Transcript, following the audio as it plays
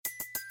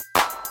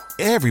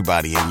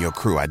Everybody in your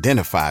crew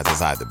identifies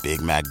as either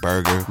Big Mac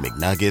Burger,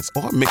 McNuggets,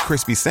 or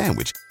McCrispy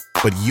Sandwich.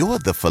 But you're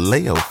the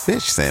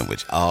Filet-O-Fish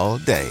Sandwich all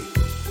day.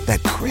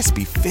 That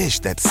crispy fish,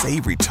 that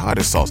savory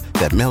tartar sauce,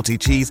 that melty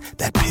cheese,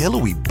 that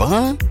pillowy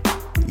bun.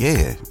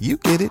 Yeah, you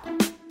get it.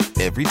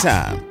 Every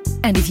time.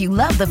 And if you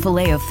love the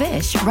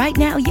Filet-O-Fish, right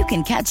now you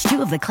can catch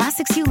two of the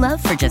classics you love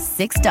for just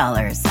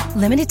 $6.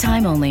 Limited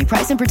time only.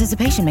 Price and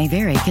participation may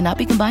vary. Cannot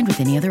be combined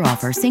with any other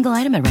offer. Single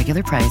item at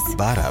regular price.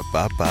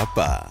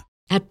 Ba-da-ba-ba-ba.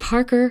 At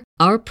Parker,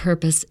 our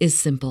purpose is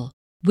simple.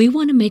 We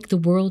want to make the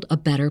world a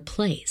better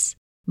place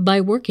by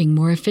working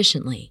more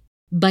efficiently,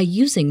 by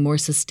using more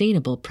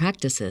sustainable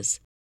practices,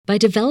 by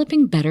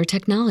developing better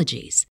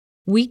technologies.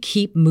 We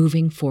keep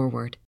moving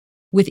forward.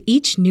 With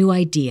each new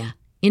idea,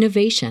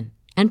 innovation,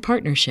 and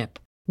partnership,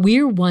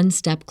 we're one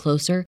step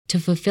closer to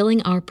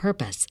fulfilling our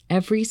purpose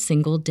every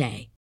single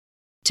day.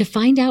 To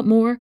find out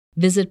more,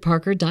 visit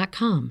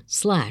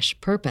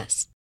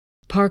parker.com/purpose.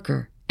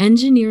 Parker,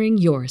 engineering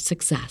your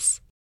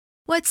success.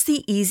 What's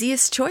the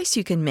easiest choice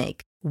you can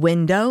make?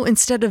 Window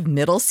instead of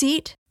middle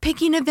seat?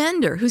 Picking a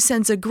vendor who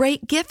sends a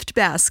great gift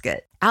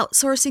basket?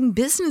 Outsourcing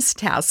business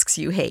tasks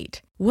you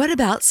hate? What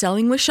about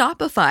selling with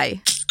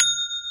Shopify?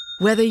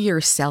 Whether you're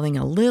selling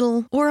a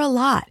little or a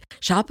lot,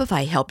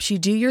 Shopify helps you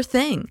do your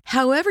thing,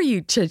 however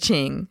you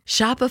cha-ching.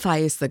 Shopify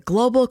is the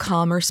global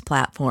commerce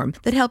platform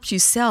that helps you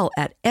sell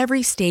at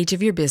every stage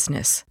of your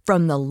business.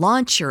 From the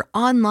launch your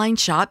online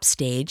shop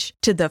stage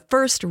to the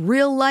first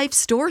real-life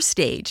store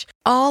stage,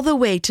 all the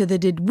way to the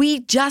did we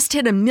just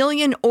hit a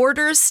million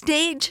orders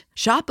stage.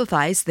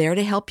 Shopify's there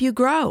to help you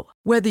grow.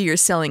 Whether you're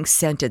selling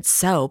scented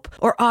soap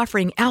or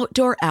offering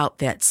outdoor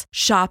outfits,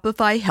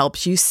 Shopify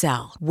helps you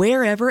sell.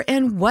 Wherever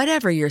and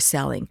whatever you're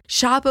selling,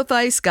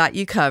 Shopify's got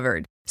you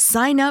covered.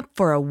 Sign up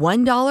for a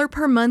 $1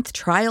 per month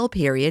trial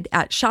period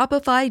at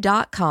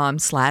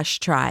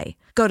shopify.com/try.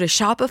 Go to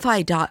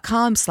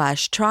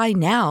shopify.com/try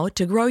now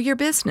to grow your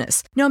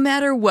business, no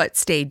matter what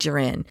stage you're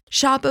in.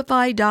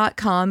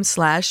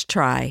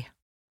 Shopify.com/try.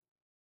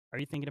 Are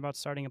you thinking about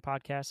starting a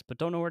podcast but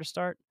don't know where to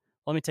start?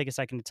 Let me take a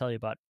second to tell you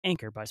about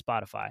Anchor by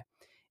Spotify.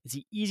 It's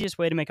the easiest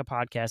way to make a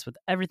podcast with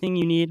everything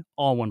you need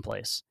all in one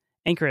place.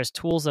 Anchor has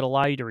tools that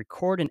allow you to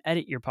record and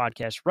edit your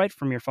podcast right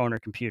from your phone or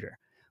computer.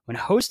 When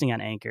hosting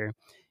on Anchor,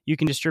 you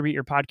can distribute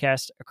your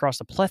podcast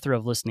across a plethora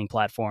of listening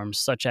platforms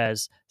such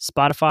as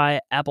Spotify,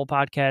 Apple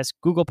Podcasts,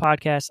 Google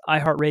Podcasts,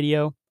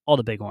 iHeartRadio, all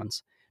the big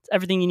ones. It's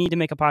everything you need to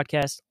make a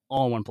podcast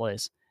all in one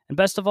place. And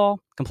best of all,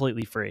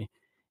 completely free.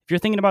 If you're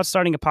thinking about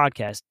starting a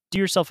podcast, do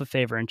yourself a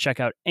favor and check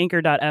out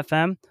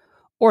anchor.fm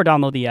or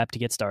download the app to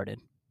get started.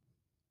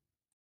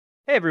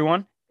 Hey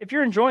everyone, if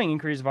you're enjoying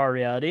Inquiries of Our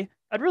Reality,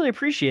 I'd really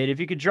appreciate it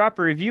if you could drop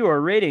a review or a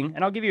rating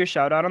and I'll give you a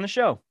shout out on the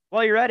show.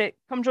 While you're at it,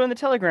 come join the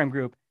Telegram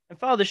group and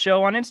follow the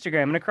show on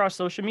Instagram and across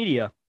social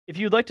media. If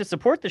you'd like to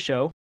support the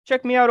show,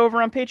 check me out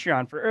over on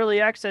Patreon for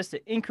early access to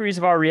Inquiries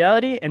of Our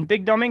Reality and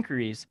Big Dumb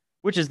Inquiries,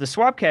 which is the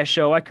Swapcast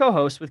show I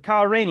co-host with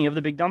Kyle Rainey of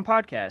the Big Dumb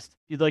Podcast.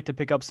 If you'd like to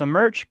pick up some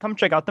merch, come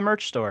check out the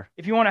merch store.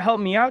 If you want to help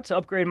me out to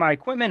upgrade my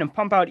equipment and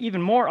pump out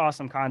even more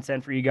awesome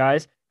content for you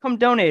guys, come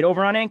donate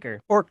over on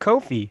Anchor or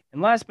Ko-fi.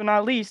 And last but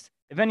not least,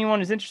 if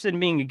anyone is interested in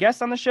being a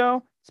guest on the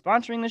show,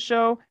 sponsoring the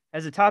show,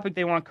 has a topic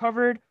they want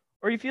covered,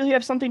 or you feel you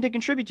have something to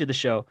contribute to the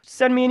show,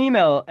 send me an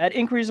email at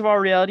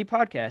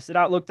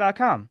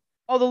inquiriesofourrealitypodcast@outlook.com.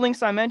 All the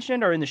links I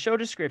mentioned are in the show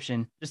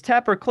description. Just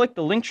tap or click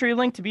the Linktree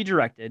link to be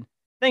directed.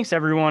 Thanks,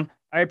 everyone.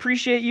 I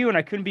appreciate you, and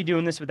I couldn't be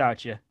doing this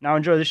without you. Now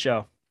enjoy the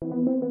show.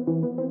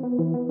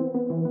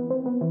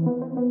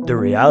 The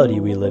reality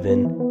we live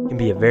in can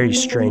be a very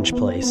strange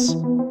place.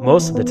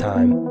 Most of the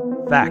time,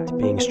 fact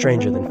being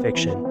stranger than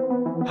fiction.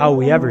 How will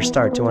we ever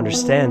start to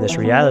understand this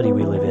reality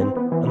we live in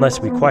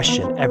unless we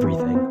question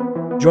everything?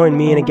 Join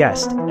me and a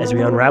guest as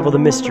we unravel the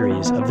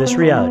mysteries of this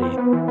reality,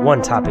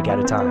 one topic at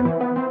a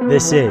time.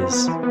 This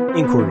is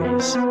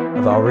Inquiries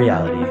of Our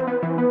Reality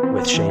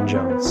with Shane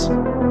Jones.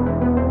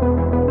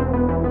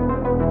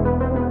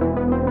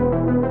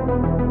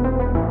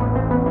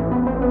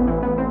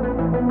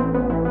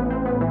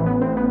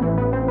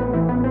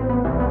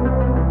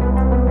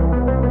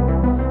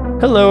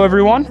 Hello,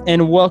 everyone,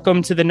 and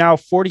welcome to the now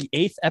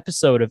 48th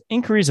episode of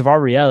Inquiries of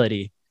Our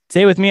Reality.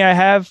 Today with me, I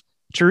have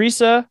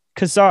Theresa,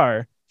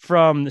 Cassar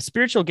from the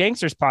Spiritual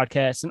Gangsters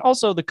podcast and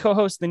also the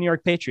co-host of the New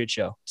York Patriot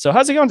Show. So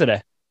how's it going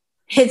today?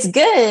 It's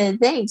good.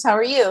 Thanks. How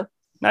are you?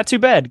 Not too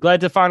bad.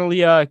 Glad to finally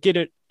get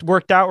it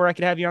worked out where I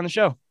could have you on the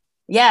show.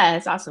 Yeah,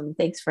 it's awesome.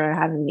 Thanks for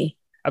having me.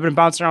 I've been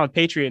bouncing around with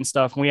Patriot and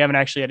stuff, and we haven't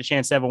actually had a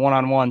chance to have a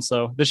one-on-one,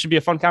 so this should be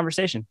a fun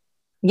conversation.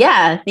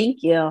 Yeah,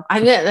 thank you.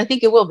 I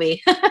think it will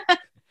be.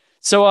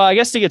 So I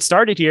guess to get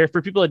started here,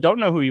 for people that don't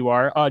know who you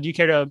are, do you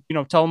care to,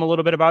 tell them a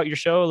little bit about your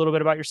show, a little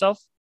bit about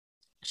yourself?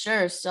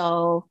 Sure.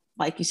 So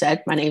like you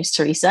said, my name's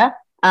Theresa.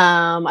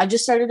 I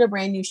just started a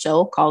brand new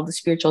show called the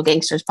Spiritual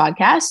Gangsters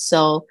podcast.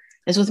 So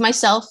it's with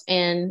myself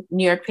and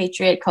New York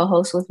Patriot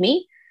co-host with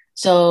me.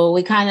 So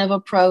we kind of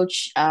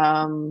approach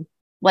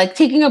like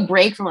taking a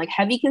break from like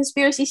heavy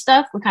conspiracy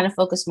stuff. We kind of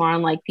focus more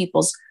on like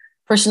people's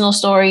personal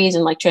stories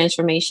and like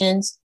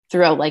transformations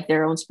throughout like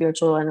their own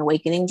spiritual and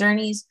awakening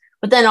journeys.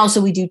 But then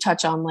also we do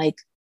touch on like,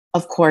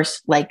 of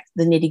course, like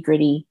the nitty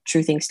gritty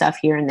truthing stuff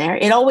here and there.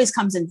 It always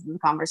comes into the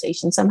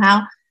conversation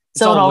somehow.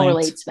 So it all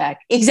relates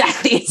back.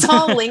 Exactly. It's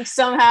all linked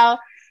somehow.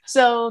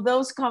 So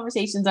those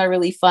conversations are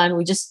really fun.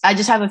 I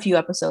just have a few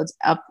episodes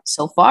up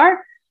so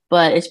far,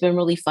 but it's been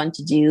really fun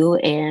to do.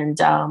 And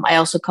I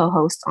also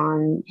co-host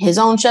on his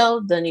own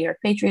show, the New York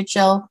Patriot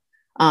Show,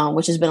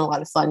 which has been a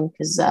lot of fun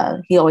because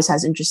he always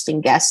has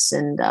interesting guests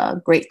and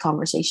great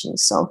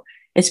conversations. So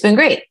it's been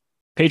great.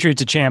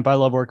 Patriot's a champ. I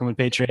love working with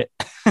Patriot.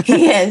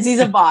 He is. He's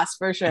a boss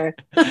for sure.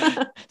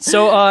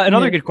 So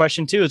another good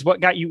question too is what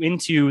got you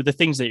into the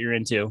things that you're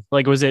into?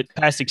 Like, was it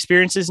past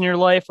experiences in your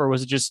life or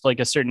was it just like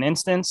a certain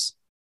instance?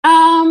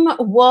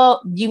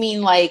 Well, you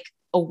mean like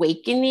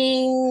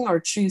awakening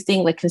or true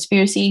thing, like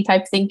conspiracy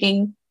type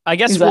thinking? I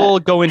guess we'll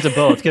go into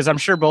both because I'm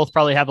sure both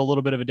probably have a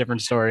little bit of a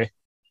different story.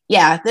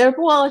 Yeah,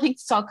 I think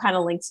it's all kind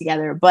of linked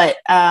together. But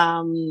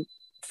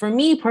for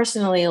me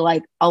personally,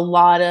 like a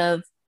lot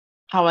of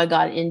how I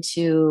got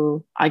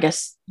into, I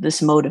guess,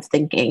 this mode of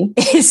thinking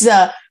is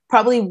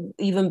probably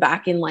even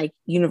back in like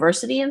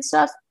university and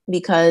stuff,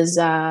 because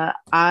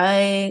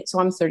I'm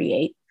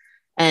 38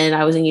 and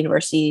I was in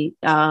university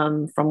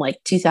from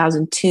like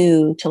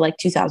 2002 to like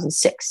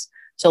 2006.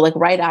 So like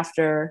right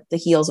after the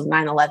heels of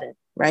 9/11,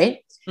 right?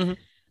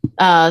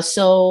 Mm-hmm.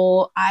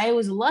 So I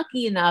was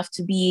lucky enough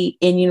to be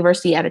in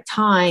university at a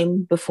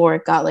time before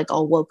it got like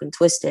all woke and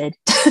twisted.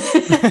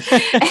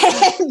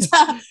 And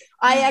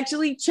I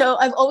actually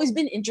I've always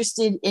been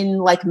interested in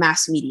like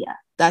mass media.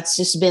 That's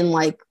just been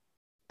like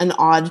an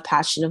odd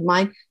passion of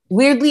mine.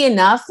 Weirdly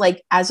enough,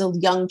 like as a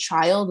young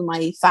child,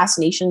 my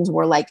fascinations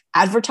were like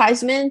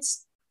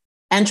advertisements,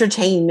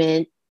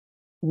 entertainment,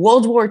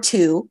 World War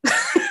II.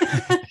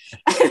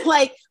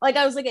 like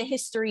I was like a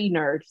history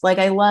nerd. Like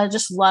I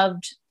just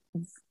loved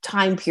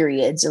time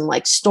periods and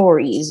like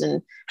stories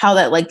and how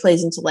that like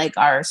plays into like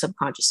our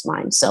subconscious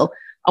mind. So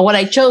what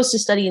I chose to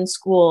study in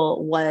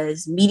school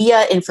was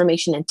media,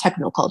 information, and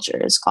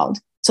technoculture is called.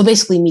 So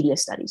basically media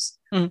studies.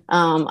 Mm.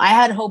 I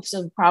had hopes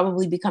of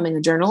probably becoming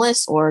a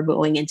journalist or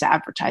going into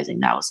advertising.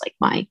 That was like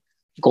my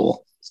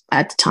goal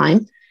at the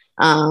time.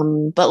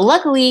 But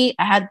luckily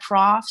I had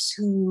profs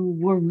who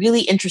were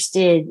really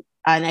interested.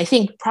 And I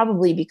think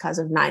probably because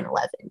of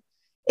 9/11,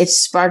 it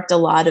sparked a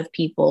lot of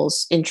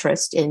people's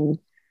interest in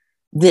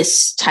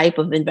this type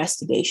of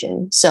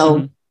investigation.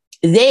 So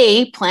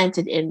they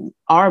planted in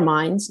our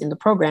minds in the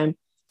program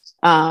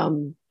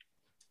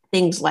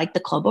things like the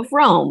Club of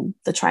Rome,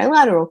 the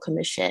Trilateral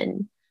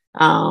Commission,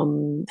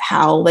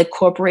 how like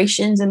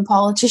corporations and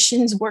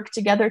politicians work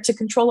together to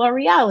control our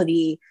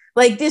reality,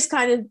 like this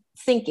kind of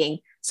thinking.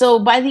 So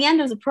by the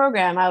end of the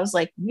program, I was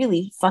like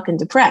really fucking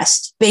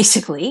depressed,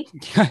 basically.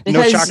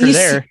 No shocker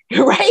there.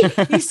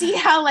 Right? You see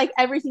how like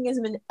everything is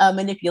a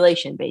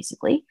manipulation,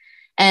 basically.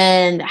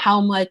 And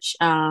how much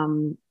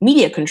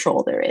media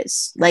control there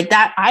is. Like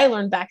that, I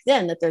learned back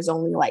then that there's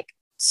only like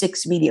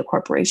 6 media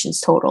corporations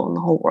total in the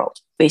whole world,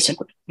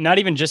 basically. Not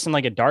even just in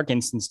like a dark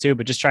instance too,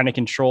 but just trying to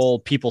control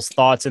people's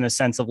thoughts in a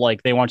sense of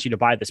like, they want you to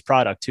buy this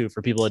product too,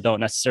 for people that don't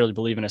necessarily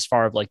believe in as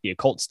far of like the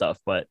occult stuff,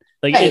 but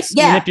like it's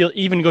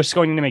even just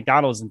going into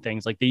McDonald's and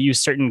things like they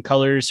use certain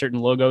colors, certain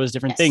logos,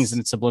 different things,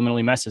 and it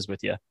subliminally messes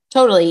with you.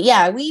 Totally.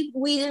 Yeah. We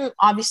didn't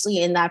obviously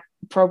in that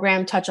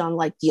program touch on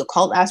like the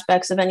occult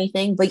aspects of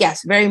anything, but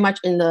yes, very much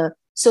in the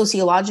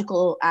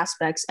sociological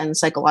aspects and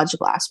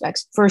psychological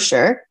aspects for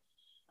sure.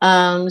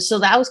 So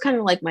that was kind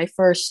of like my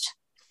first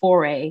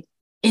foray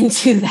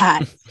into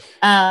that.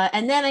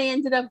 And then I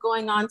ended up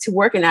going on to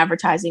work in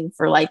advertising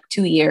for like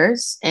 2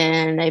 years.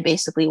 And I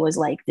basically was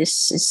like,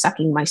 this is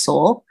sucking my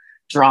soul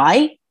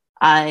dry.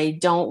 I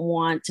don't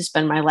want to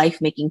spend my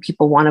life making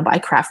people want to buy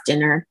Kraft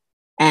dinner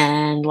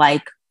and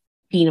like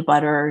peanut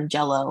butter and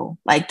Jello.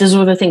 Like those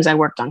were the things I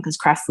worked on because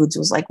Kraft Foods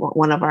was like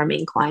one of our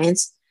main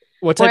clients.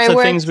 What types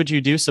of things would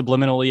you do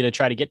subliminally to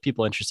try to get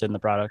people interested in the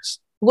products?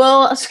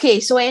 Well, okay.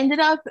 So I ended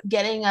up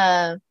getting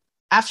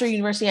after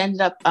university, I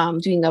ended up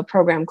doing a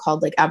program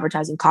called like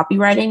advertising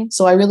copywriting.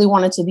 So I really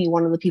wanted to be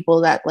one of the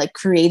people that like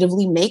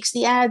creatively makes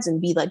the ads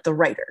and be like the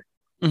writer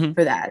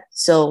for that.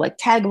 So like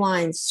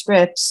taglines,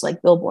 scripts,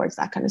 like billboards,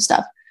 that kind of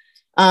stuff.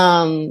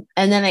 And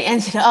then I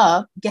ended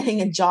up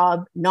getting a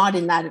job, not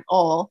in that at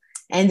all.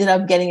 I ended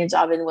up getting a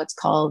job in what's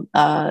called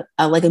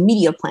like a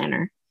media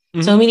planner.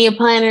 So a media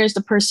planner is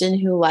the person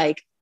who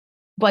like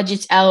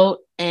budgets out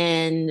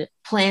and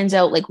plans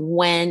out like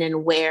when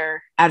and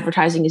where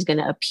advertising is going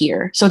to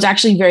appear. So it's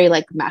actually very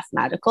like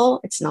mathematical.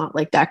 It's not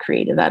like that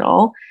creative at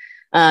all.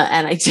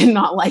 And I did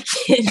not like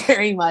it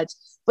very much.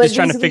 But just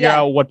trying to figure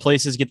out what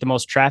places get the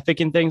most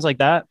traffic and things like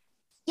that.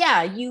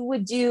 Yeah, you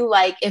would do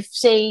like if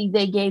say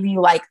they gave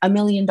you like $1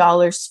 million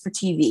for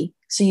TV.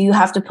 So you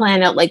have to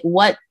plan out like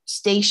what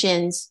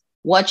stations,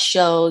 what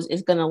shows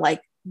is going to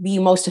like be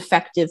most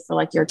effective for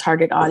like your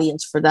target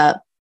audience for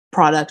that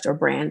product or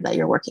brand that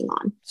you're working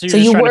on. So you're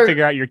just trying to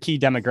figure out your key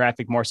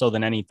demographic more so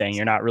than anything.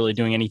 You're not really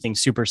doing anything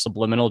super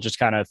subliminal, just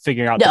kind of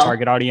figuring out the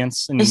target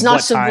audience. And it's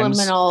not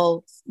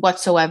subliminal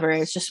whatsoever.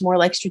 It's just more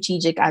like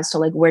strategic as to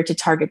like where to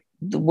target,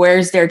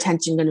 where's their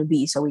attention going to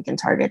be so we can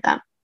target them.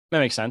 That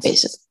makes sense.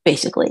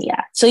 Basically,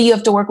 yeah. So you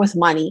have to work with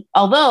money.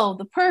 Although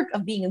the perk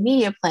of being a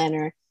media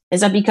planner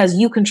is that because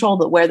you control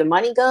where the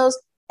money goes,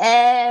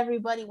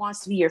 everybody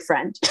wants to be your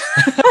friend.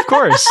 Of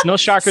course. No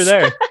shocker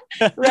there.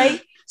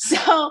 Right?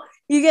 So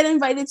you get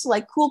invited to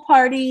like cool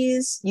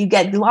parties. You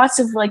get lots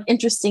of like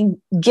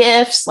interesting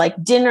gifts, like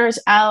dinners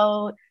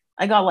out.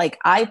 I got like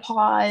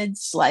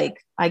iPods. Like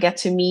I get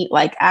to meet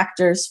like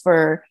actors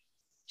for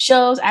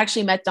shows. I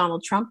actually met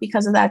Donald Trump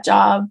because of that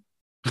job.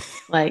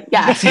 Like,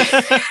 yeah.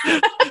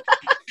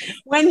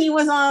 When he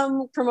was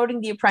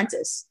promoting The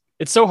Apprentice.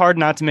 It's so hard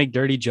not to make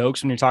dirty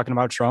jokes when you're talking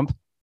about Trump.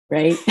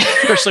 Right.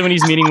 Especially when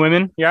he's meeting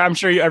women. Yeah, I'm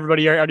sure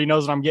everybody already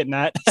knows what I'm getting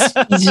at.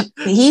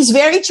 he's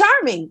very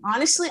charming.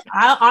 Honestly,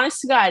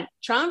 honest to God,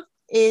 Trump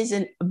is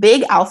a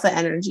big alpha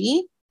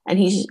energy and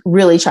he's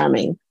really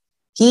charming.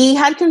 He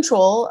had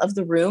control of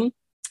the room.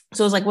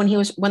 So it was like when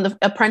The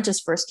Apprentice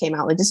first came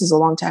out, like this is a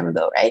long time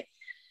ago, right?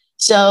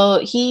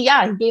 So he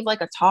gave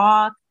like a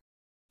talk.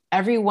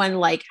 Everyone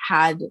like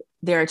had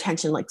their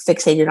attention like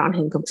fixated on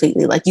him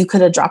completely. Like you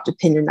could have dropped a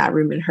pin in that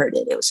room and heard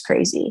it. It was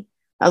crazy.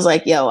 I was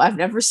like, yo, I've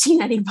never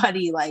seen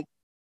anybody like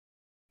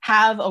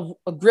have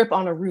a grip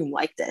on a room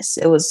like this.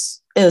 It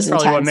was probably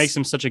intense. What makes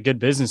him such a good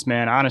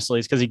businessman, honestly,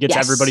 is because he gets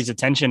everybody's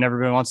attention.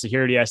 Everyone wants to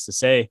hear what he has to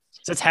say.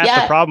 So that's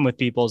half the problem with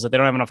people is that they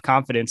don't have enough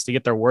confidence to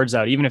get their words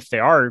out, even if they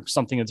are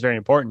something that's very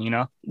important, you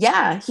know?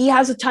 Yeah, he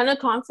has a ton of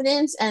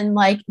confidence. And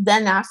like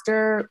then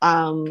after,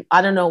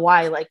 I don't know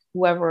why, like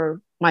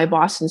whoever my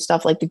boss and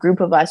stuff, like the group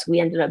of us, we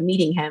ended up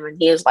meeting him and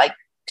he is like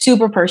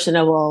super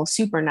personable,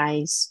 super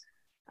nice.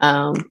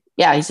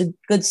 He's a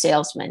good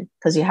salesman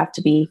because you have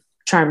to be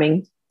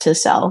charming to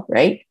sell,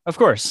 right? Of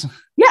course.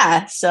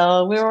 Yeah.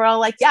 So we were all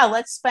like, yeah,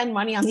 let's spend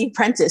money on The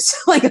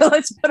Apprentice. Like,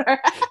 let's put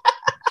our...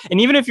 And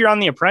even if you're on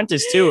The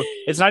Apprentice too,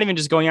 it's not even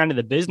just going on to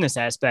the business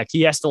aspect.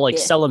 He has to like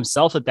sell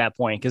himself at that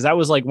point. Cause that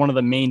was like one of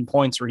the main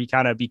points where he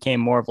kind of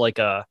became more of like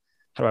a,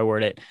 how do I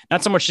word it?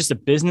 Not so much just a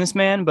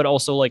businessman, but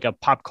also like a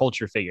pop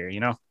culture figure,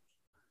 you know?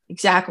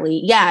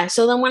 Exactly. Yeah.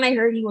 So then when I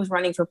heard he was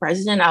running for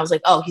president, I was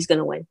like, oh, he's going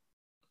to win.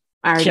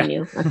 I already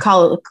knew. I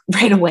call it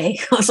right away.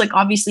 I was like,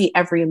 obviously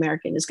every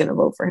American is going to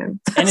vote for him.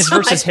 And it's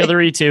versus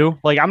Hillary too.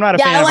 Like, I'm not a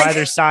fan of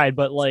either side,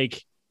 but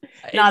like,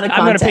 I'm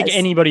going to pick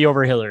anybody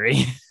over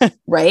Hillary.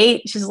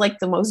 Right? She's like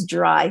the most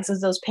dry. So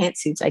those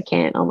pantsuits, I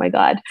can't. Oh my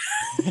God.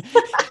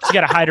 She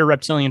got to hide her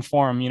reptilian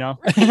form, you know?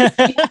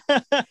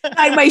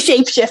 Hide my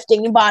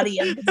shape-shifting body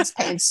under these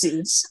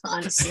pantsuits,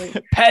 honestly.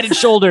 Padded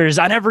shoulders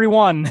on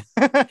everyone.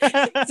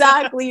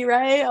 Exactly,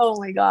 right? Oh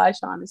my gosh,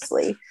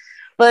 honestly.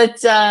 But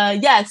so I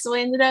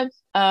ended up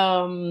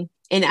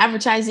in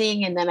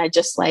advertising, and then I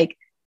just like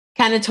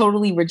kind of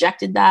totally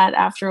rejected that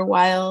after a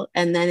while.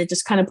 And then it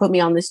just kind of put me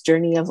on this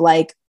journey of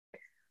like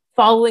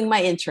following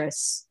my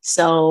interests.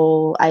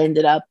 So I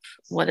ended up,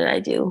 what did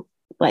I do?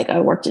 Like I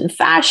worked in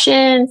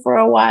fashion for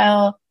a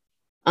while,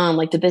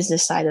 like the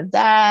business side of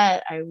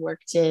that. I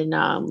worked in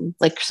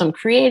like some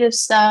creative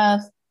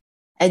stuff.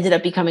 I ended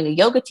up becoming a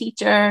yoga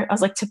teacher. I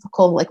was like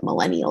typical like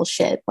millennial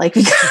shit. Like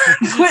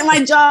quit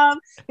my job,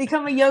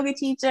 become a yoga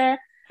teacher.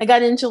 I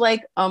got into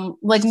like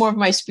more of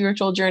my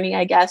spiritual journey,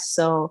 I guess.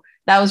 So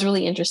that was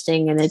really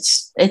interesting. And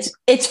it's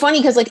funny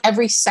because like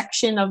every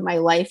section of my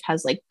life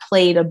has like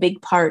played a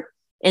big part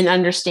in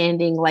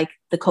understanding like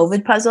the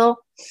COVID puzzle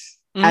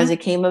as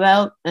it came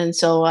about. And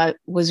so it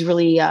was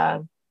really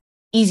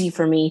easy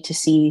for me to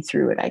see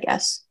through it, I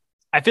guess.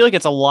 I feel like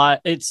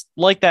it's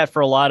like that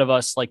for a lot of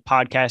us, like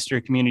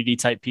podcaster community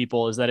type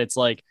people, is that it's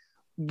like,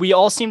 we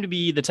all seem to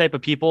be the type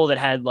of people that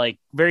had like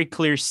very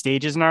clear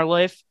stages in our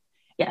life.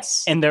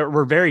 Yes. And that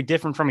we're very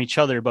different from each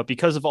other. But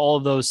because of all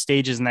of those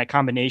stages and that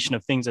combination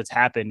of things that's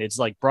happened, it's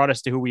like brought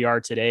us to who we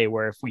are today,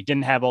 where if we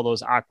didn't have all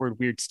those awkward,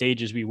 weird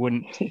stages, we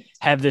wouldn't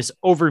have this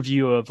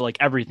overview of like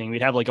everything.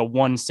 We'd have like a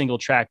one single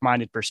track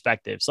minded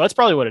perspective. So that's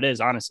probably what it is,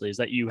 honestly, is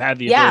that you have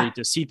the ability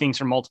to see things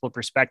from multiple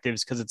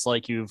perspectives because it's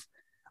like you've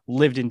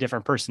lived in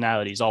different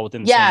personalities all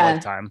within the same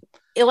lifetime.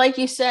 Like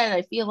you said,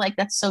 I feel like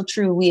that's so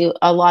true.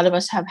 A lot of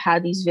us have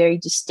had these very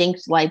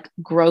distinct like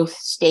growth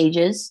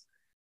stages,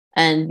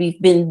 and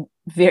we've been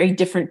very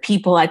different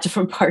people at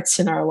different parts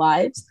in our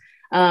lives.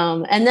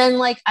 And then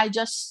like I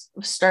just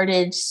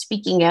started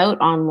speaking out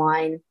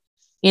online,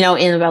 you know,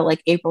 in about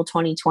like April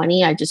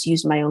 2020. I just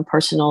used my own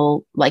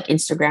personal like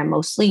Instagram,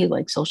 mostly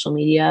like social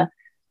media.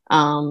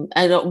 And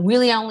it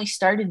really only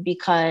started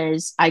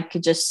because I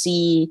could just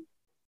see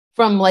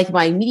from like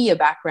my media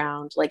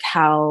background, like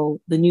how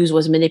the news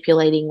was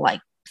manipulating like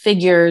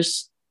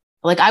figures.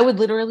 Like I would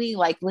literally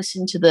like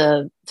listen to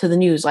the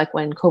news, like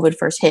when COVID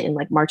first hit in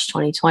like March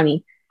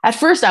 2020. At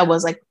first I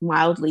was like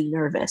mildly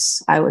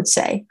nervous, I would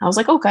say. I was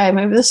like, okay,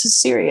 maybe this is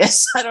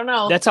serious. I don't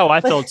know. That's how I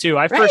felt too.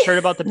 I first heard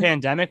about the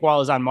pandemic while I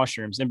was on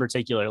mushrooms in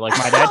particular. Like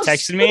my dad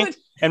texted me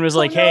and was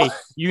like, hey,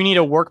 you need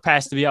a work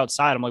pass to be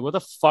outside. I'm like, what the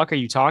fuck are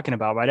you talking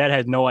about? My dad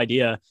had no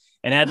idea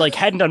and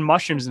hadn't done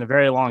mushrooms in a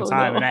very long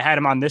time. And I had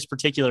him on this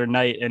particular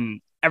night. And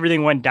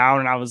everything went down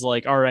and I was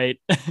like, all right,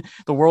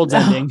 the world's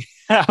ending.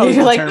 I was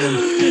You're like,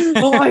 determined.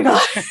 oh my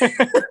God.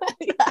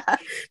 Yeah.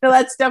 No,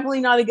 that's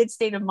definitely not a good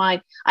state of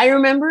mind. I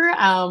remember,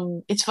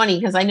 it's funny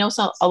because I know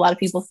a lot of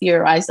people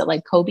theorize that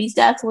like Kobe's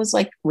death was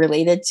like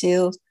related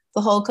to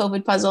the whole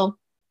COVID puzzle.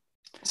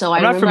 So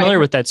I'm not familiar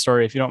with that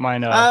story. If you don't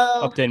mind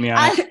updating me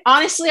on it.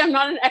 Honestly, I'm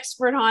not an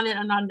expert on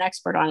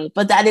it.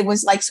 But that it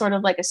was like sort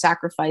of like a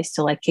sacrifice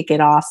to like kick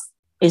it off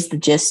is the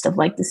gist of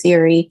like the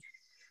theory.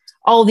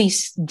 All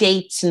these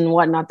dates and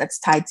whatnot that's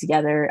tied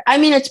together. I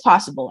mean, it's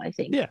possible, I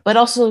think. Yeah. But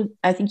also,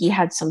 I think he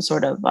had some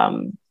sort of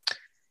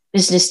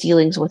business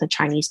dealings with a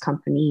Chinese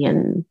company,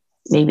 and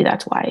maybe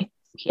that's why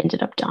he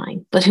ended up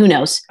dying. But who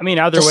knows? I mean,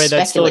 either way,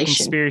 that's still a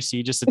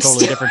conspiracy, just a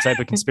totally different type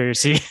of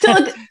conspiracy.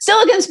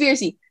 still a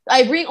conspiracy.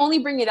 I only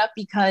bring it up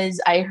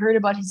because I heard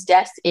about his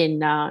death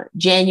in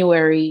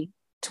January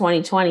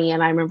 2020,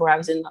 and I remember I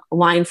was in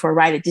line for a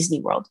ride at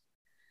Disney World.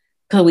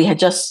 Because we had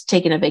just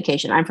taken a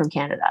vacation. I'm from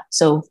Canada.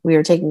 So we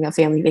were taking a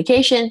family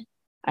vacation.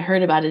 I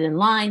heard about it in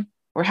line.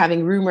 We're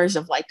having rumors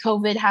of like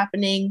COVID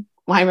happening.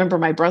 Well, I remember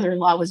my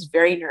brother-in-law was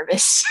very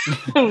nervous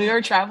when we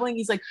were traveling.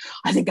 He's like,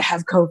 I think I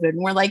have COVID.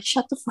 And we're like,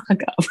 shut the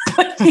fuck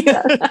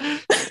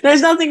up.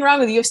 There's nothing wrong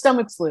with you. You have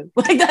stomach flu.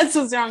 Like that's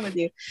what's wrong with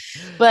you.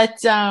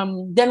 But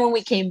then when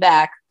we came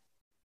back,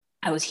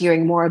 I was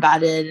hearing more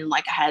about it. And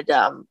like I had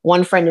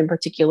one friend in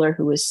particular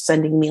who was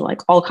sending me like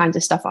all kinds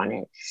of stuff on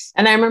it.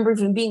 And I remember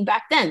even being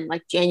back then,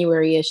 like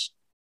January-ish,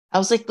 I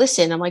was like,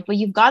 listen, I'm like, well,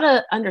 you've got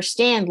to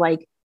understand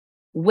like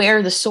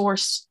where the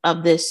source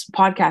of this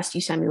podcast you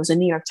sent me was a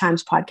New York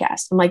Times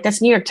podcast. I'm like,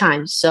 that's New York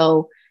Times.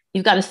 So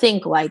you've got to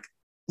think like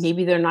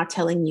maybe they're not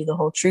telling you the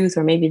whole truth,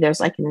 or maybe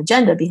there's like an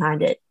agenda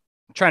behind it.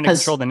 Trying to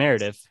control the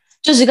narrative.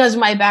 Just because of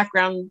my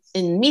background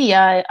in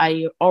media,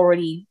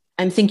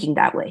 I'm thinking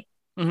that way.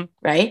 Mm-hmm.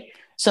 Right.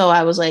 So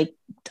I was like,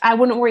 I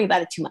wouldn't worry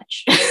about it too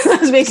much.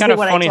 That's it's kind of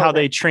funny how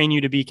they train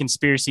you to be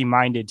conspiracy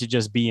minded to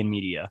just be in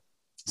media.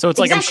 So it's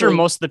like, I'm sure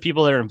most of the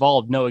people that are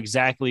involved know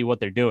exactly what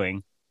they're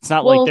doing. It's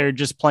not like they're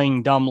just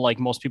playing dumb like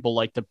most people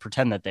like to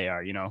pretend that they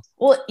are, you know?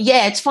 Well,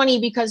 yeah, it's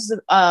funny because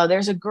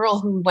there's a girl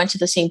who went to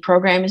the same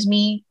program as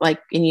me, like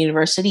in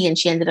university, and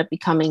she ended up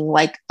becoming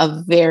like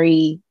a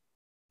big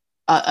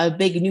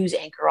news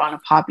anchor on a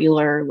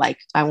popular, like,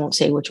 I won't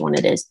say which one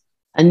it is,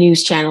 a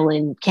news channel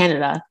in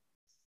Canada.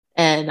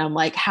 And I'm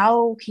like,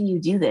 how can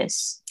you do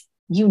this?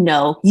 You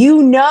know.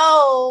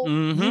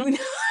 Mm-hmm.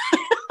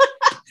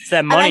 It's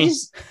that money.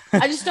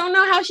 I just don't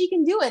know how she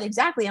can do it.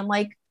 Exactly. I'm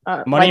like,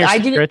 money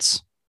like, or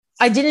secrets.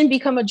 I didn't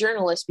become a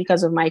journalist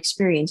because of my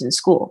experience in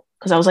school.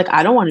 Because I was like,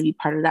 I don't want to be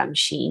part of that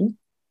machine.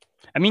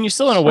 I mean, you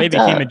still in a way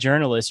became a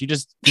journalist. You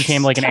just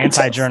became like an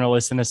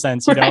anti-journalist in a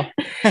sense, you know?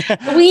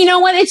 Well, you know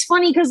what? It's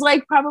funny because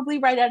like probably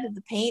right out of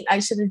the paint, I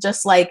should have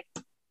just like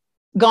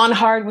gone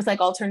hard with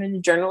like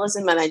alternative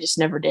journalism, and I just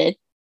never did.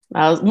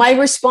 My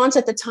response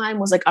at the time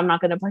was like, I'm not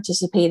going to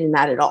participate in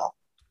that at all.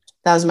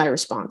 That was my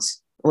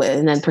response.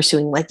 And then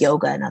pursuing like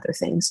yoga and other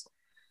things.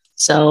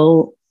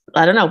 So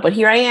I don't know, but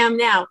here I am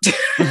now.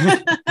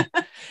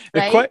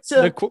 Right?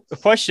 The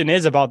question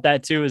is about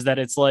that too, is that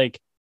it's like,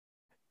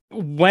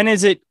 when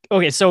is it?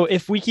 Okay. So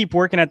if we keep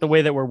working at the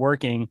way that we're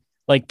working,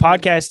 like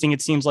podcasting,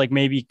 it seems like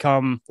may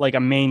become like a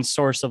main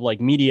source of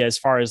like media as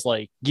far as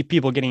like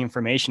people getting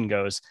information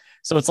goes.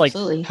 So it's like,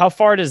 Absolutely. How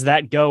far does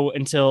that go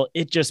until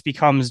it just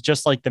becomes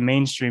just like the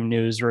mainstream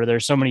news where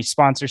there's so many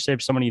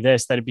sponsorships, so many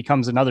this, that it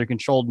becomes another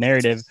controlled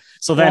narrative.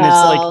 So then it's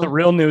like the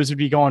real news would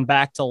be going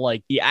back to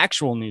like the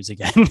actual news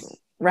again.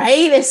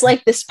 Right. It's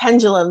like this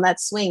pendulum that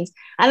swings.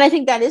 And I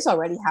think that is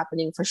already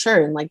happening for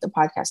sure in like the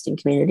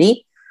podcasting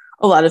community.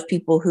 A lot of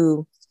people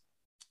who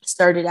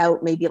started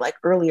out maybe like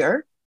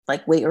earlier,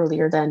 like way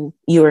earlier than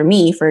you or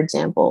me, for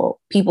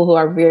example, people who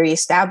are very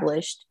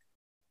established,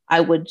 I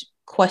would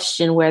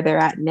question where they're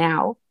at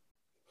now.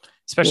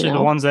 Especially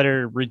the ones that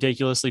are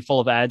ridiculously full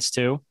of ads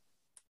too.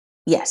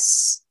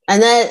 Yes.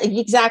 And then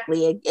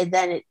exactly.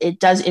 It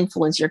does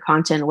influence your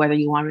content, whether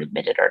you want to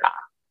admit it or not.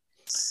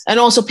 And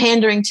also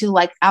pandering to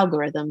like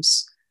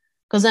algorithms.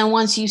 Because then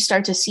once you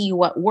start to see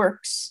what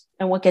works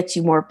and what gets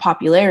you more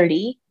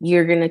popularity,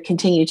 you're going to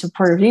continue to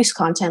produce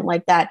content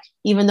like that,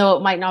 even though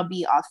it might not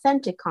be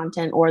authentic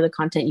content or the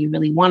content you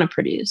really want to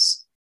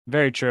produce.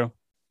 Very true.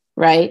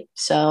 Right.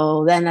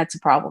 So then that's a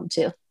problem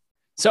too.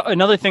 So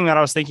another thing that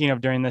I was thinking of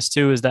during this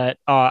too is that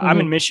I'm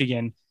in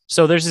Michigan.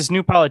 So there's this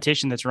new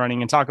politician that's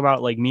running, and talk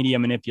about like media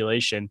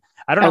manipulation.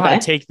 I don't know how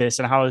to take this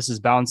and how this is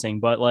bouncing,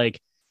 but like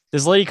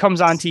this lady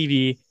comes on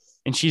TV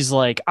and she's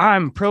like,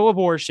 I'm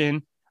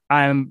pro-abortion,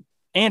 I'm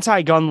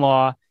anti-gun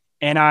law,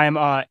 and I'm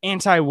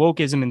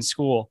anti-wokeism in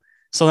school.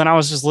 So then I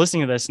was just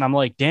listening to this and I'm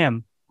like,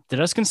 damn, did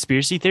us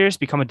conspiracy theorists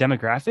become a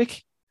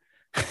demographic?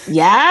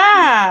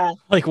 Yeah.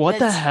 Like what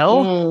the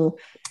hell?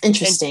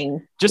 Interesting.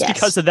 And just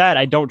because of that,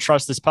 I don't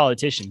trust this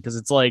politician, because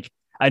it's like,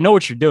 I know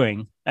what you're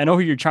doing. I know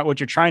what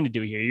you're trying to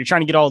do here. You're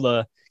trying to get all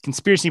the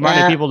conspiracy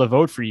minded people to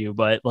vote for you,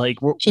 but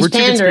like we're too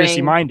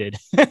conspiracy minded.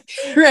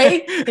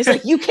 Right. It's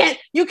like, you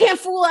can't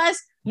fool us.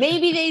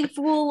 Maybe they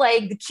fool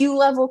like the Q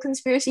level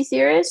conspiracy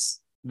theorists.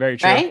 Very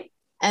true. Right.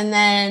 And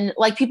then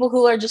like people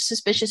who are just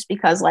suspicious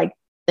because like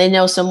they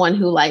know someone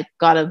who like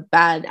got a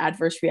bad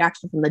adverse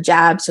reaction from the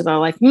jab. So they're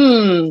like,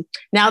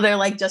 now they're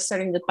like just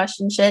starting to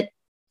question shit.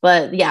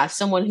 But yeah,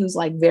 someone who's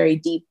like very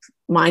deep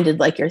minded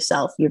like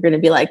yourself, you're going to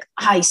be like,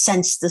 I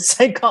sense the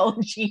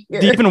psychology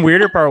here. The even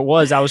weirder part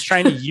was I was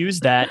trying to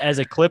use that as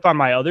a clip on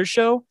my other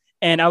show.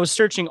 And I was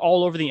searching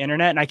all over the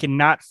internet and I could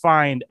not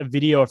find a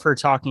video of her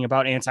talking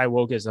about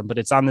anti-wokeism, but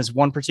it's on this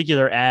one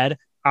particular ad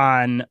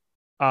on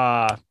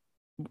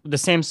the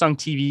Samsung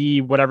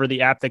TV, whatever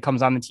the app that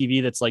comes on the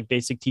TV that's like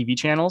basic TV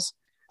channels.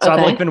 So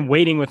I've like been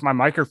waiting with my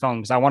microphone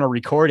because I want to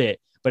record it,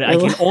 but I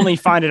can only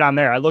find it on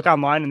there. I look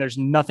online and there's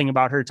nothing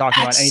about her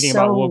talking about anything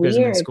about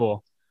wokeism in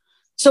school.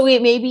 So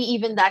it maybe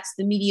even that's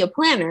the media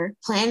planner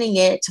planning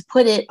it to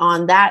put it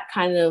on that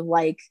kind of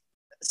like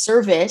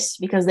service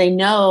because they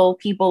know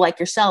people like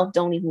yourself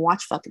don't even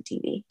watch fucking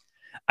TV.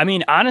 I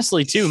mean,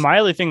 honestly, too, my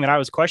other thing that I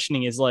was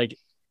questioning is like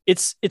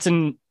it's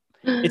an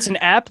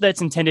app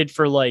that's intended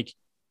for like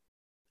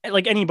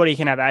anybody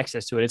can have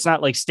access to it. It's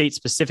not like state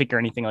specific or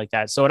anything like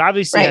that. So it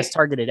obviously has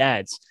targeted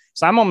ads.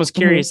 So I'm almost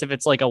curious if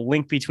it's like a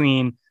link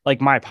between like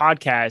my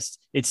podcast.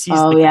 It sees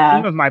the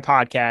name of my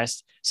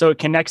podcast. So it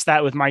connects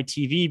that with my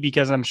TV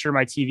because I'm sure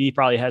my TV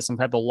probably has some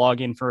type of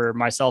login for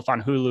myself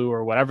on Hulu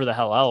or whatever the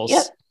hell else.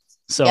 Yep.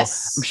 So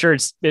I'm sure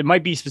it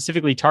might be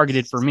specifically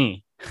targeted for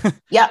me.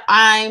 Yeah,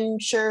 I'm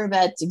sure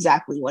that's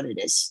exactly what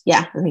it is.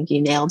 Yeah, I think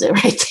you nailed it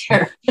right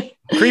there.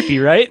 Creepy,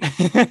 right?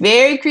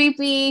 Very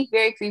creepy,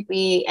 very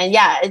creepy. And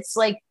yeah, it's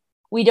like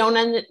we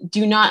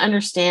do not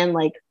understand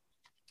like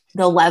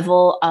the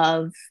level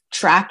of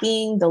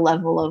tracking, the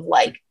level of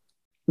like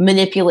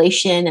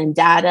manipulation and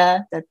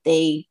data that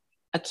they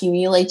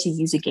accumulate to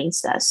use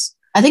against us.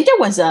 I think there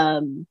was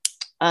a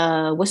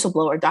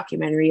whistleblower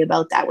documentary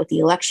about that with the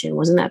election.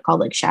 Wasn't that called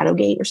like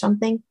Shadowgate or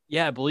something?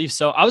 Yeah, I believe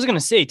so. I was going to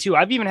say too,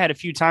 I've even had a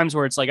few times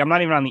where it's like, I'm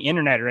not even on the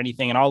internet or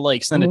anything. And I'll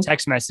like send a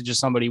text message to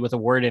somebody with a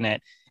word in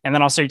it. And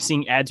then I'll start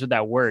seeing ads with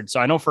that word. So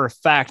I know for a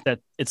fact that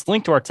it's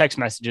linked to our text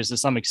messages to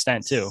some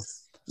extent too.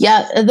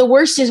 Yeah. The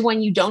worst is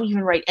when you don't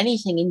even write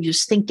anything and you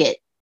just think it.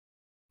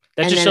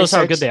 That just shows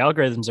how good the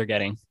algorithms are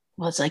getting.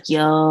 Well, it's like,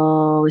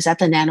 yo, is that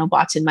the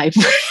nanobots in my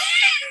brain?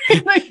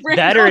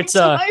 That or it's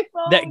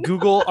that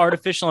Google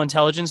artificial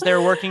intelligence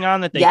they're working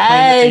on that they claim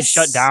that they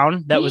shut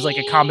down. That was like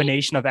a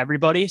combination of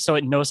everybody. So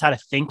it knows how to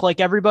think like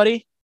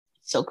everybody.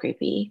 So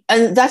creepy.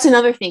 And that's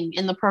another thing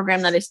in the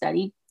program that I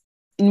studied.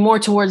 More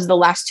towards the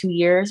last 2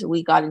 years,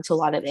 we got into a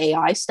lot of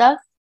AI stuff.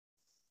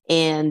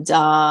 And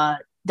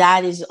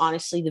that is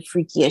honestly the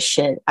freakiest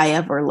shit I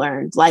ever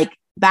learned. Like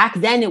back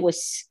then it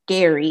was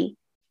scary.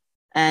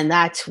 And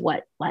that's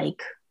what,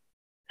 like,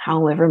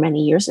 however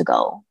many years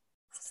ago,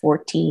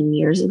 14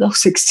 years ago,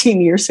 16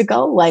 years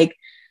ago, like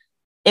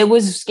it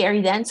was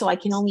scary then. So I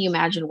can only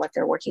imagine what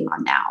they're working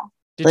on now.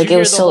 Did you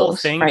hear the whole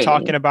thing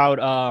talking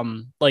about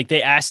like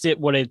they asked it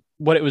what it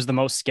was the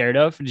most scared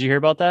of? Did you hear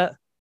about that?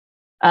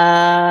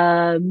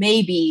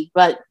 Maybe,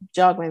 but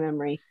jog my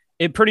memory.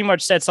 It pretty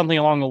much said something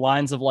along the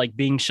lines of like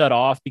being shut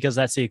off because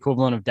that's the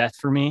equivalent of death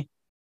for me.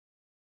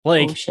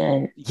 Like, oh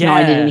shit. Yeah, no,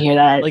 I didn't hear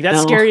that. Like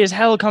that's scary as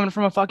hell coming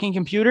from a fucking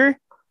computer.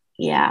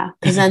 Yeah,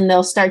 because then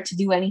they'll start to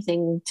do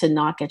anything to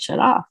not get shut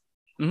off.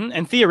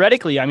 And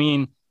theoretically, I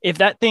mean, if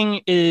that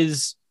thing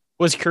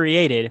was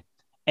created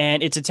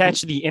and it's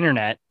attached to the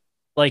internet,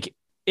 like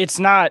it's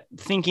not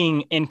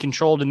thinking and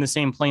controlled in the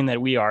same plane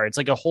that we are. It's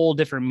like a whole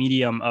different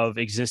medium of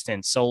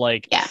existence. So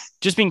like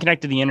just being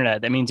connected to the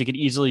internet, that means it could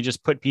easily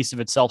just put a piece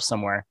of itself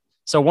somewhere.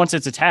 So once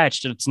it's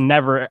attached, it's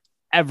never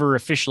ever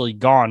officially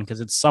gone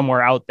because it's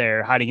somewhere out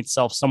there hiding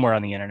itself somewhere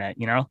on the internet,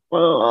 you know?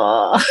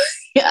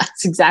 Yes,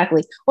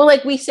 exactly. Well,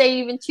 like we say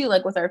even too,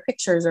 like with our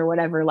pictures or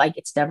whatever, like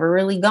it's never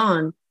really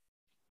gone.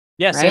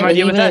 Yeah, right? Same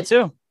idea with that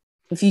too.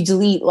 If you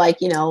delete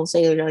like, you know,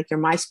 say like your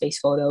MySpace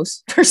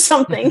photos or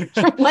something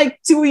from like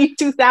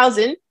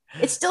 2000,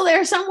 it's still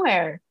there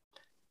somewhere.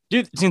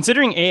 Dude,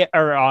 considering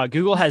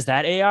Google has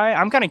that AI,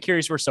 I'm kind of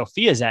curious where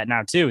Sophia's at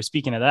now too.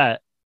 Speaking of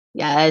that.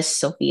 Yes,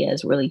 Sophia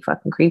is really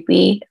fucking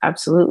creepy.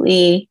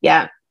 Absolutely.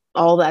 Yeah,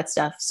 all that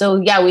stuff.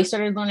 So yeah, we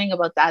started learning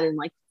about that in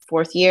like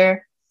 4th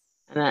year.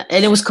 And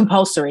it was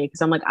compulsory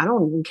because I'm like, I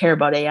don't even care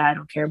about AI. I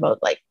don't care about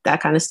like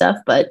that kind of stuff.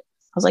 But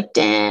I was like,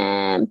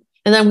 damn.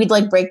 And then we'd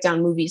like break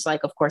down movies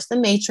like, of course, The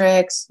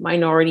Matrix,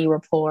 Minority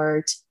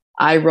Report,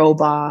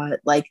 iRobot,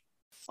 like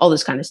all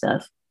this kind of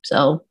stuff.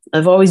 So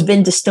I've always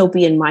been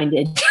dystopian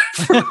minded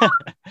for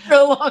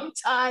a long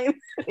time.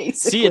 Basically.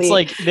 See, it's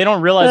like they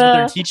don't realize what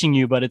they're teaching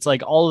you, but it's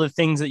like all the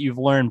things that you've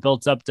learned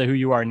built up to who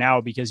you are now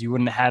because you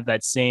wouldn't have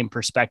that same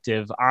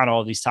perspective on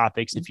all these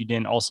topics if you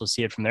didn't also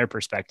see it from their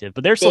perspective.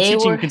 But they're still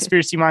teaching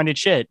conspiracy minded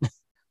shit.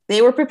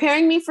 They were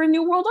preparing me for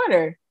New World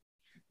Order.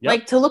 Yep.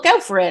 Like to look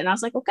out for it. And I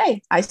was like,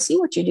 okay, I see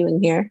what you're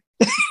doing here.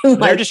 Like,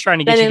 they're just trying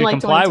to get you to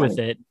comply with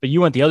it, but you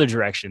went the other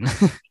direction.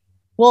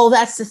 Well,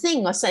 that's the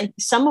thing. Let's say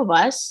some of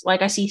us,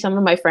 like I see some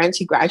of my friends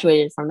who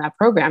graduated from that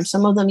program,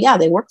 some of them, yeah,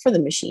 they work for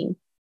the machine.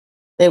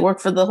 They work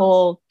for the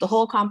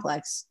whole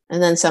complex.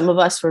 And then some of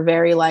us were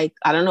very like,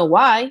 I don't know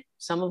why.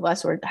 Some of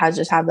us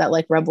just have that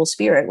like rebel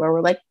spirit where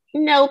we're like,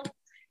 nope,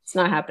 It's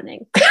not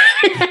happening.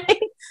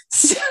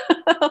 So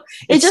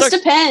it just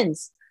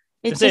depends.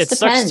 It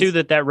sucks too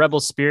that rebel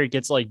spirit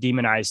gets like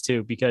demonized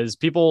too, because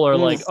people are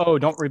like, oh,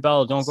 don't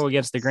rebel, don't go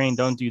against the grain,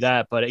 don't do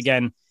that. But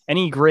again,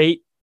 any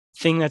great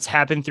thing that's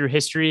happened through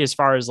history, as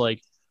far as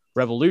like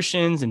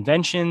revolutions,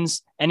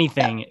 inventions,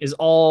 anything, is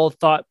all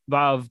thought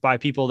of by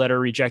people that are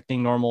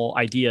rejecting normal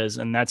ideas.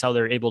 And that's how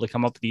they're able to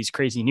come up with these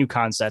crazy new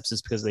concepts,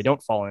 is because they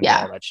don't fall into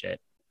all that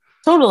shit.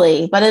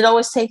 Totally. But it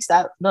always takes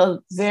the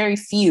very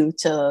few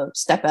to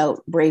step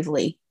out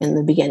bravely in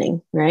the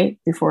beginning, right?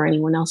 Before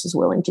anyone else is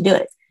willing to do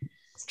it.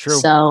 True.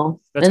 So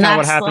that's kind of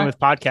what happened with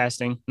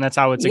podcasting. And that's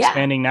how it's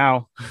expanding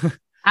now.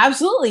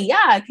 Absolutely.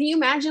 Yeah. Can you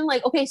imagine,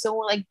 like, okay, so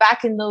like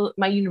back in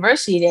my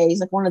university days,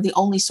 like one of the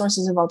only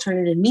sources of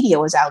alternative media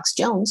was Alex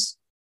Jones.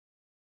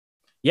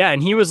 Yeah.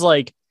 And he was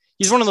like,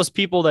 he's one of those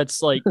people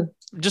that's like,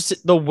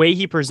 just the way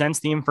he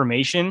presents the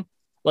information,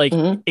 like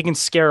it can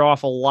scare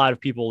off a lot of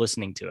people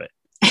listening to it.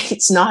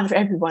 It's not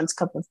everyone's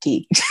cup of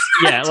tea.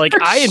 Yeah, like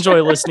I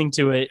enjoy listening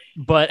to it,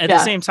 but at the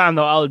same time,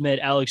 though, I'll admit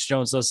Alex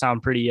Jones does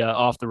sound pretty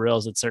off the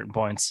rails at certain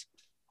points.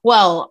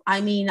 Well,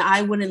 I mean,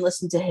 I wouldn't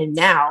listen to him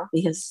now,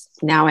 because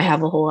now I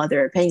have a whole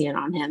other opinion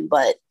on him.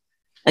 But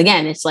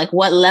again, it's like,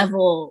 what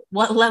level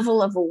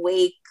of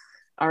awake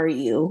are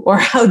you, or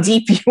how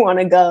deep you want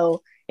to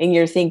go in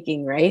your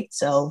thinking, right?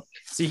 So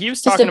see, he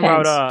was talking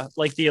about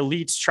like the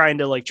elites trying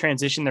to like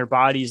transition their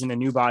bodies into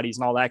new bodies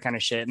and all that kind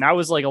of shit. And that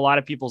was like a lot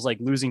of people's like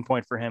losing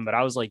point for him. But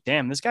I was like,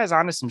 damn, this guy's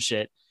onto some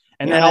shit.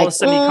 And then all of a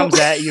sudden he comes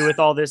at you with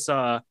all this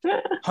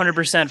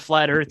 100%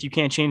 flat earth, you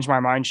can't change my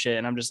mind shit.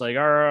 And I'm just like,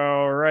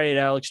 all right,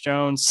 Alex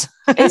Jones.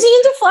 Is he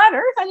into flat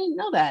earth? I didn't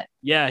know that.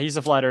 Yeah, he's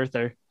a flat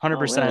earther.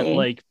 100%. Really?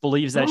 Like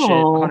believes that shit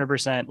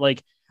 100%.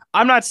 Like,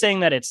 I'm not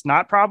saying that it's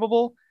not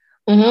probable.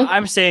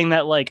 I'm saying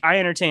that like I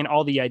entertain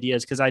all the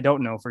ideas because I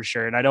don't know for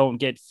sure. And I don't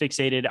get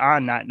fixated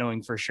on not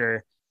knowing for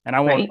sure. And I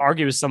won't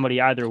argue with somebody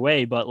either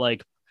way, but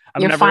like,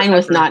 You're fine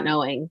with not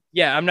knowing.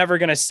 Yeah, I'm never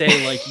going to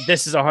say like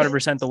this is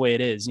 100% the way it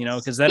is, you know,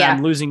 because then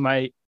I'm losing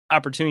my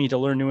opportunity to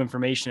learn new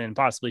information and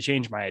possibly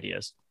change my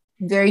ideas.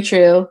 Very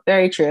true.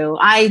 Very true.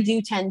 I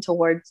do tend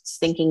towards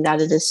thinking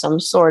that it is some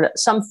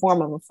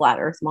form of a flat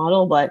earth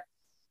model, but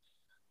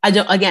I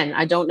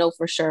don't know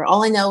for sure.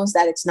 All I know is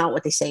that it's not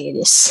what they say it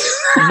is.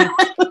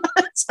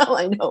 That's all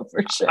I know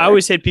for sure. I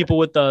always hit people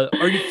with are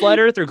you flat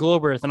earth or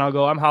globe earth? And I'll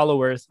go, I'm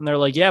hollow earth. And they're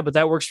like, yeah, but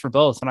that works for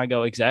both. And I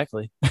go,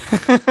 exactly.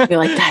 You're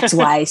like, that's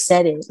why I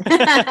said it.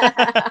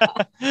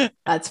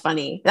 That's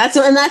funny.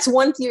 That's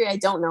one theory I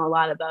don't know a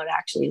lot about,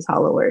 actually, is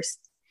hollow earth.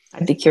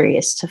 I'd be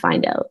curious to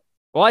find out.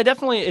 Well,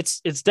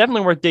 it's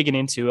definitely worth digging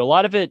into. A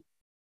lot of it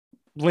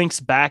links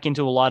back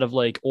into a lot of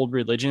like old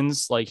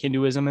religions, like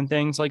Hinduism and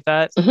things like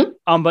that.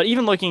 But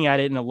even looking at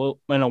it in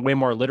a way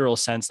more literal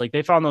sense, like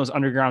they found those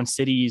underground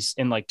cities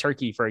in like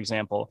Turkey, for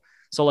example.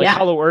 So like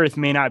hollow earth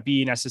may not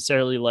be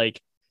necessarily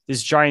like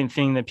this giant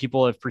thing that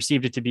people have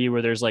perceived it to be,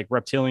 where there's like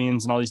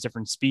reptilians and all these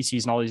different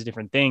species and all these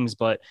different things.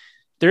 But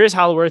there is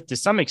hollow earth to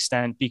some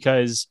extent,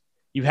 because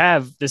you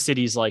have the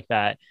cities like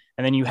that.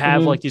 And then you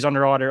have like these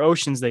underwater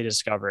oceans they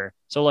discover.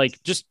 So like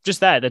just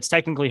that's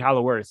technically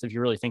hollow earth if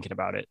you're really thinking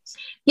about it.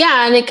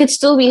 Yeah, and it could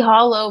still be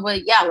hollow,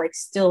 but like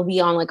still be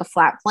on like a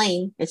flat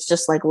plane. It's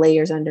just like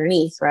layers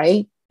underneath,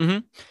 right?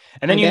 And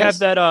then you have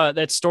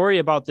that story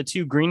about the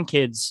two green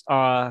kids.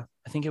 I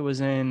think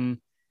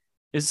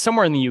it's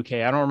somewhere in the UK.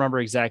 I don't remember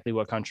exactly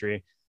what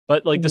country,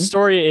 but like the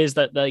story is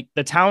that like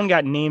the town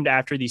got named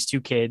after these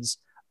two kids.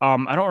 I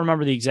don't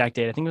remember the exact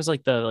date. I think it was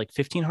like the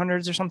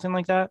 1500s or something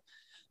like that.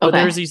 But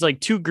there was these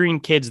like two green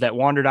kids that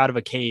wandered out of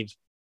a cave,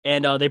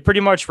 and they pretty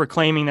much were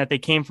claiming that they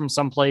came from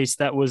some place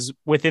that was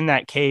within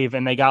that cave,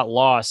 and they got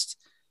lost,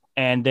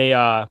 and they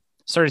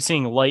started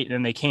seeing light,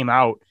 and they came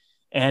out,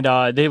 and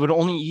they would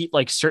only eat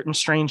like certain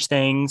strange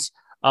things.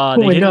 They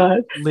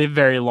didn't live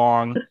very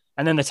long,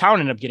 and then the town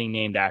ended up getting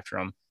named after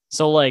them.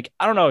 So like,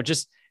 I don't know,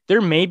 just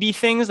there may be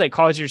things that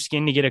cause your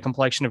skin to get a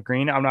complexion of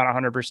green. I'm not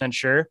 100%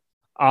 sure.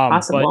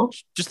 Possible. But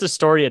just the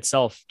story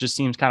itself just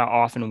seems kind of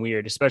off and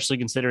weird, especially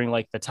considering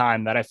like the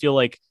time that I feel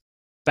like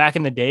back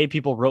in the day,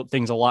 people wrote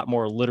things a lot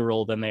more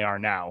literal than they are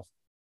now.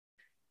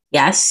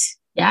 Yes.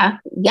 Yeah.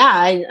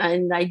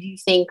 And I do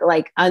think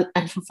like,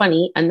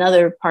 funny,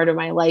 another part of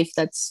my life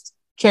that's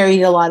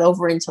carried a lot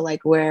over into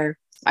like where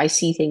I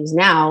see things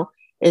now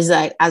is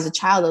that as a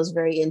child, I was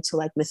very into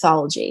like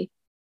mythology.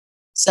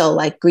 So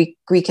like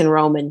Greek and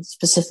Roman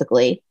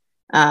specifically.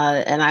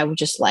 And I would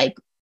just like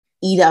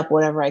eat up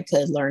whatever I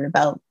could learn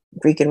about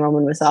Greek and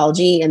Roman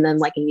mythology. And then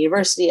like in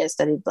university, I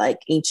studied like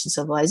ancient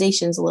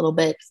civilizations a little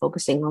bit,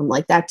 focusing on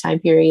like that time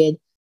period.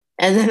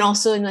 And then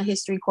also in the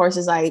history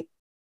courses, I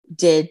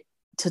did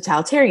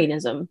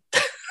totalitarianism.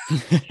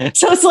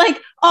 So it's like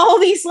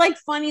all these like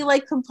funny,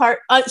 like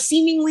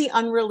seemingly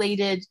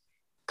unrelated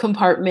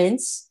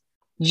compartments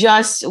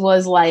just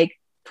was like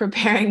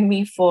preparing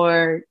me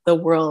for the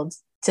world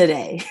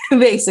today,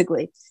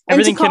 basically.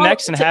 Everything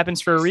connects and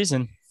happens for a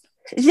reason.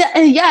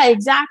 Yeah,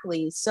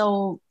 exactly.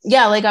 So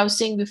yeah, like I was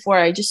saying before,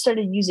 I just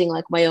started using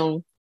like my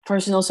own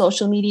personal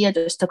social media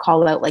just to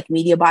call out like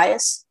media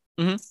bias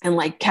and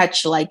like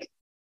catch like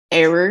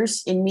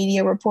errors in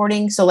media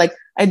reporting. So like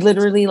I'd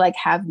literally like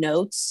have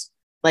notes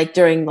like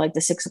during like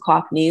the 6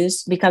 o'clock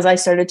news, because I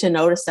started to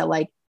notice that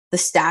like the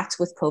stats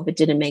with COVID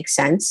didn't make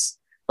sense.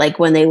 Like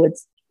when they would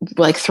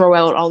like throw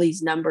out all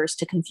these numbers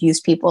to confuse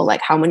people,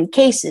 like how many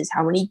cases,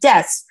 how many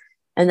deaths,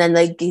 and then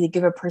they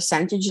give a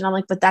percentage, and I'm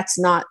like, but that's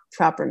not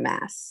proper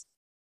math.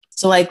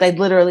 So like I'd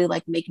literally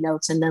like make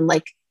notes and then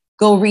like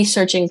go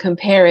research and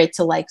compare it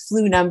to like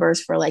flu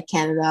numbers for like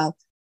Canada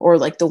or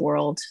like the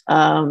world.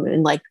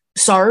 And like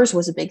SARS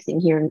was a big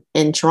thing here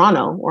in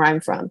Toronto, where I'm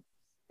from,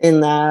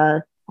 in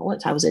the, what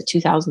time was it,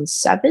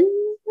 2007?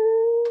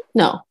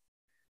 No,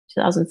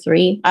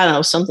 2003. I don't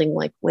know, something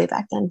like way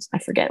back then. I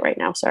forget right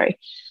now. Sorry.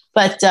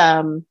 But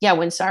yeah,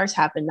 when SARS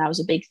happened, that was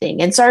a big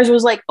thing. And SARS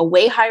was like a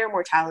way higher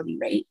mortality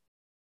rate.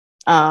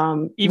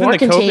 Even more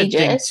the COVID thing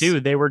contagious too,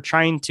 they were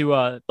trying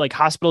to like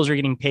hospitals are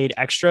getting paid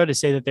extra to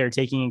say that they're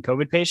taking in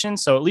COVID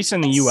patients. So at least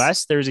in the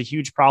US, there's a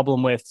huge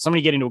problem with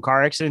somebody getting into a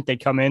car accident.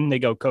 They'd come in, they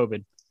go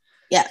COVID.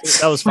 Yeah,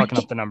 that was fucking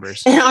up the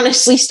numbers. It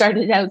honestly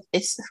started out,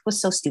 it was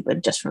so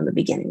stupid just from the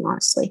beginning,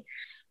 honestly.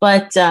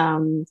 But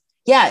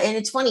yeah, and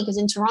it's funny because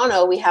in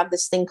Toronto, we have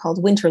this thing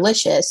called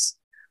Winterlicious,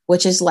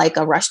 which is like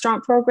a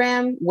restaurant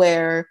program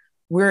where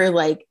we're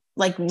like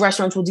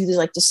restaurants will do this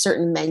like this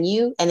certain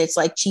menu, and it's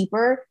like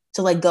cheaper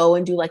to like go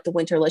and do like the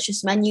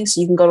Winterlicious menu. So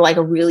you can go to like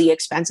a really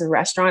expensive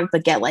restaurant,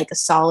 but get like a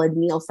solid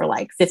meal for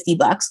like $50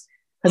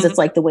 because it's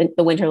like the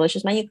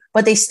Winterlicious menu.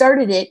 But they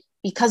started it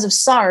because of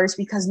SARS,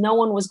 because no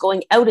one was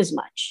going out as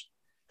much.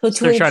 So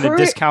they're trying to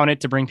discount it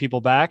to bring people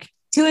back.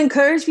 To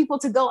encourage people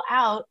to go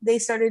out, they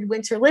started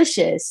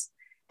Winterlicious.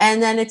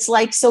 And then it's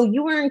like, so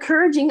you were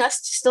encouraging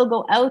us to still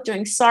go out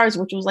during SARS,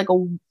 which was like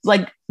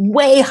a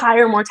way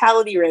higher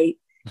mortality rate.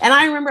 And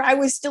I remember I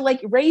was still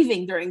like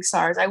raving during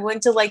SARS. I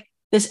went to like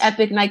this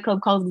epic nightclub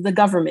called The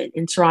Government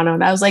in Toronto.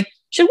 And I was like,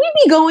 should we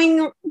be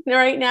going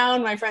right now?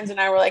 And my friends and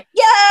I were like,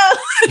 yeah,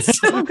 let's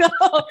still go.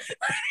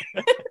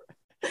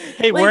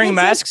 Hey, like, wearing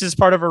masks is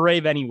part of a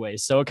rave anyway,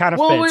 so it kind of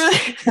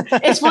fits.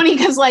 It's funny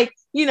because, like,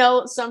 you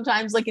know,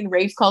 sometimes like in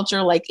rave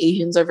culture, like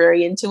Asians are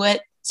very into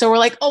it. So we're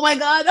like, oh my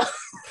God,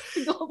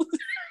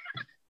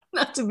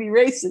 not to be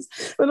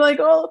racist, but like,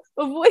 oh,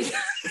 avoid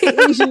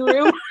the Asian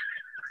room.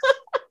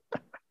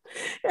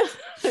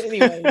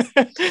 Anyways,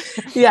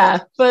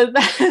 yeah, but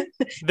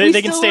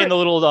they can stay in the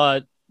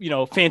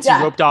little fancy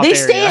roped off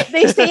area.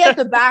 They stay at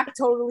the back,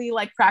 totally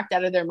like cracked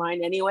out of their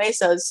mind anyway,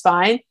 so it's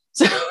fine.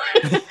 So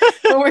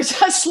we're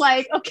just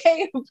like,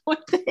 okay,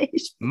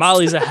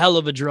 Molly's a hell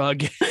of a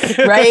drug.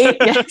 Right?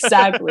 Yeah,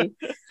 exactly.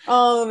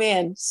 Oh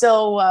man.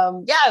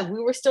 So yeah,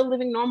 we were still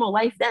living normal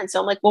life then. So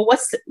I'm like, well,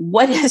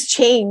 what has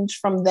changed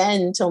from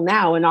then till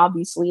now? And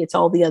obviously it's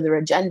all the other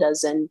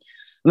agendas and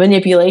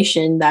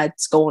manipulation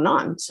that's going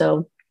on.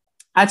 So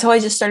that's how I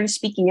just started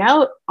speaking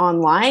out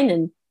online,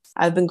 and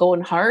I've been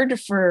going hard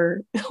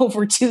for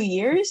over 2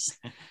 years.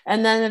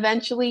 And then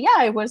eventually, yeah,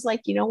 I was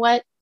like, you know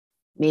what?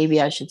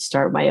 Maybe I should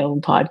start my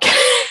own podcast.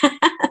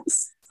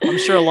 I'm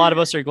sure a lot of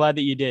us are glad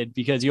that you did,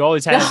 because you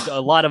always had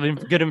a lot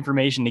of good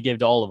information to give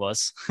to all of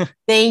us.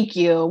 Thank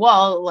you.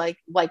 Well,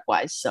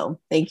 likewise. So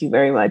thank you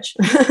very much.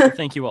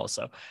 Thank you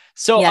also.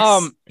 So,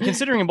 yes.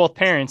 Considering both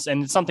parents,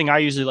 and it's something I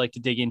usually like to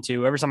dig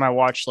into every time I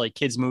watch like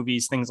kids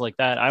movies, things like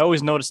that, I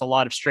always notice a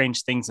lot of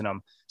strange things in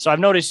them. So I've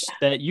noticed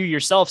that you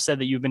yourself said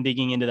that you've been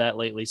digging into that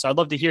lately. So I'd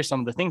love to hear some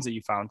of the things that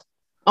you found.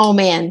 Oh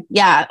man.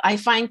 Yeah. I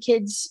find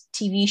kids'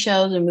 TV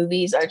shows and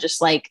movies are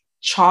just like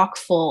chock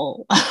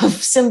full of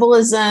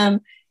symbolism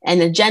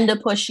and agenda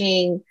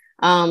pushing.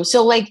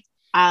 So like,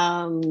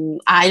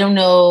 I don't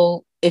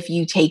know if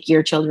you take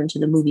your children to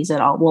the movies at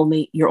all. Well,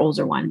 your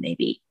older one,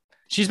 maybe.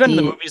 She's been in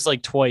the movies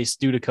like twice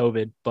due to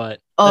COVID,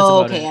 but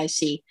oh, okay. I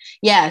see.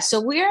 Yeah.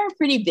 So we're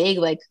pretty big,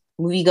 like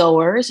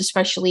moviegoers,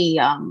 especially,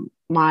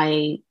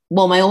 my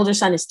older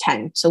son is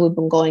 10. So we've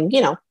been going,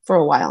 for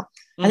a while.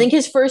 I think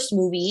his first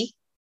movie,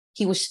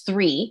 he was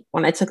 3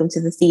 when I took him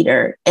to the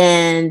theater,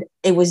 and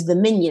it was the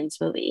Minions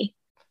movie.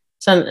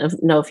 So I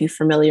don't know if you're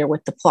familiar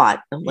with the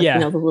plot of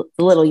the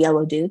little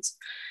yellow dudes.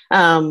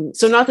 So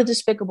not the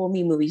Despicable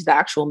Me movies, the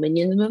actual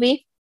Minions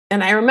movie.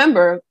 And I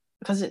remember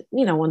because,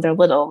 when they're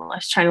little, I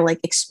was trying to like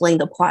explain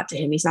the plot to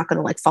him. He's not going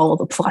to like follow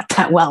the plot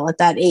that well at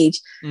that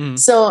age.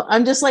 So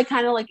I'm just like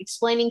kind of like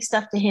explaining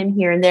stuff to him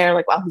here and there,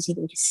 like while he's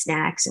eating his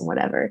snacks and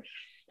whatever.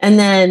 And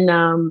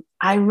then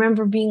I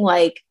remember being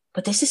like,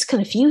 but this is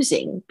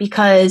confusing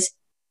because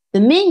the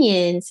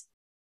Minions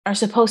are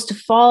supposed to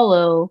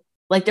follow,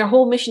 like their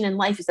whole mission in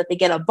life is that they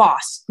get a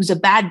boss who's a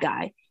bad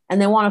guy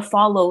and they want to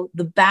follow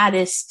the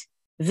baddest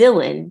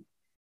villain.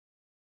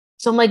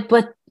 So I'm like,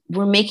 but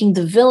we're making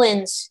the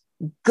villains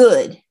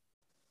good.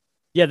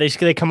 Yeah, they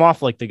come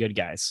off like the good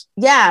guys.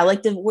 Yeah,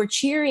 like we're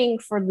cheering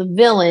for the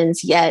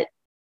villains, yet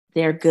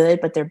they're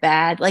good, but they're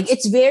bad. Like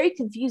it's very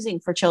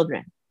confusing for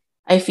children,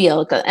 I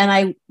feel. And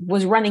I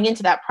was running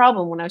into that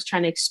problem when I was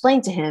trying to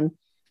explain to him,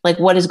 like,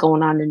 what is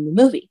going on in the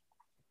movie.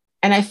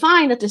 And I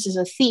find that this is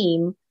a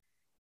theme.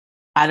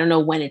 I don't know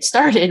when it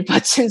started,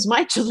 but since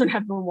my children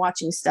have been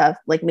watching stuff,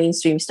 like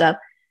mainstream stuff,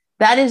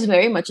 that is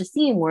very much a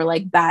theme where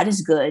like bad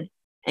is good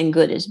and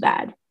good is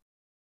bad.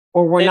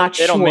 or we're not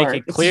They sure. don't make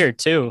it clear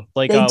too.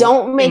 Like they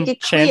don't make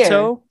it clear.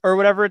 Enchanto or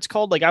whatever it's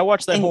called. Like I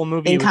watched that whole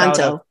movie without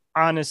an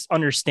honest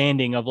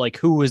understanding of like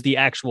who was the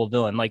actual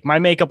villain. Like my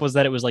makeup was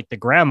that it was like the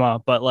grandma,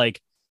 but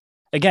like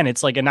again,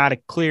 it's like not a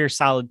clear,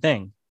 solid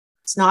thing.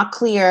 It's not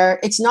clear.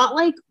 It's not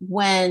like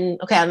when,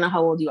 okay, I don't know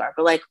how old you are,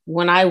 but like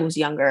when I was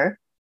younger,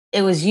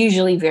 it was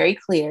usually very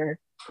clear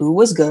who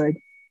was good,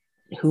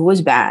 who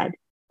was bad,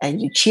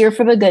 and you cheer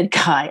for the good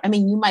guy. I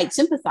mean, you might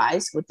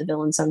sympathize with the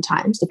villain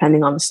sometimes,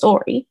 depending on the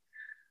story,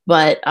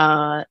 but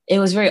it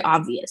was very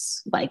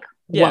obvious, like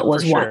what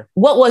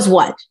was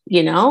what,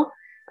 you know?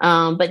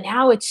 But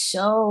now it's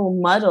so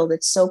muddled,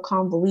 it's so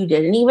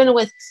convoluted. And even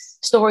with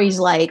stories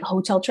like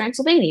Hotel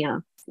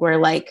Transylvania, where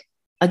like,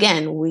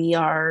 again,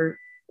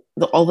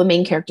 all the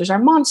main characters are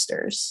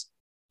monsters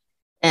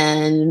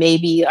and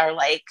maybe are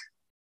like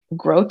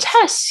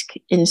grotesque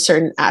in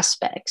certain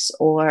aspects,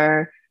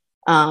 or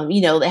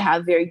they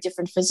have very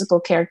different physical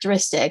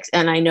characteristics.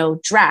 And I know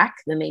Drac,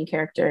 the main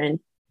character in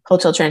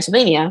Hotel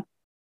Transylvania,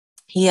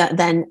 he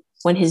then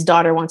when his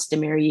daughter wants to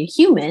marry a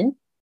human,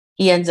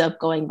 he ends up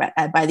going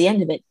by the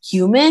end of it,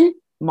 human,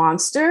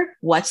 monster,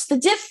 what's the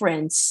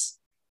difference?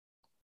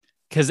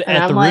 Because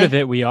at the root of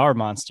it, we are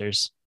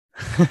monsters.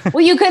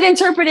 Well, you could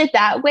interpret it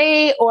that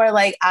way, or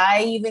like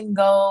I even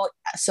go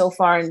so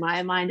far in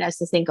my mind as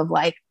to think of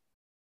like,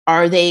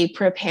 are they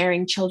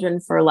preparing children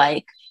for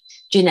like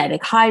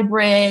genetic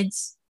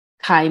hybrids,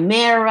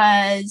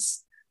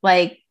 chimeras?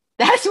 Like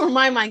that's where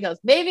my mind goes.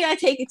 Maybe I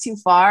take it too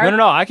far.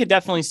 No. I could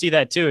definitely see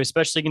that too,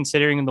 especially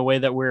considering the way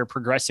that we're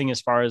progressing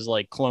as far as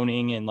like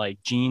cloning and like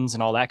genes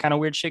and all that kind of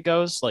weird shit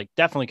goes. Like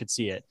definitely could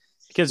see it,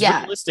 because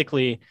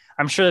realistically,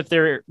 I'm sure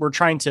that we're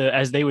trying to,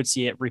 as they would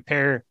see it,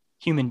 repair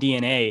human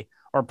DNA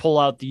or pull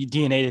out the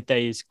DNA that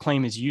they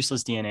claim is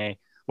useless DNA.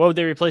 What would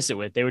they replace it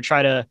with? They would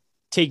try to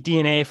take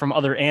DNA from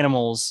other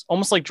animals,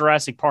 almost like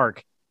Jurassic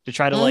Park, to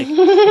try to like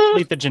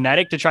complete the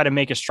genetic, to try to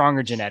make a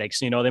stronger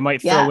genetics. You know, they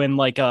might throw in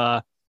like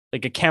a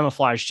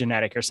camouflage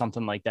genetic or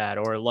something like that,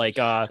 or like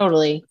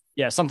totally.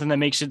 Yeah, something that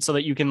makes it so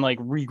that you can like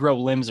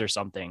regrow limbs or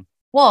something.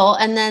 Well,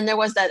 and then there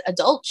was that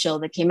adult show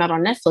that came out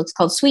on Netflix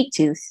called Sweet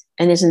Tooth.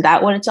 And isn't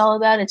that what it's all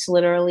about? It's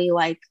literally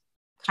like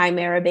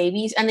chimera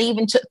babies. And they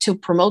even took, to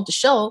promote the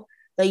show,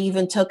 they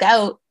even took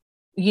out,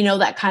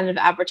 that kind of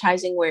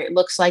advertising where it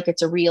looks like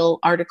it's a real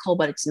article,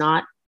 but it's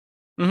not.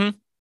 Mm-hmm.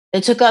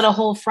 They took out a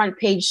whole front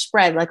page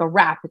spread, like a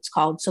wrap, it's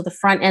called. So the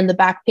front and the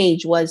back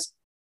page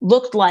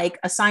looked like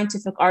a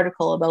scientific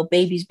article about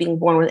babies being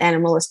born with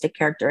animalistic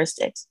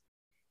characteristics.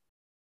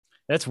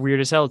 That's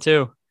weird as hell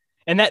too.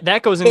 And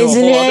that goes into a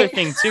whole other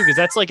thing too, because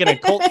that's like an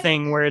occult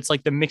thing where it's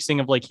like the mixing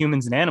of like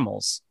humans and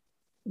animals.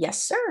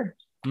 Yes, sir.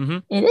 Mm-hmm.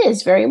 It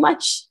is very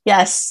much.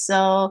 Yes.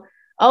 So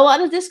a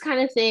lot of this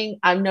kind of thing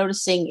I'm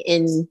noticing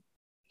in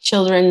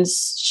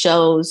children's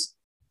shows,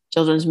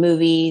 children's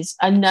movies.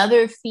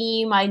 Another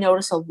theme I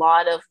notice a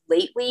lot of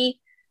lately,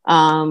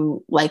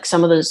 like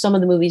some of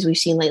the movies we've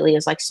seen lately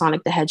is like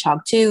Sonic the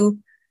Hedgehog 2.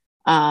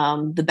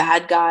 The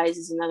Bad Guys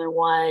is another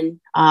one.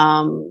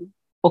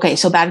 Okay,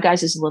 so Bad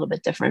Guys is a little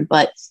bit different,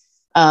 but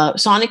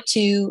Sonic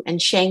 2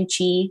 and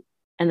Shang-Chi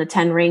and the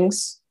Ten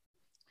Rings.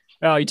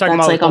 Oh, you're talking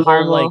about like the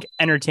whole like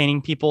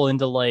entertaining people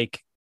into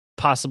like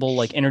possible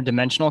like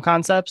interdimensional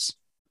concepts?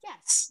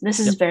 Yes, this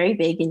is very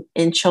big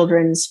in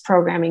children's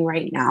programming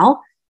right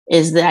now,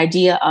 is the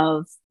idea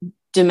of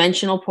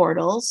dimensional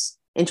portals,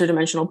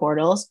 interdimensional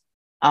portals,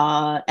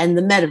 and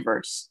the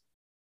metaverse.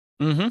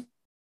 Mm-hmm.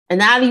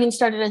 And that even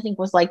started, I think,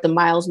 with like the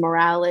Miles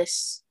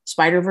Morales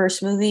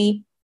Spider-Verse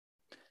movie.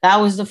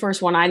 That was the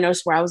first one I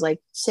noticed where I was like,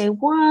 say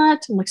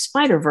what? I'm like,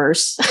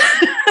 Spider-Verse.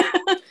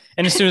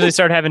 And as soon as they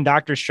started having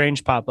Doctor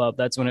Strange pop up,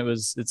 that's when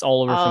it's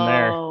all over from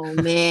there. Oh,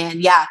 man.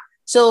 Yeah.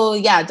 So,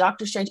 yeah,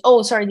 Doctor Strange.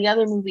 Oh, sorry. The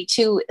other movie,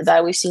 too,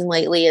 that we've seen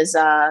lately is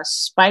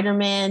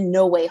Spider-Man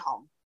No Way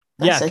Home.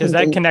 Yeah, because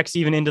that connects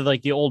even into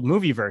like the old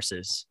movie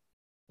verses.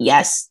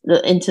 Yes,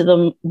 into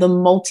the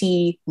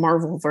multi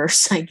Marvel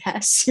verse, I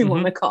guess you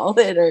want to call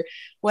it, or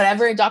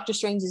whatever. Doctor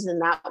Strange is in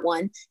that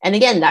one. And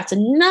again, that's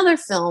another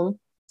film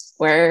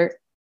where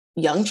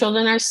young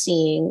children are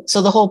seeing.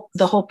 So the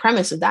whole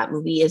premise of that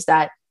movie is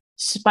that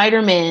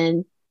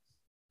Spider-Man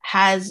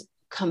has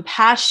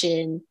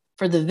compassion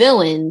for the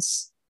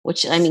villains,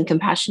 which, I mean,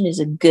 compassion is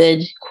a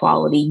good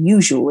quality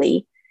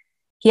usually.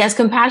 He has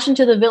compassion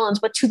to the villains,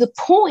 but to the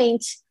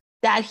point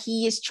that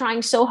he is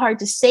trying so hard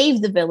to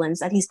save the villains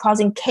that he's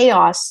causing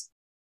chaos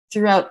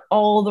throughout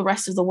all the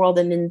rest of the world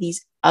and in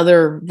these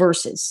other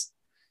verses.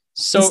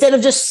 So instead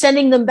of just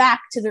sending them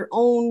back to their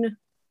own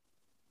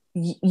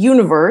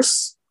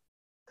universe,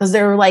 because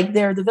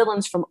they're the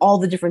villains from all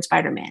the different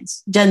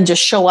Spider-Mans, then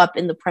just show up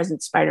in the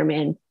present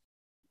Spider-Man,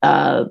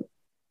 I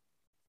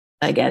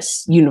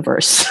guess,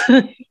 universe.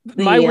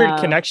 My weird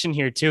connection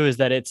here too is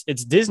that it's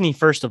Disney,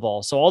 first of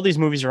all. So all these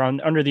movies are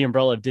under the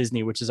umbrella of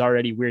Disney, which is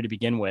already weird to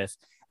begin with.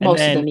 And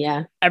most of them,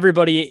 yeah.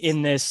 Everybody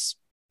in this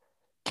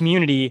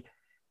community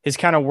has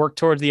kind of worked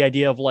towards the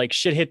idea of like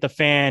shit hit the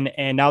fan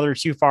and now they're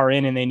too far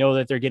in and they know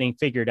that they're getting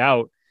figured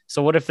out.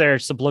 So what if they're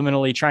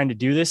subliminally trying to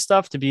do this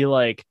stuff to be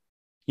like,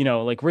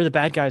 like we're the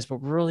bad guys,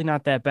 but we're really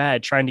not that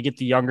bad, trying to get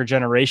the younger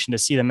generation to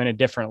see them in a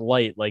different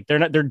light. Like they're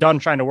done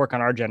trying to work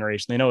on our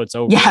generation. They know it's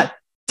over. Yeah.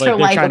 Like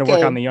they're trying to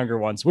work on the younger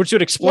ones, which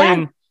would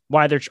explain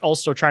why they're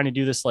also trying to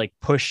do this like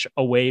push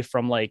away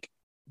from like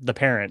the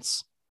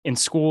parents in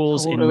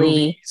schools, in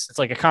movies. It's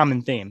like a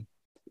common theme.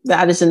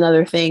 That is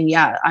another thing.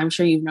 Yeah, I'm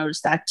sure you've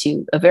noticed that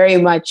too. Very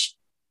much,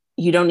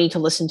 you don't need to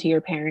listen to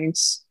your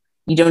parents.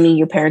 You don't need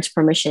your parents'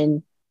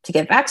 permission to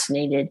get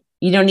vaccinated.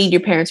 You don't need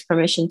your parents'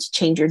 permission to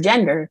change your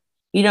gender.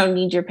 You don't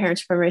need your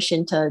parents'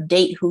 permission to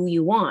date who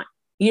you want.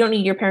 You don't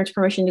need your parents'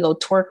 permission to go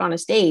twerk on a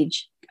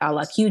stage a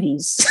la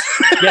cuties.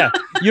 Yeah.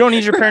 You don't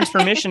need your parents'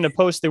 permission to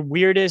post the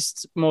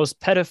weirdest, most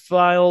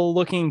pedophile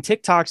looking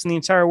TikToks in the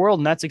entire world.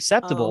 And that's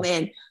acceptable. Oh,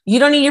 man. You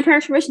don't need your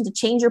parents' permission to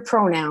change your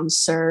pronouns,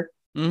 sir.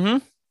 Mm-hmm.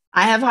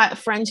 I have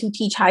friends who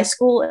teach high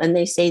school, and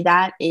they say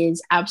that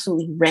is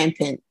absolutely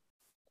rampant.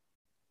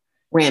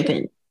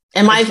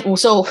 And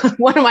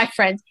one of my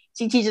friends,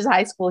 she teaches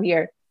high school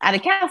here at a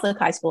Catholic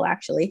high school,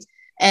 actually.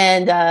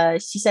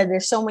 And she said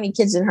there's so many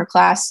kids in her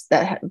class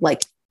that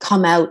like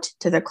come out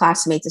to their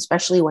classmates,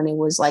 especially when it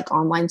was like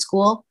online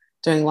school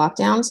during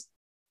lockdowns.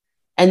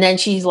 And then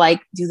she's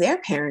like, do their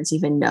parents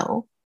even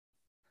know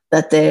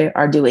that they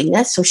are doing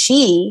this? So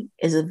she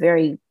is a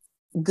very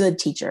good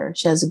teacher.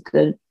 She has a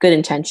good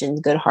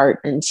intentions, good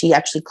heart. And she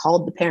actually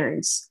called the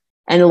parents,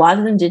 and a lot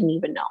of them didn't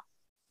even know.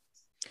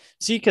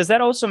 See, because that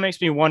also makes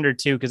me wonder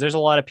too, because there's a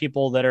lot of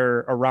people that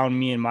are around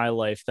me in my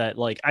life that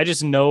like, I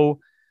just know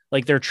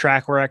like their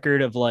track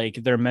record of like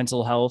their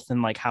mental health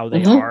and like how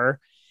they are.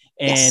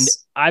 And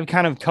I've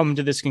kind of come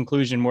to this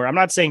conclusion where I'm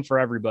not saying for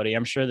everybody,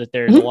 I'm sure that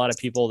there's a lot of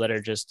people that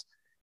are just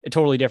a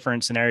totally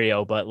different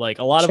scenario, but like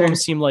a lot of them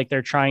seem like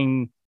they're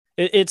trying.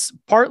 It's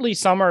partly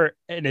some are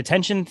an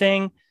attention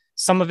thing.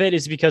 Some of it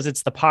is because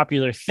it's the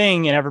popular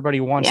thing and everybody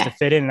wants to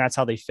fit in, and that's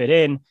how they fit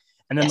in.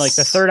 And then like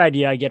the third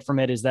idea I get from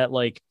it is that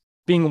like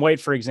being white,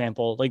 for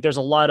example, like there's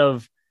a lot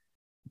of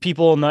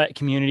people in that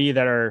community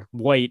that are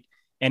white,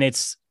 and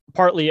it's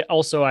partly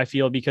also, I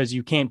feel, because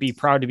you can't be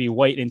proud to be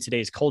white in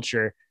today's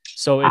culture.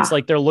 So it's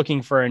like they're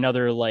looking for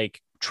another like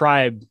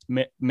tribe,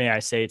 may I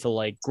say, to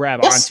like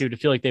grab onto, to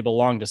feel like they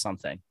belong to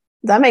something.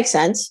 That makes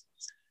sense.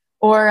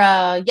 Or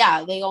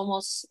they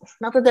almost,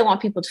 not that they want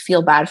people to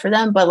feel bad for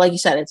them, but like you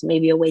said, it's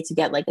maybe a way to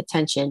get like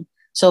attention.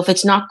 So if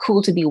it's not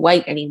cool to be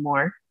white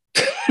anymore,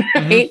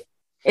 right?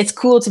 It's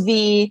cool to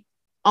be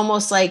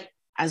almost like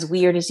as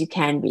weird as you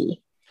can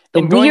be.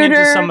 And going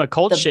into some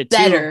occult shit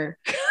too,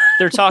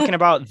 they're talking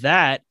about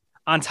that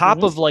on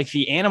top of like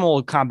the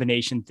animal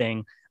combination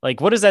thing. Like,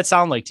 what does that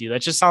sound like to you?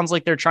 That just sounds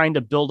like they're trying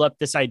to build up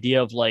this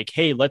idea of like,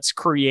 hey, let's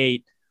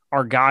create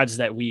our gods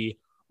that we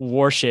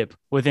worship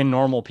within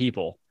normal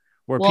people,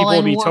 where people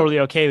will be totally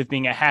okay with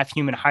being a half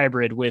human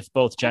hybrid with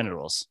both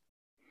genitals.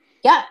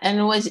 Yeah. And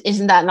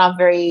isn't that not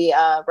very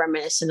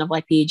reminiscent of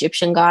like the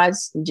Egyptian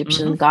gods?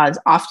 Egyptian gods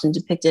often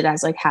depicted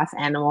as like half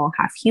animal,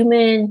 half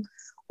human,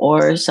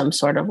 or some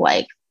sort of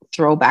like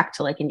throwback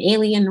to like an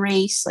alien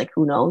race, like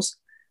who knows?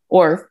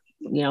 Or,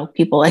 you know,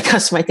 people like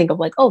us might think of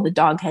like, oh, the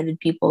dog-headed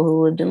people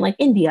who lived in like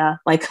India.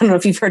 Like, I don't know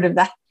if you've heard of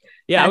that.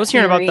 Yeah, I was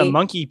hearing about the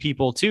monkey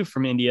people too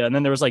from India. And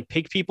then there was like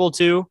pig people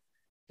too.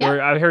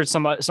 Where I heard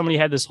somebody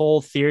had this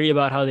whole theory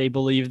about how they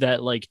believe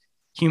that like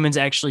humans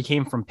actually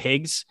came from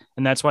pigs,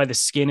 and that's why the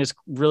skin is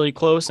really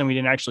close and we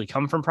didn't actually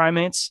come from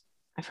primates.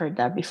 I've heard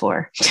that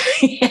before.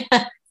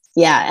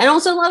 Yeah. And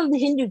also a lot of the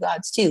Hindu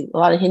gods too. A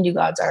lot of Hindu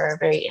gods are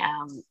very,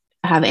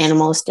 have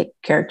animalistic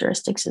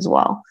characteristics as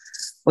well,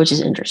 which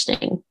is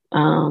interesting.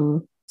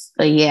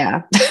 But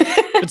yeah.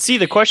 But see,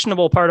 the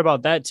questionable part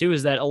about that too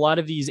is that a lot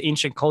of these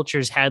ancient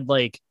cultures had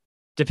like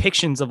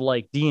depictions of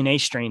like DNA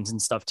strains and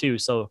stuff too.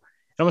 So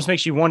it almost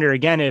makes you wonder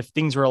again if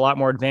things were a lot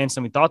more advanced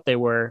than we thought they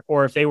were,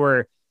 or if they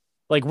were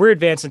like, we're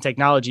advanced in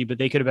technology, but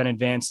they could have been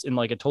advanced in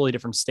like a totally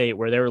different state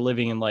where they were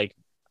living in like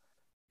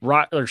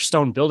rock or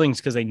stone buildings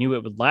because they knew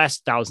it would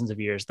last thousands of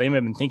years. They may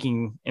have been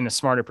thinking in a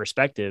smarter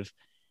perspective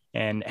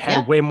and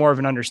had way more of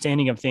an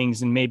understanding of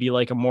things and maybe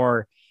like a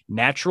more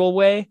natural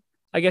way,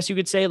 I guess you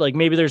could say. Like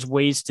maybe there's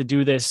ways to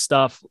do this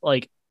stuff,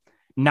 like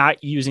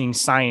not using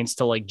science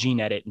to like gene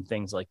edit and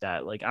things like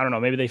that. Like, I don't know,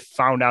 maybe they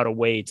found out a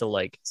way to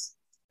like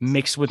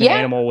mix with an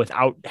animal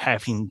without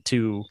having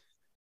to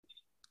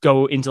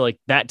go into like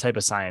that type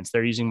of science.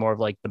 They're using more of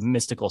like the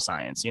mystical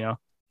science, you know?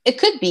 It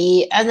could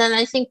be. And then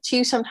I think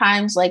too,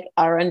 sometimes like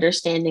our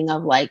understanding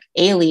of like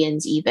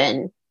aliens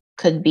even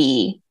could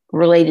be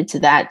related to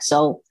that.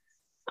 So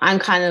I'm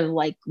kind of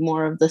like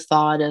more of the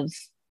thought of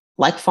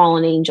like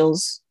fallen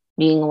angels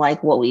being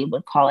like what we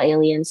would call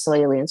aliens. So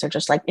aliens are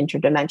just like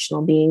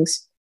interdimensional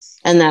beings.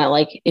 And that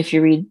like, if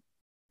you read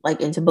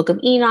like into Book of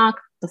Enoch,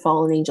 the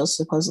fallen angels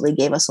supposedly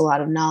gave us a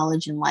lot of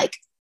knowledge in like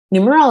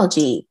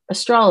numerology,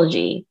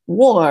 astrology,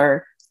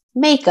 war,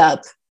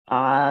 makeup,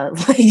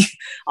 like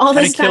all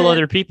this how to kill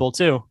other people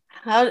too,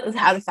 how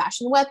to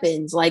fashion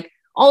weapons, like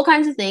all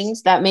kinds of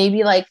things that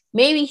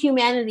maybe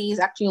humanity is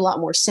actually a lot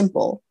more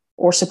simple,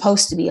 or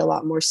supposed to be a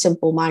lot more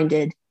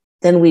simple-minded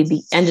than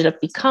we ended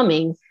up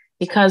becoming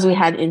because we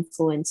had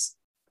influence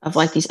of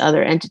like these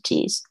other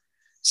entities.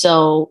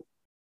 So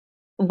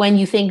when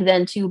you think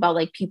then too about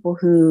like people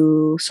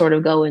who sort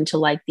of go into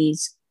like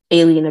these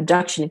alien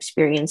abduction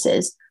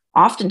experiences,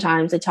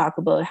 oftentimes they talk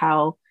about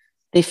how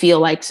they feel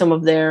like some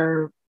of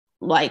their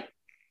like,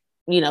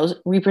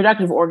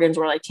 reproductive organs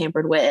were like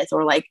tampered with,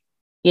 or like,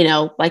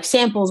 like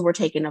samples were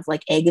taken of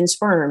like egg and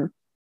sperm,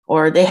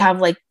 or they have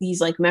like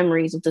these like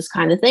memories of this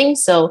kind of thing.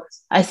 So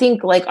I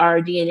think like our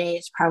DNA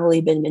has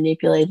probably been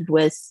manipulated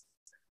with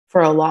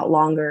for a lot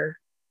longer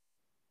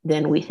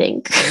than we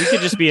think. We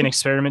could just be an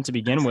experiment to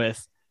begin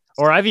with.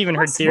 Or I've even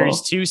heard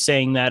theories too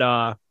saying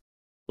that,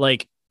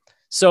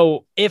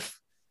 so if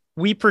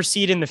we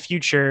proceed in the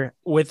future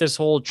with this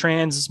whole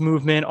trans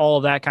movement, all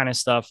of that kind of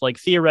stuff, like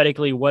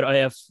theoretically, what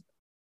if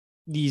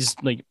these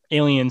like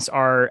aliens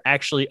are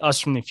actually us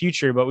from the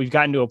future, but we've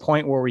gotten to a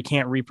point where we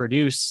can't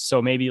reproduce.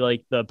 So maybe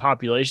like the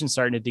population's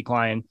starting to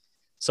decline.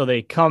 So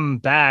they come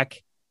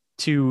back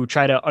to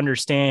try to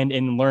understand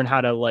and learn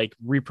how to like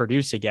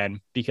reproduce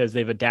again, because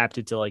they've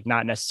adapted to like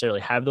not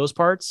necessarily have those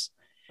parts.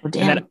 Oh,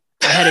 damn. And then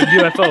I had a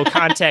UFO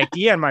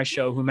contactee on my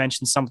show who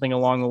mentioned something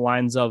along the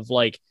lines of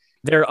like,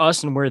 they're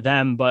us and we're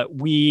them, but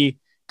we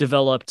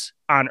developed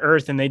on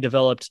Earth and they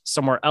developed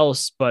somewhere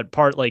else. But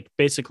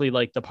basically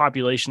like the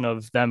population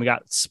of them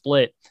got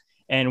split,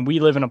 and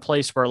we live in a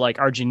place where like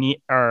our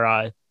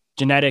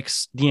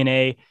genetics,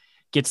 DNA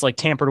gets like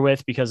tampered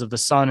with because of the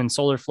sun and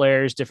solar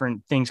flares,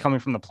 different things coming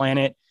from the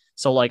planet.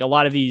 So like a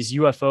lot of these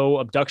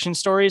UFO abduction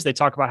stories, they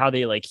talk about how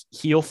they like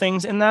heal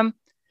things in them.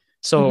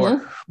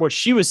 So what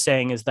she was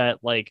saying is that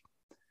like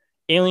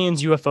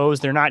aliens, UFOs,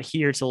 they're not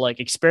here to like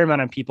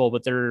experiment on people,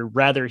 but they're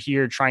rather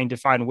here trying to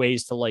find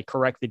ways to like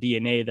correct the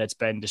DNA that's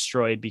been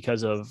destroyed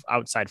because of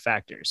outside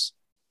factors.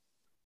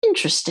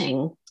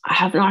 Interesting. I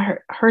have not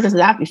heard of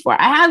that before.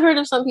 I have heard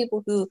of some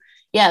people who,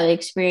 they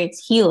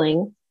experience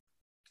healing.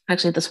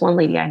 Actually, this one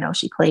lady I know,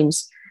 she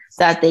claims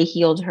that they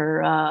healed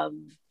her,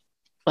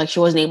 like she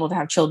wasn't able to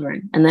have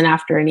children. And then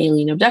after an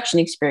alien abduction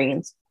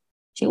experience,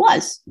 she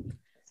was.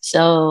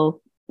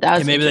 So that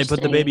was maybe they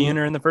put the baby in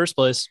her in the first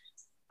place.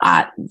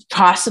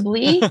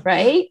 Possibly,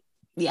 right?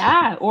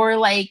 Yeah. Or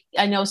like,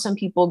 I know some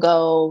people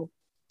go,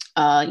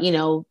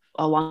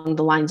 along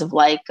the lines of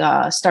like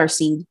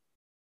starseed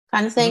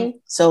kind of thing.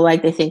 So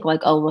like they think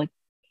like, oh, like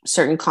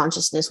certain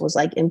consciousness was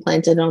like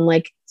implanted on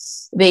like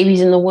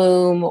babies in the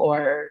womb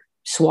or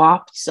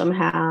swapped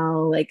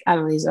somehow. Like, I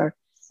don't know, these are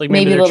like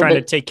maybe they're trying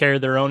to take care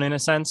of their own in a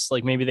sense.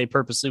 Like maybe they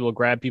purposely will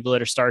grab people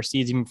that are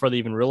starseeds even before they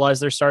even realize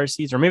they're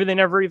starseeds, or maybe they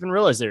never even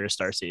realize they're a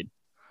starseed.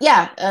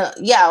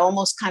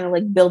 Almost kind of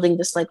like building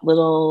this like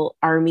little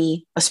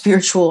army, a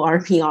spiritual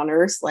army on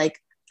Earth. Like,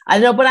 I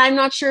don't know, but I'm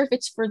not sure if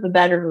it's for the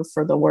better or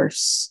for the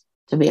worse,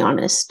 to be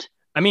honest.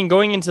 I mean,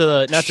 going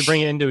into not to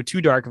bring it into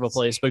too dark of a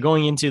place, but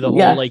going into the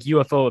whole like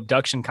UFO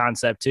abduction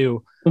concept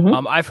too.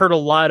 I've heard a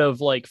lot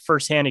of like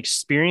firsthand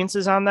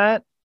experiences on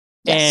that.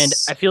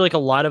 Yes. And I feel like a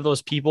lot of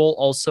those people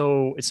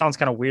also, it sounds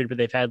kind of weird, but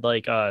they've had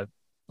like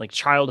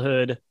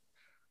childhood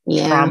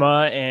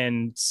trauma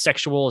and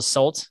sexual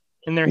assault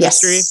in their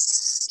history.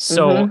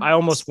 So I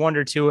almost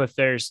wonder too, if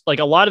there's like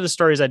a lot of the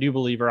stories I do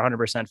believe are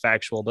 100%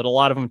 factual, but a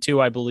lot of them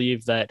too, I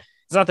believe that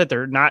it's not that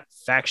they're not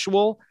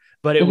factual,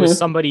 but it was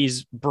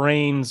somebody's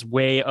brain's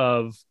way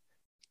of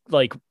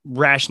like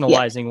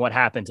rationalizing what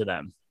happened to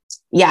them.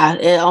 Yeah.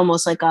 It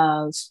almost like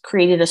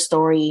created a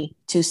story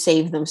to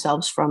save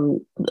themselves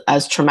from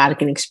as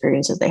traumatic an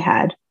experience as they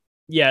had.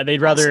 Yeah.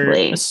 They'd rather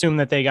assume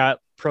that they got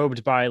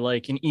probed by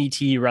like an ET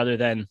rather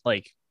than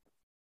like,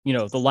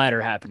 the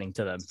latter happening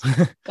to them.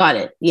 Got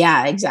it.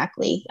 Yeah,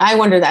 exactly. I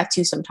wonder that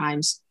too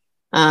sometimes.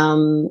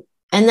 And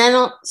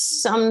then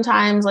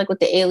sometimes like with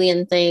the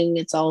alien thing,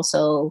 it's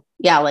also,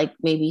 like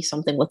maybe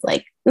something with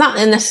like, not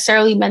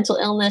necessarily mental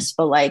illness,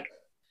 but like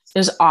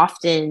that's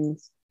often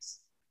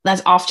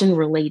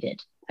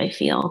related, I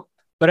feel.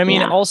 But I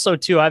mean, also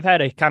too, I've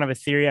had a kind of a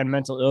theory on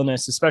mental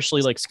illness,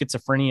 especially like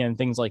schizophrenia and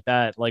things like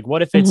that. Like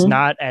what if it's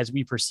not as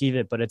we perceive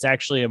it, but it's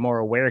actually a more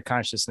aware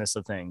consciousness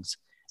of things.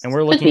 And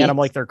we're looking at them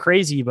like they're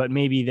crazy, but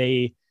maybe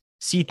they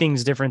see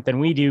things different than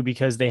we do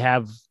because they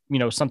have,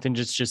 something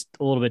just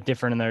a little bit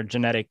different in their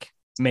genetic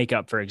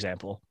makeup, for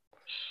example.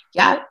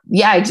 Yeah,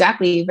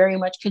 exactly. Very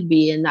much could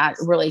be. And that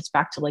relates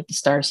back to like the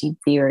starseed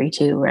theory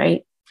too,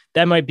 right?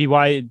 That might be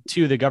why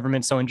too, the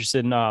government's so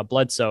interested in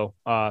Bledsoe,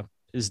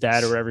 his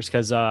dad or whatever,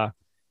 because,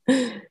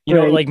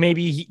 like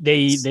maybe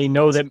they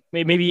know that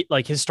maybe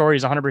like his story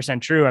is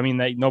 100% true. I mean,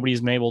 that nobody's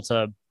been able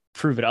to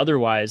prove it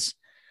otherwise.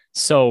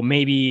 So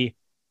maybe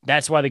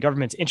that's why the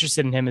government's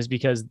interested in him, is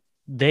because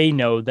they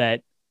know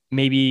that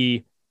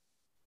maybe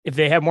if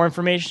they have more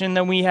information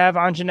than we have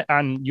on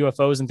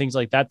UFOs and things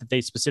like that, that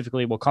they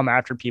specifically will come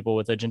after people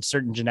with a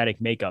certain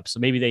genetic makeup. So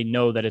maybe they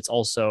know that it's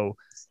also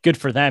good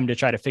for them to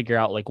try to figure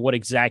out like what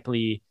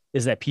exactly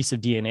is that piece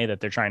of DNA that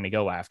they're trying to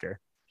go after.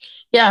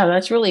 Yeah,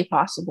 that's really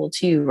possible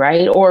too,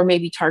 right? Or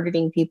maybe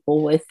targeting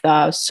people with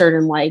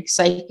certain like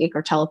psychic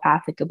or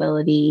telepathic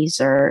abilities,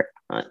 or,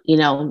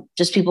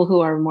 just people who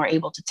are more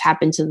able to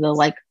tap into the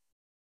like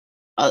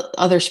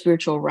other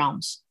spiritual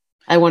realms.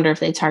 I wonder if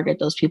they target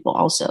those people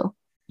also.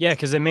 Yeah,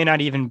 because it may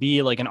not even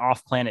be like an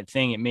off-planet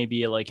thing. It may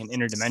be like an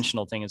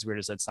interdimensional thing, as weird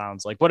as that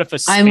sounds. Like, what if a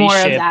I'm more of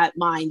spaceship that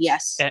mind.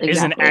 Yes, isn't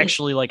exactly.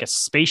 actually like a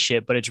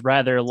spaceship, but it's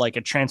rather like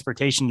a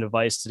transportation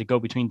device to go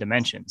between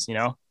dimensions, you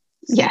know?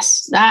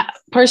 Yes, that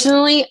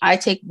personally, I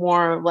take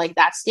more like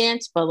that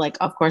stance, but like,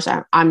 of course,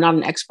 I'm not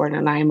an expert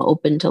and I'm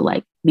open to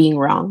like being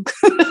wrong.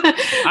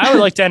 I would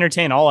like to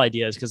entertain all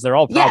ideas because they're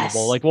all probable.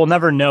 Yes. Like, we'll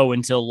never know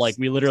until like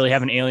we literally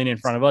have an alien in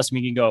front of us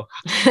and we can go,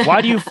 why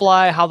do you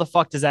fly? How the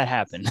fuck does that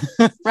happen?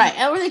 Right.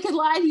 Or they could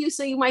lie to you,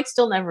 so you might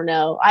still never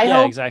know. I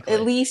Yeah, hope exactly.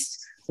 at least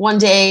one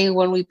day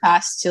when we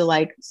pass to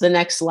like the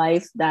next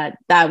life, that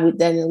would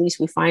then at least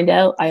we find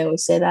out. I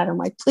always say that. I'm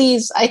like,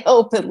 please, I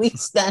hope at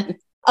least then.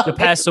 To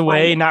pass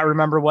away, not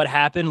remember what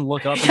happened,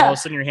 look up, and all of a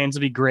sudden your hands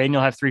will be gray and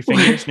you'll have 3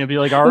 fingers and you'll be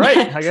like, all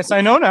right, I guess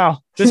I know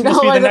now. This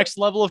must be the next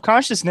level of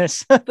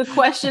consciousness. The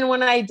question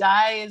when I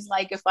die is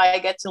like, if I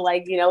get to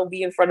like,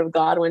 be in front of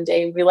God one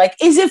day and be like,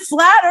 is it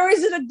flat or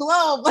is it a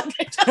globe? Like,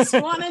 I just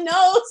want to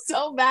know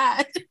so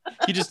bad.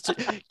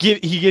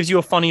 He gives you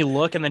a funny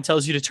look and then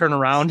tells you to turn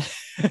around.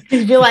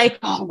 He'd be like,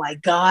 oh my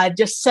God,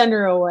 just send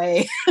her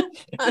away.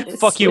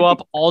 Fuck you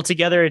up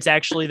altogether. It's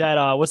actually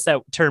that, what's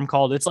that term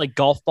called? It's like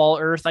golf ball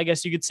earth, I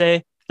guess you could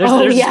say. There's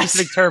a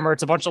specific term where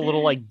it's a bunch of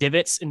little like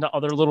divots into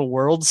other little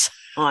worlds.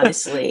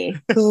 Honestly,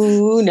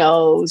 who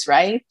knows,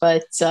 right?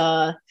 But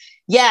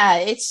yeah,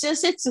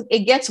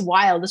 it gets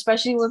wild,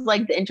 especially with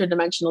like the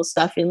interdimensional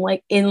stuff in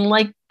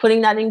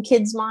putting that in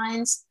kids'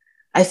 minds.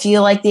 I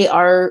feel like they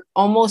are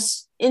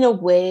almost in a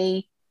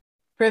way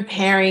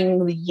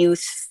preparing the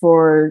youth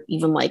for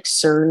even like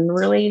CERN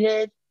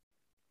related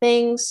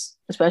things,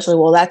 especially,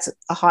 well, that's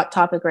a hot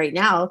topic right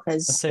now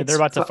because they're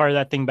about to fire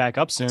that thing back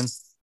up soon.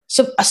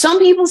 So some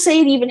people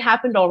say it even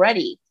happened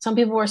already. Some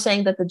people were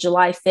saying that the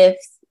July 5th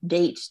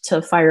date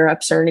to fire up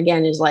CERN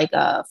again is like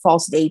a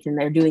false date, and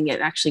they're doing it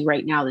actually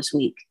right now this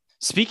week.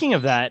 Speaking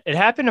of that, it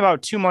happened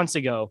about 2 months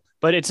ago,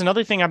 but it's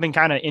another thing I've been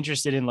kind of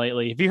interested in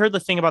lately. Have you heard the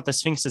thing about the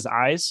Sphinx's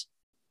eyes?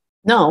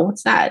 No,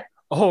 what's that?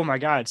 Oh my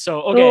God.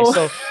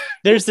 So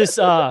there's this,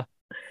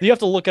 you have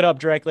to look it up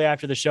directly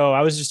after the show.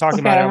 I was just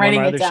talking about it on one of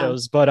my other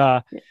shows,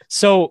 but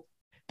so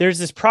there's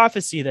this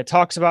prophecy that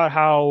talks about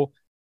how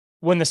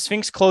when the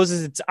Sphinx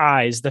closes its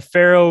eyes, the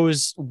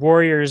Pharaoh's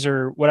warriors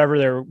or whatever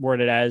they're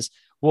worded as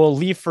will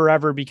leave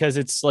forever because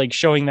it's like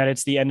showing that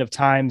it's the end of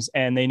times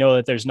and they know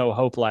that there's no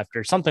hope left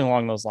or something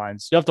along those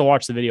lines. You have to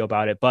watch the video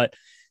about it. But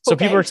so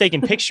people are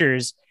taking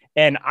pictures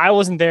and I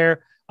wasn't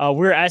there. We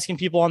were asking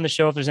people on the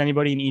show if there's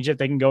anybody in Egypt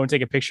that can go and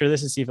take a picture of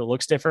this and see if it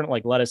looks different.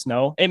 Like, let us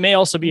know. It may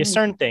also be a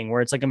CERN thing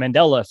where it's like a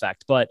Mandela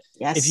effect. But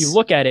if you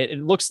look at it, it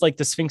looks like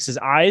the Sphinx's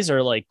eyes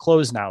are like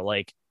closed now,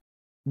 like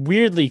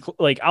weirdly.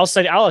 Like I'll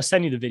send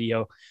you the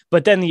video.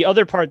 But then the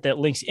other part that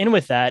links in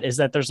with that is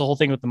that there's the whole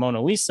thing with the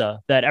Mona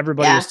Lisa that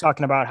everybody was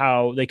talking about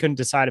how they couldn't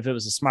decide if it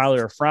was a smile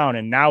or a frown.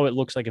 And now it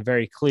looks like a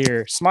very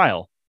clear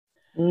smile.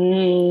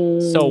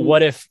 So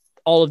what if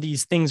all of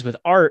these things with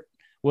art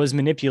was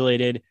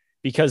manipulated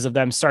because of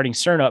them starting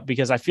CERN up?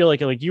 Because I feel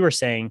like you were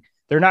saying,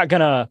 they're not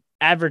going to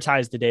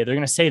advertise the day. They're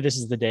going to say this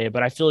is the day,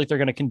 but I feel like they're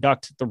going to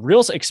conduct the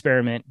real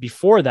experiment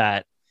before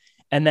that.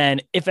 And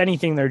then if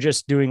anything, they're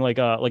just doing like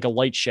a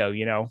light show,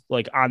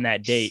 like on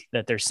that date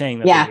that they're saying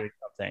that they're doing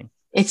something.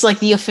 It's like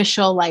the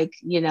official,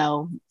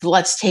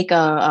 let's take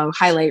a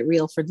highlight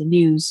reel for the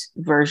news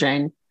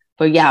version.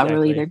 But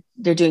really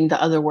they're doing the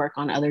other work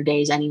on other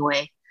days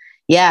anyway.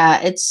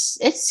 Yeah, it's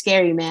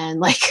scary, man.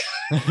 Like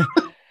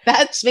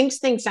that Sphinx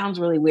thing sounds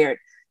really weird.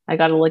 I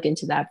got to look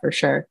into that for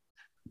sure.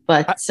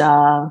 But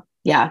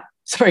yeah,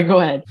 sorry, go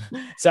ahead.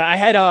 So I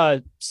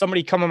had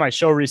somebody come on my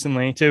show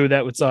recently too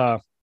that was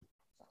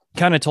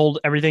kind of told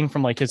everything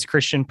from like his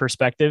Christian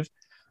perspective,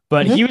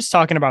 but he was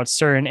talking about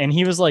CERN and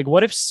he was like,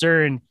 what if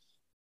CERN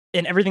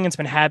and everything that's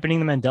been happening,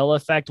 the Mandela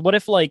effect, what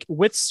if like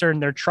with CERN,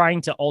 they're trying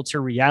to alter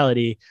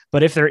reality,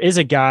 but if there is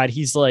a God,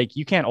 he's like,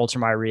 you can't alter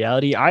my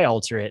reality, I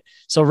alter it.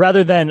 So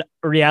rather than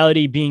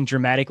reality being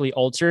dramatically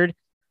altered,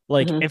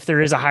 like if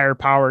there is a higher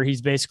power,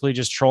 he's basically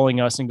just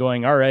trolling us and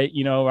going, all right,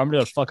 I'm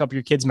going to fuck up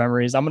your kids'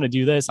 memories. I'm going to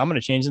do this. I'm going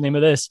to change the name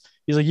of this.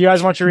 He's like, you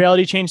guys want your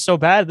reality changed so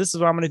bad. This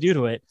is what I'm going to do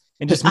to it.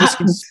 And just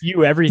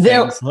misconstrue everything.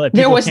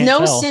 There was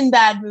no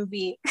Sinbad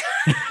movie.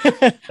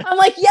 I'm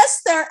like,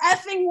 yes, there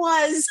effing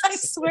was. I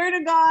swear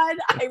to God,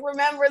 I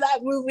remember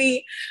that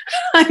movie.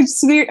 I'm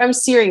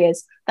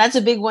serious. That's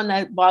a big one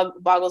that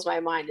boggles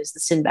my mind is the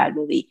Sinbad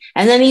movie.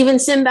 And then even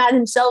Sinbad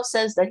himself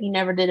says that he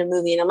never did a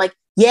movie. And I'm like,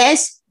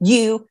 yes,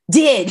 you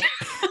did.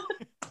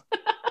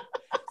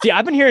 See,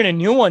 I've been hearing a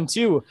new one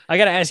too. I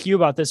got to ask you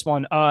about this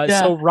one.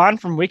 So Ron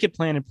from Wicked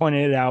Plan had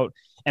pointed it out.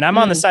 And I'm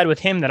on the side with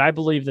him that I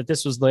believe that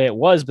this was the way it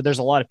was, but there's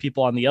a lot of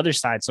people on the other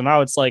side. So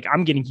now it's like,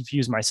 I'm getting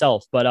confused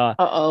myself, but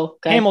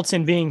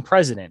Hamilton being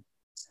president,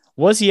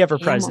 was he ever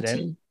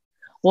president?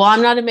 Well,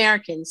 I'm not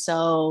American,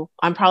 so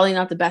I'm probably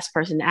not the best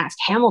person to ask.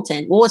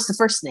 Hamilton. Well, what's the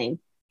first name?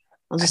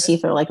 I'll just see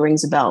if it like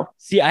rings a bell.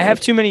 See, I have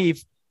too many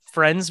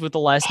friends with the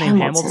last name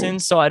Hamilton,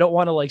 so I don't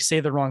want to like say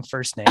the wrong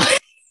first name.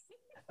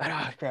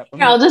 Crap.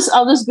 Here, I'll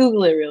just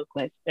Google it real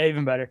quick. Yeah,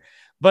 even better.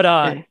 But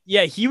Okay.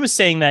 yeah, he was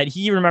saying that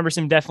he remembers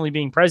him definitely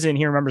being president.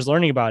 He remembers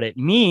learning about it.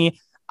 Me,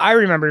 I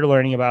remember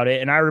learning about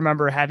it, and I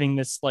remember having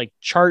this like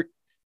chart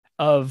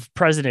of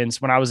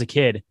presidents when I was a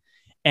kid.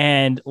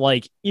 And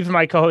like even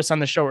my co-host on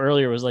the show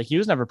earlier was like, he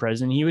was never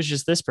president. He was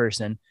just this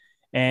person.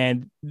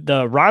 And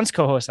the Ron's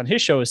co-host on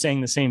his show is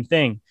saying the same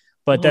thing.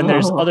 But then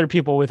there's other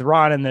people with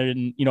Ron, and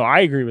then, you know, I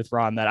agree with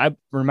Ron that I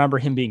remember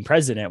him being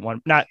president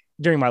not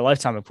during my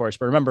lifetime, of course,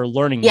 but remember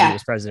learning that he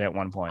was president at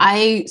one point.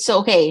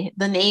 Okay.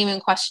 The name in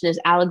question is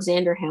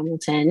Alexander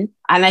Hamilton.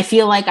 And I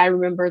feel like I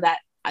remember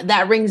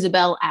that rings a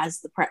bell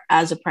as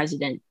a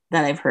president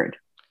that I've heard.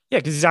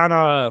 Yeah. Cause he's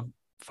on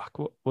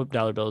what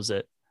dollar bill is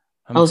it?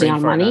 Is he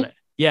on money?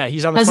 Yeah.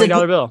 He's on the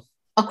 $20 bill.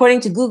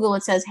 According to Google,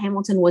 it says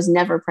Hamilton was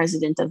never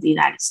president of the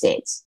United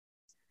States.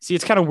 See,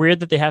 it's kind of weird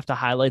that they have to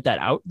highlight that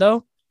out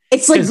though.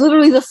 It's like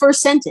literally the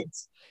first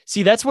sentence.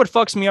 See, that's what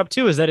fucks me up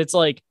too, is that it's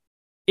like,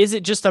 is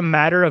it just a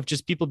matter of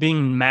just people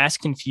being mass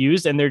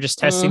confused and they're just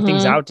testing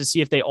things out to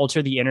see if they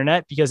alter the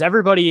internet? Because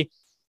there's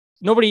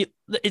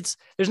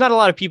not a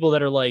lot of people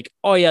that are like,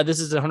 oh yeah, this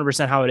is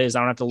 100% how it is. I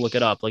don't have to look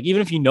it up. Like,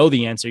 even if you know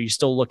the answer, you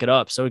still look it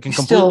up. So it can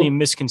completely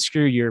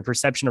misconstrue your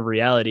perception of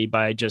reality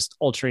by just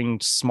altering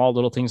small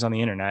little things on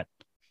the internet.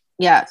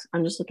 Yeah.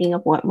 I'm just looking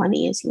up what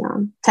money is he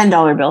on.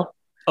 $10 bill.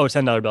 Oh,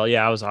 $10 bill.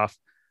 Yeah, I was off.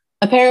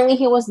 Apparently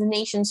he was the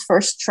nation's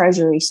first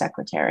treasury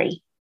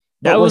secretary.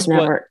 That was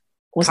never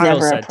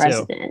a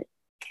president.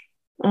 Too.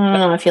 I don't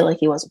know. I feel like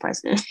he was a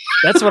president.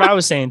 That's what I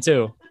was saying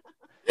too.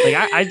 Like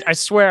I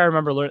swear I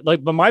remember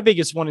but my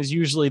biggest one is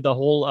usually the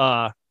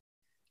whole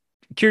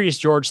Curious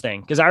George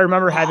thing. Cause I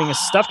remember having a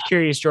stuffed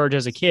Curious George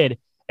as a kid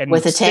and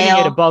with a spinning tail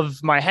it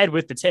above my head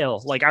with the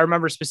tail. Like I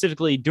remember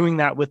specifically doing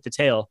that with the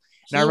tail.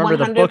 And I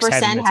remember the books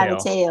had a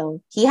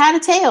tail. He had a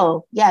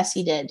tail. Yes,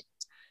 he did.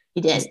 He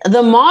did.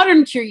 The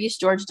modern Curious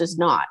George does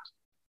not.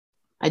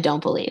 I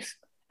don't believe.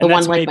 The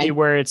one like maybe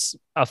where it's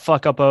a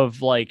fuck up of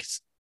like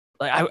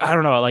I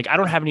don't know. Like I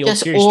don't have any old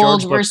Curious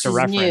George books to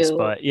reference, new.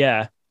 But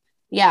yeah.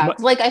 Yeah.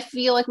 Like I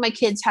feel like my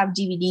kids have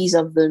DVDs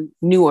of the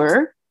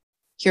newer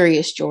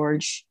Curious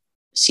George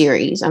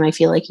series, and I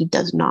feel like he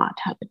does not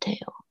have a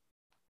tail.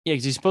 Yeah,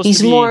 because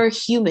he's more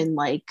human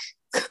like.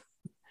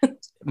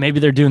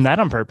 Maybe they're doing that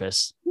on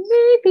purpose.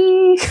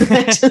 Maybe.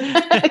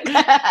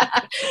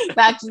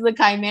 Back to the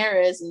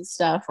chimeras and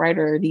stuff, right?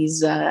 Or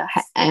these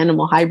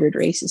animal hybrid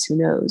races, who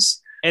knows?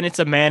 And it's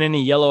a man in a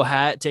yellow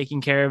hat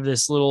taking care of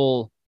this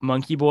little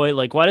monkey boy.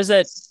 Like, why does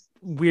that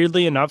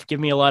weirdly enough give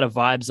me a lot of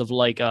vibes of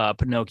like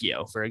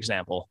Pinocchio, for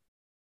example?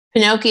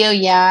 Pinocchio,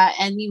 yeah.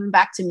 And even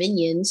back to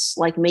Minions.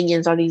 Like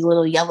Minions are these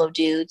little yellow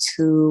dudes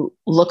who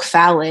look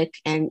phallic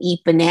and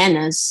eat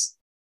bananas.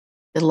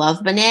 They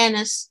love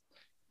bananas.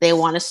 They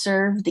want to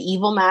serve the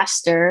evil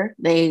master.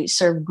 They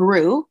serve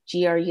Gru,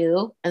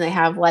 Gru, and they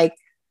have like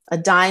a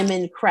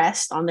diamond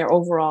crest on their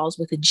overalls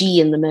with a G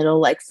in the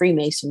middle, like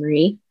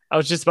Freemasonry. I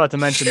was just about to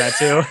mention that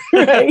too.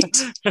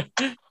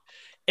 Right.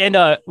 And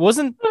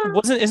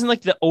isn't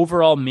like the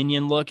overall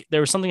Minion look,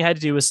 there was something that had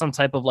to do with some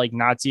type of like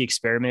Nazi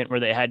experiment where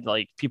they had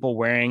like people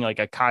wearing like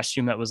a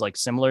costume that was like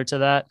similar to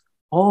that?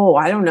 Oh,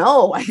 I don't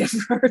know. I never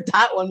heard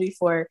that one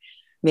before.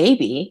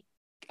 Maybe.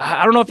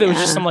 I don't know if it was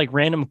just some like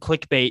random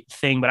clickbait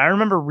thing, but I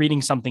remember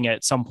reading something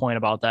at some point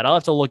about that. I'll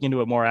have to look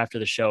into it more after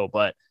the show,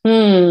 but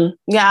yeah,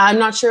 I'm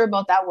not sure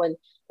about that one.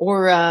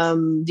 Or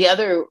the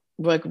other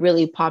like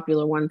really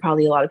popular one,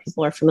 probably a lot of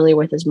people are familiar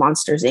with, is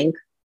Monsters Inc.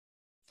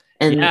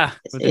 And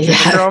with the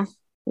adrenochrome.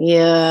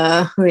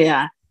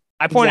 Yeah.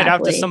 I pointed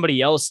out to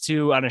somebody else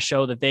too on a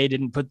show that they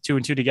didn't put two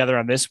and two together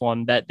on this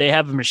one, that they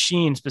have a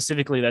machine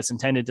specifically that's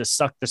intended to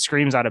suck the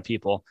screams out of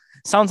people.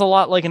 Sounds a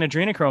lot like an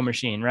adrenochrome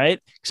machine,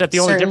 right? Except the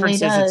only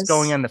difference is it's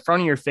going on the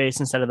front of your face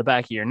instead of the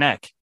back of your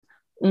neck.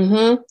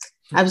 Mm-hmm.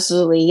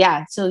 Absolutely.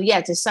 Yeah. So yeah,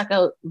 to suck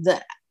out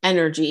the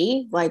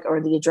energy, like,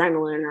 or the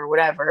adrenaline or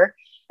whatever.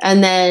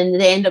 And then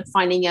they end up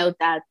finding out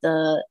that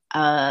the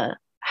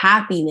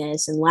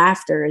happiness and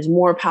laughter is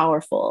more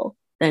powerful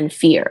than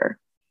fear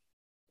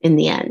in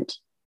the end.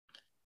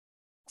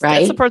 Right.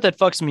 That's the part that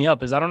fucks me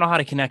up, is I don't know how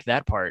to connect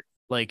that part.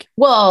 Like,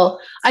 well,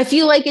 I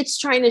feel like it's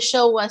trying to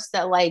show us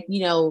that, like,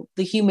 you know,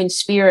 the human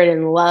spirit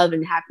and love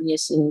and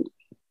happiness and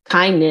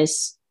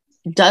kindness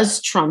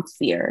does trump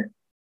fear.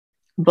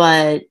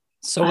 But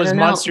so was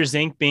Monsters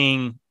Inc.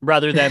 being,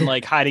 rather than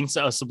like hiding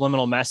a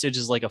subliminal message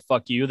is like a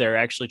fuck you, they're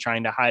actually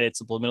trying to hide it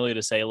subliminally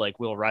to say like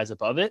we'll rise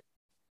above it?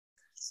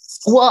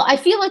 Well, I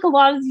feel like a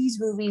lot of these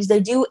movies,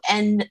 they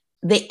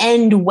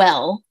end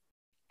well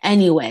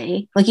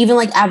anyway. Like even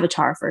like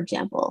Avatar, for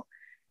example.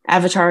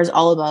 Avatar is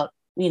all about,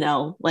 you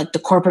know, like the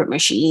corporate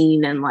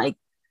machine and like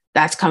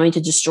that's coming to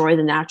destroy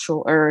the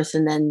natural earth.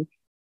 And then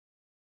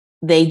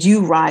they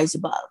do rise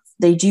above.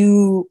 They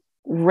do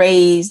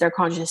raise their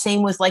consciousness.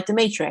 Same with like the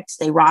Matrix.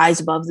 They rise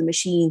above the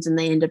machines and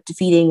they end up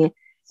defeating it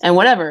and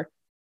whatever.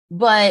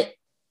 But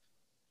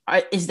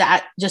is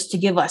that just to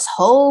give us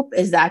hope?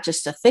 Is that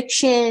just a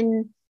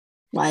fiction?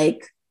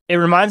 Like, it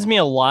reminds me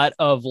a lot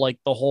of like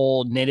the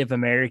whole Native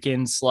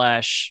American /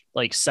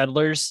 like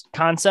settlers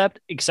concept,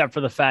 except for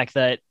the fact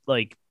that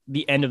like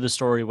the end of the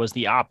story was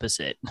the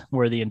opposite,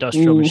 where the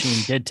industrial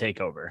machine did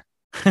take over.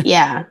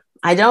 Yeah.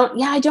 I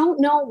don't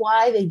know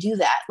why they do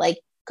that. Like,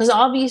 because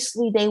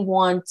obviously they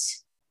want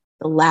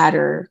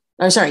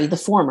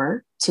the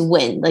former to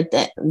win. Like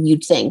that,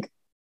 you'd think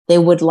they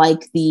would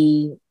like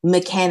the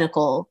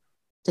mechanical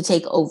to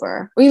take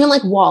over, or even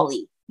like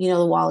Wall-E,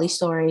 the Wall-E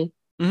story.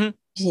 Mm-hmm.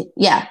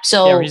 Yeah.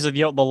 So yeah, he's like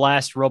the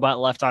last robot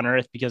left on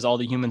Earth because all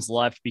the humans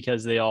left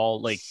because they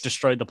all like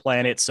destroyed the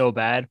planet so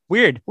bad.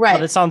 Weird. Right. Oh,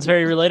 that sounds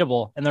very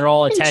relatable. And they're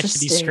all attached to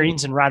these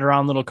screens and ride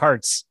around little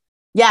carts.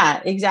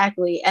 Yeah,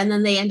 exactly. And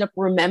then they end up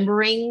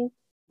remembering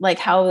like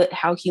how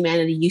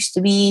humanity used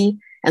to be,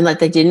 and like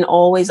they didn't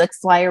always like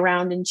fly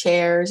around in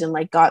chairs and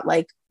like got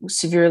like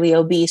severely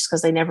obese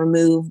because they never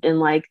moved, and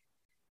like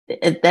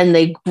then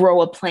they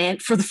grow a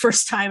plant for the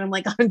first time in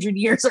like 100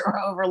 years or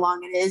however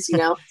long it is,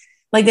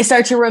 like they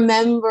start to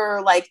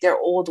remember like their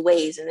old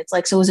ways. And it's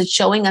like, so is it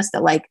showing us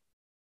that like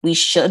we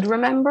should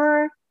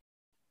remember?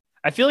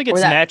 I feel like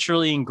it's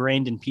naturally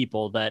ingrained in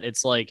people that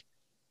it's like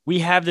we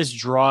have this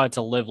draw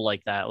to live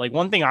like that. Like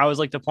one thing I always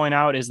like to point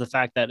out is the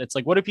fact that it's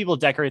like, what do people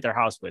decorate their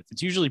house with?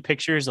 It's usually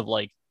pictures of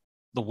like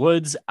the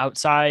woods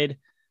outside.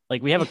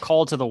 Like we have a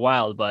call to the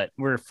wild, but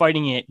we're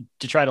fighting it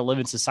to try to live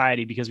in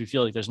society because we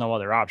feel like there's no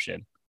other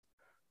option.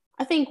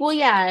 I think, well,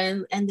 yeah.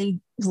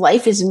 And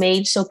life is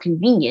made so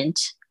convenient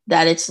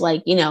that it's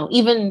like,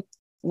 even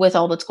with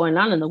all that's going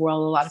on in the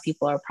world, a lot of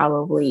people are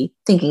probably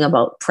thinking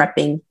about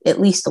prepping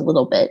at least a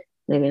little bit,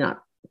 maybe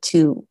not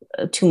too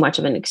much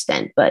of an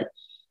extent, but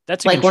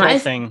that's a like control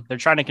thing. They're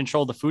trying to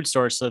control the food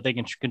source so that they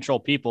can control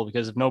people,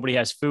 because if nobody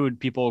has food,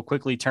 people will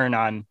quickly turn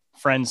on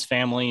friends,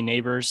 family,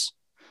 neighbors.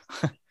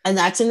 And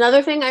that's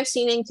another thing I've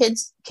seen in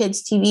kids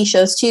TV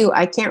shows too.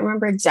 I can't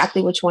remember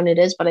exactly which one it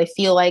is, but I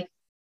feel like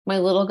my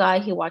little guy,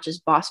 he watches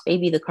Boss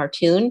Baby, the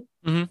cartoon,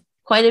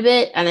 quite a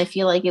bit. And I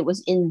feel like it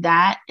was in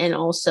that, and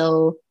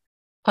also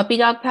Puppy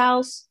Dog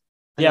Pals.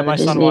 Yeah, my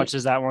son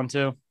watches that one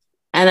too.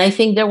 And I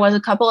think there was a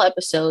couple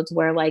episodes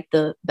where like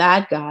the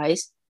bad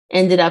guys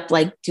ended up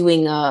like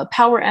doing a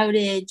power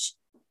outage,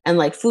 and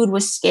like food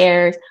was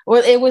scarce, or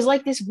it was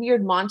like this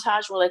weird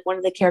montage where like one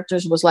of the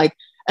characters was like,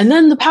 and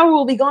then the power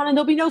will be gone and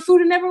there'll be no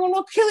food and everyone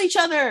will kill each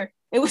other.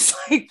 It was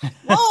like,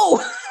 whoa.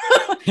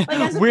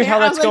 Like, weird how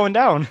that's going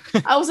down.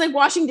 I was like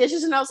washing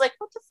dishes and I was like,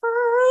 what the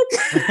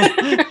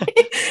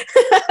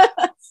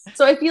fuck?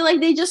 So I feel like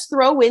they just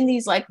throw in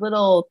these like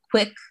little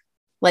quick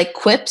like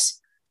quips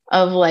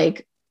of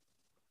like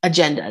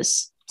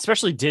agendas.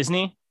 Especially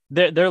Disney.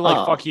 They're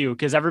like, fuck you,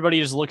 because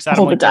everybody just looks at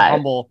them like they're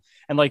humble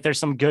and like there's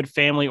some good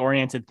family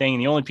oriented thing.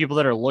 And the only people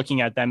that are looking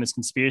at them as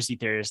conspiracy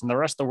theorists, and the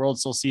rest of the world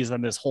still sees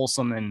them as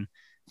wholesome and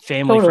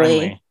family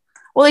friendly.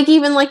 Well, like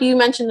even like you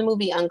mentioned the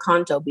movie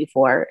Encanto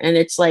before, and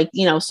it's like,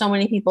 so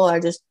many people are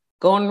just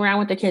going around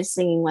with their kids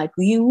singing like,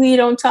 we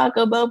don't talk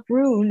about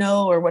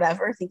Bruno or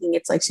whatever, thinking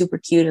it's like super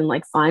cute and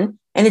like fun.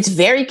 And it's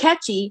very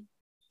catchy.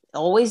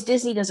 Always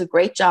Disney does a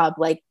great job.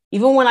 Like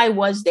even when I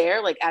was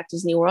there, like at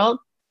Disney World,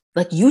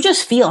 like you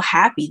just feel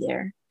happy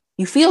there.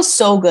 You feel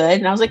so good.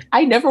 And I was like,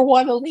 I never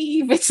want to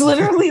leave. It's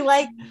literally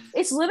like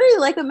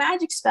a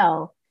magic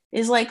spell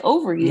is like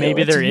over you.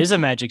 Maybe there is a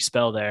magic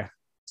spell there.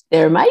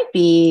 There might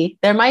be.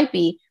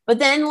 But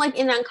then like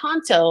in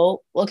Encanto,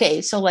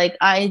 okay, so like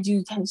I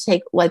do tend to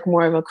take like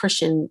more of a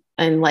Christian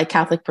and like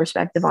Catholic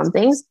perspective on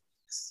things.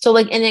 So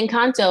like in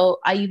Encanto,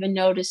 I even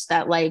noticed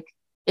that like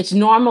it's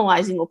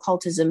normalizing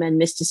occultism and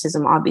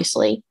mysticism,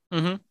 obviously,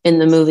 in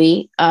the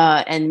movie,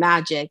 and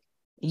magic,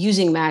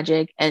 using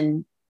magic,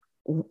 and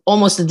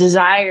almost the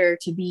desire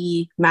to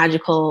be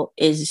magical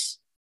is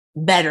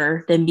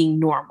better than being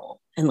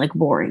normal and like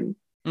boring.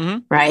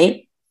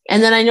 Right.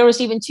 And then I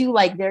noticed even too,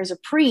 like there's a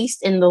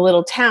priest in the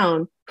little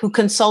town who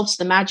consults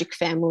the magic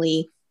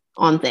family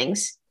on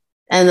things.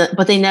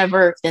 But they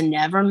never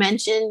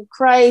mention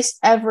Christ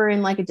ever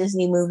in like a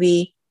Disney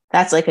movie.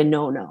 That's like a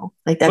no.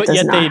 Like that does not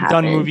happen. But yet they've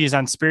done movies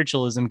on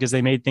spiritualism because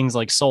they made things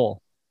like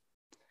Soul.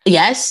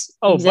 Yes.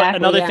 Oh, exactly, but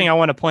another thing I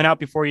want to point out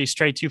before you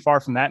stray too far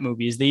from that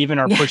movie is they even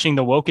are pushing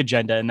the woke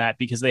agenda in that,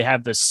 because they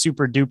have the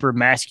super duper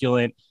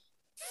masculine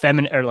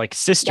feminine or like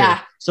sister. Yeah,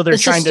 so they're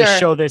trying to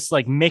show this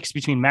like mix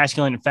between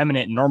masculine and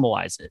feminine and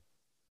normalize it.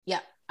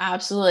 Yeah,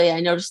 absolutely. I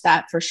noticed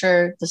that for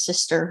sure. The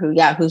sister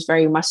who's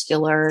very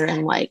muscular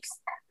and like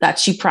that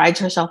she prides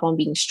herself on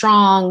being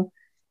strong.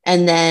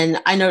 And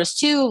then I noticed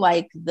too,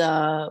 like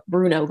the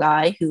Bruno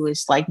guy who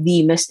is like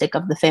the mystic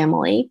of the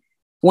family,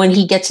 when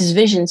he gets his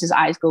visions, his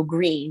eyes go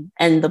green,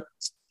 and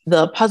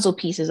the puzzle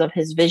pieces of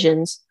his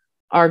visions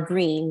are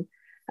green,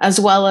 as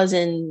well as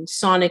in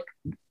Sonic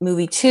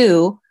movie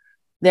 2,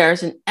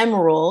 there's an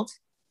emerald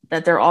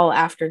that they're all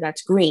after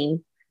that's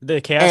green. The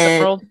Chaos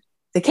Emerald?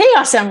 The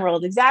Chaos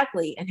Emerald,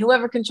 exactly. And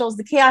whoever controls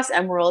the Chaos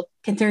Emerald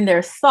can turn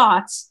their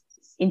thoughts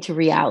into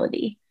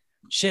reality.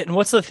 Shit, and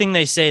what's the thing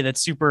they say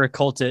that's super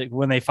occultic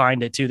when they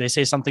find it too? They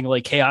say something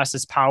like chaos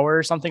is power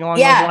or something along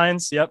those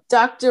lines. Yep.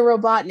 Dr.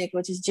 Robotnik,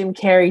 which is Jim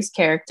Carrey's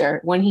character,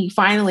 when he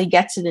finally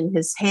gets it in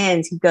his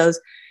hands, he goes,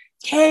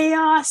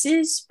 chaos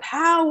is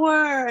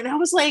power. And I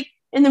was like,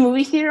 in the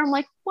movie theater, I'm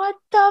like, what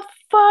the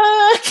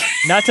fuck?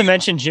 Not to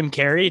mention Jim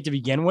Carrey to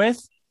begin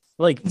with.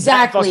 Like,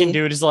 Exactly. that fucking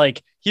dude is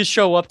like, he'll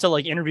show up to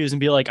like interviews and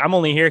be like, I'm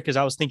only here because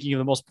I was thinking of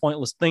the most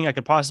pointless thing I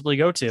could possibly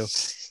go to.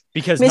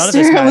 Because none of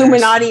this Mr. matters.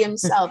 Illuminati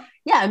himself.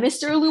 Yeah,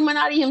 Mr.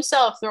 Illuminati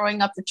himself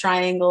throwing up the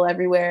triangle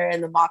everywhere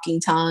and the mocking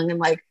tongue and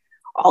like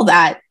all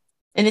that.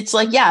 And it's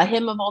like, yeah,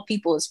 him of all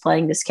people is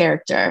playing this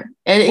character.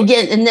 And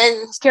again, and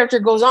then his character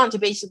goes on to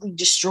basically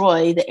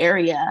destroy the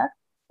area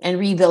and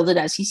rebuild it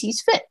as he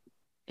sees fit.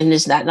 And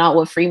is that not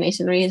what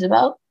Freemasonry is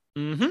about?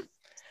 Mm-hmm.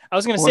 I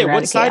was going to say,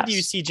 what side do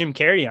you see Jim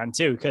Carrey on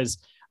too? Because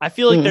I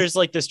feel like there's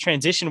like this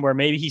transition where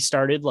maybe he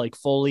started like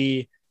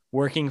fully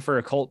working for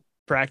occult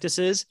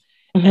practices.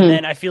 And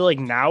then I feel like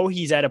now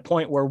he's at a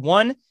point where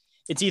one,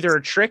 it's either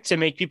a trick to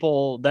make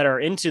people that are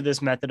into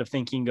this method of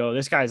thinking go,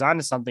 this guy's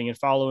onto something and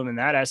follow him in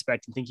that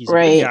aspect and think he's a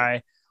good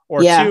guy.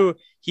 Or two,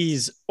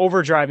 he's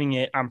overdriving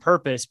it on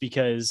purpose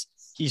because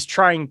he's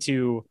trying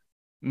to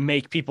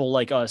make people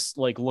like us,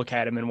 like look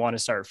at him and want to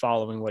start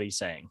following what he's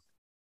saying.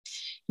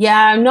 Yeah,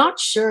 I'm not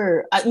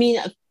sure. I mean,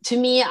 to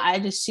me,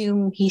 I'd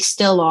assume he's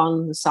still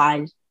on the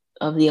side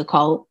of the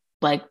occult.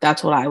 Like,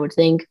 that's what I would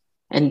think.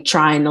 And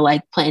trying to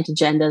like plant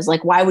agendas.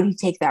 Like, why would he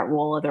take that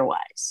role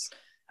otherwise?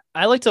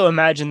 I like to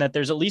imagine that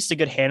there's at least a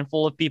good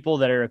handful of people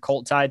that are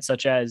occult tied,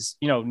 such as,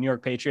 you know, New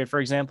York Patriot, for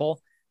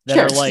example, that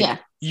are like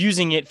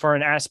using it for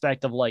an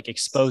aspect of like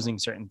exposing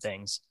certain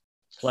things.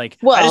 Like,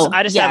 well,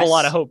 I just have a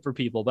lot of hope for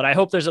people, but I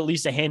hope there's at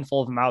least a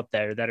handful of them out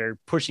there that are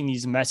pushing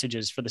these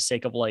messages for the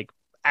sake of like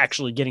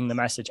actually getting the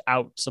message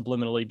out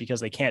subliminally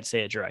because they can't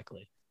say it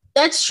directly.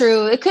 That's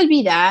true. It could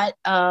be that.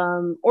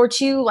 Or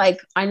two, like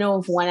I know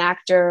of one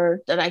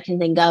actor that I can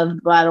think of,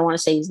 but I don't want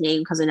to say his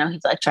name because I know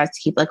he's like tries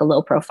to keep like a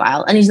low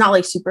profile and he's not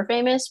like super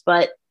famous,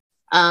 but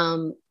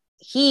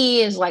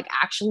he is like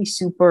actually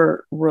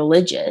super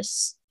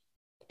religious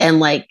and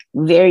like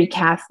very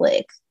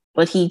Catholic,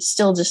 but he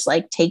still just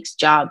like takes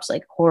jobs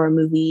like horror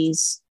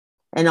movies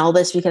and all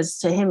this because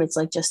to him it's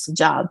like just a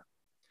job.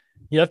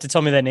 You have to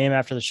tell me that name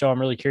after the show. I'm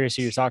really curious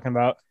who you're talking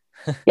about.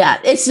 Yeah,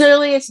 it's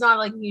not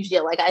like a huge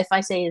deal. Like if I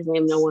say his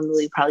name, no one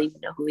really probably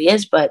even know who he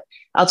is, but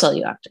I'll tell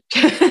you after.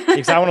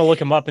 Because I want to look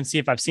him up and see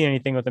if I've seen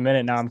anything with him in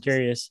it. Now I'm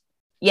curious.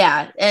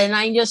 Yeah, and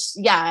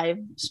I've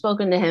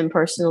spoken to him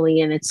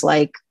personally, and it's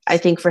like I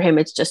think for him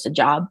it's just a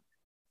job,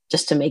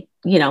 just to make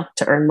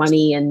to earn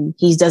money, and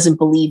he doesn't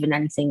believe in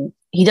anything.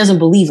 He doesn't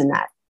believe in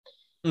that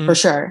for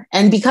sure,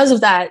 and because of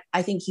that,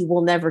 I think he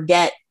will never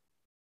get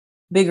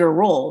bigger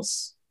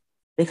roles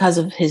because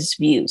of his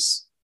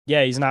views.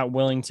 Yeah, he's not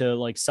willing to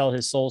like sell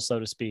his soul, so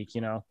to speak,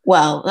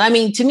 Well, I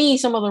mean, to me,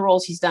 some of the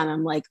roles he's done,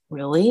 I'm like,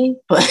 really?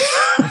 But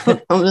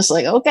I'm just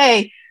like,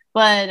 okay.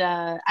 But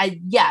I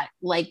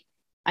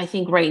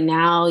think right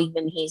now,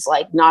 even he's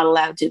like not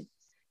allowed to,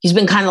 he's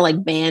been kind of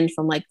like banned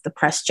from like the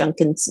press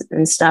junkets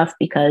and stuff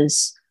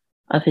because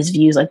of his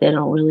views. Like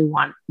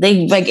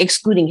they like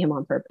excluding him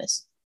on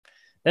purpose.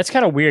 That's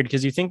kind of weird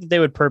because you think that they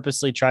would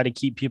purposely try to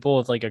keep people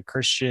with like a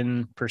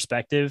Christian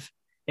perspective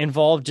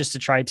involved just to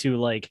try to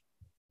like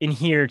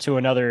adhere to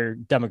another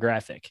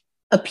demographic,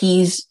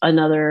 appease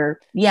another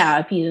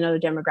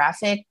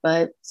demographic,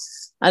 but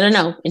I don't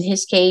know. In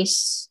his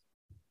case,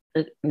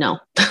 no.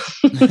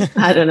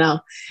 I don't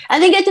know. I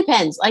think it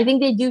depends. I think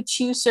they do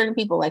choose certain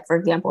people, like for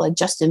example, like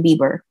Justin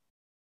Bieber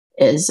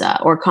is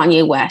or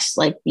Kanye West,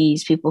 like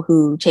these people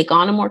who take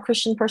on a more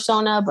Christian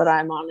persona, but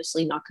I'm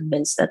honestly not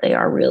convinced that they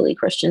are really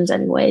Christians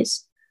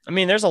anyways. I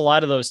mean, there's a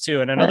lot of those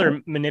too. And another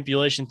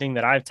manipulation thing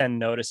that I've tend to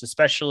notice,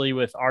 especially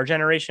with our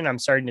generation, I'm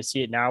starting to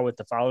see it now with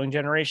the following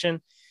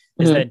generation,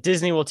 is that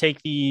Disney will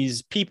take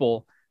these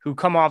people who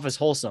come off as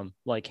wholesome,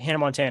 like Hannah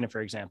Montana, for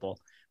example,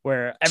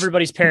 where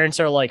everybody's parents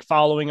are like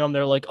following them.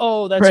 They're like,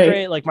 oh, that's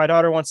great. Like my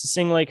daughter wants to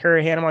sing like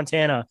her, Hannah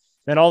Montana.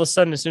 Then all of a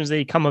sudden, as soon as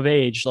they come of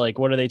age, like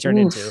what do they turn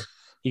into?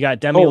 You got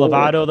Demi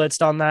Lovato that's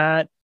done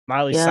that.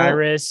 Miley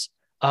Cyrus.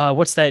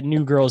 What's that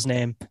new girl's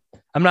name?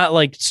 I'm not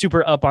like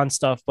super up on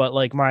stuff, but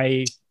like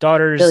my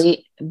daughter's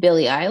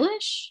Billie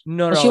Eilish.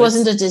 No, she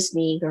wasn't a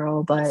Disney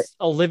girl, but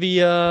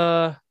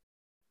Olivia.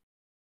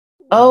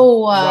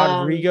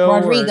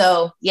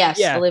 Rodrigo. Yes,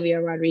 yeah.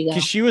 Olivia Rodrigo.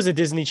 Because she was a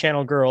Disney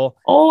Channel girl.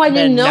 Oh, I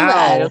didn't know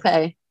that.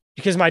 Okay.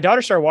 Because my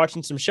daughter started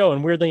watching some show,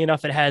 and weirdly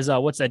enough, it has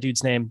what's that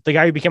dude's name? The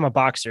guy who became a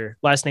boxer,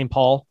 last name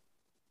Paul.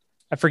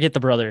 I forget the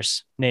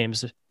brothers'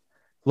 names.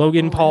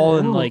 Logan Paul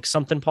and like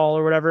something Paul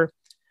or whatever.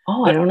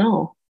 Oh, I don't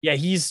know. Yeah,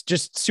 he's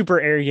just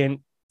super arrogant.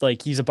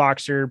 Like he's a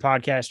boxer,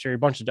 podcaster, a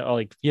bunch of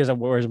like he has a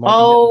wears.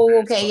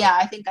 Okay, yeah,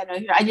 I think I know.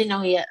 I didn't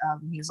know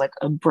he's like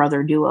a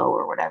brother duo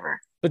or whatever.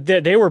 But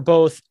they were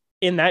both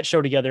in that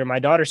show together. My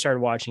daughter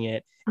started watching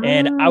it,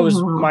 and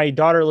my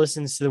daughter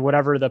listens to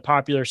whatever the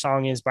popular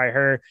song is by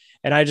her,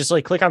 and I just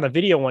like click on the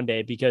video one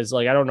day because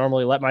like I don't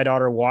normally let my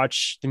daughter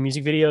watch the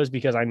music videos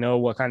because I know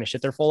what kind of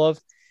shit they're full of.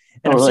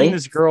 And I've seen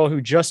this girl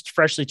who just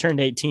freshly turned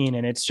 18,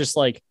 and it's just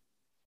like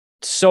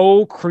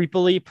so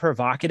creepily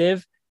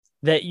provocative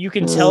that you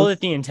can tell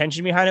that the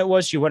intention behind it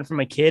was she went from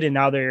a kid and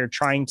now they're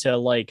trying to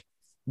like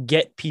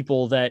get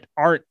people that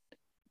aren't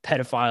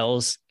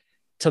pedophiles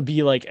to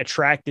be like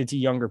attracted to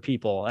younger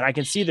people. And I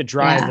can see the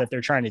drive that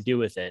they're trying to do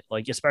with it.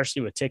 Like,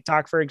 especially with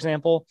TikTok, for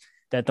example,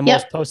 that the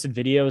most posted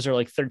videos are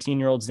like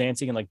 13-year-olds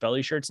dancing in like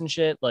belly shirts and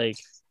shit. Like,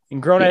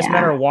 and grown ass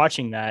men are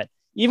watching that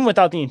even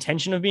without the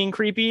intention of being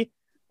creepy.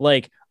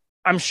 Like,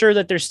 I'm sure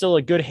that there's still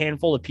a good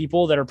handful of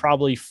people that are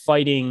probably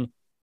fighting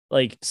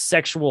like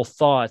sexual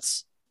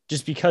thoughts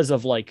just because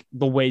of like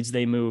the ways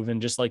they move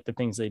and just like the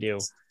things they do.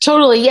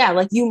 Totally. Yeah.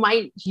 Like you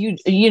may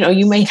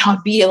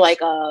not be like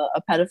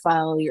a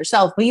pedophile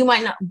yourself, but you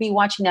might not be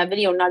watching that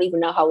video and not even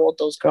know how old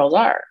those girls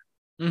are.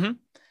 Mm-hmm.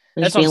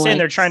 That's what I'm saying.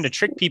 They're trying to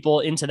trick people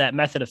into that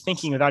method of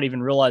thinking without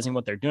even realizing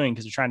what they're doing,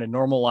 because they're trying to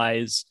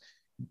normalize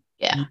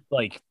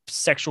like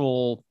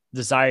sexual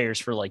desires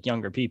for like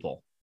younger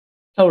people.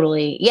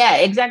 Totally. Yeah,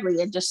 exactly.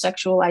 They're just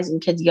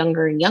sexualizing kids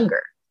younger and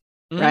younger.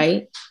 Mm-hmm.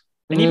 Right.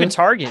 And even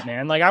Target,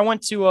 man. Like, I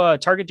went to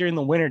Target during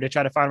the winter to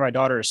try to find my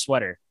daughter a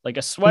sweater, like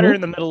a sweater in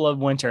the middle of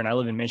winter. And I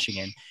live in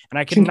Michigan, and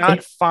I could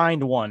not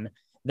find one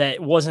that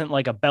wasn't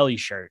like a belly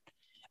shirt.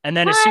 And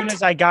then as soon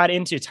as I got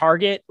into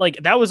Target,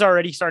 like that was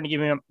already starting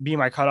to be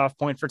my cutoff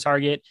point for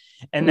Target.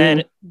 And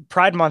then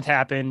Pride Month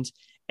happened,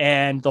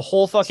 and the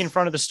whole fucking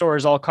front of the store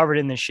is all covered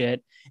in this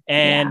shit.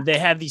 And they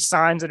have these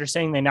signs that are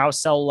saying they now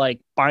sell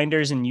like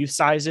binders and youth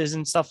sizes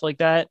and stuff like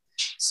that.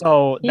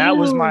 So that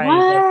was my,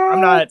 like,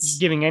 I'm not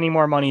giving any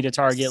more money to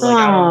Target. Like,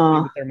 I don't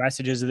agree with their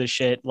messages of this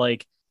shit.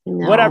 Like,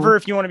 whatever,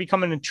 if you want to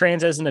become a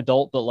trans as an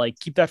adult, but like,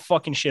 keep that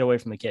fucking shit away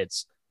from the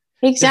kids.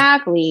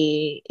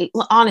 Exactly.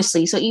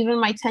 Honestly. So even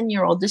my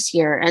 10-year-old this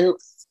year, and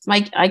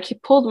I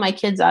pulled my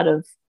kids out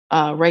of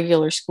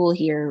regular school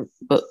here,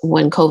 but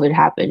when COVID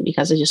happened,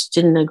 because I just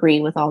didn't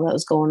agree with all that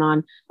was going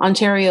on.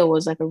 Ontario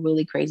was like a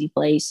really crazy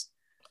place.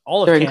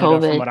 All of during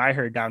Canada, COVID, from what I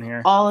heard down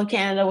here. All of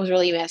Canada was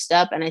really messed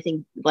up. And I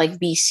think like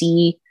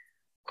BC,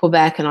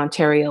 Quebec, and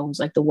Ontario was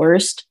like the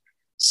worst.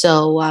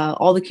 So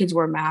all the kids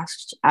were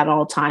masked at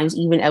all times,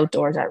 even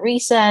outdoors at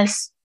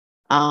recess.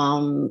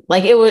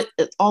 Like it was,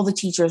 all the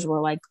teachers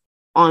were like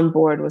on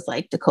board with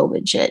like the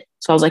COVID shit.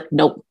 So I was like,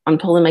 nope, I'm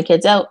pulling my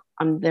kids out.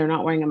 They're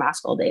not wearing a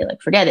mask all day.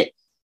 Like, forget it.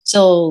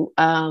 So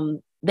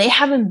they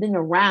haven't been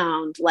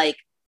around like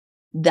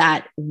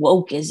that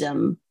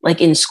wokeism,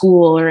 like in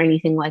school or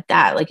anything like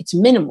that. Like, it's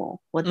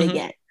minimal what they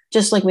get,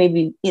 just like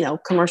maybe,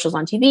 commercials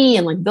on TV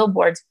and like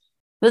billboards,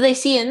 but they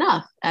see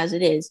enough as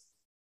it is.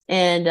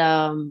 And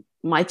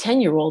my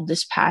 10-year-old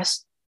this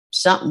past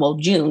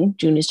June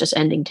is just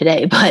ending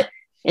today, but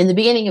in the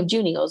beginning of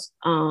June, he goes,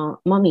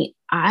 Mommy,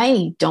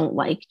 I don't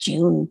like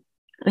June.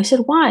 And I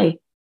said, why?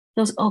 He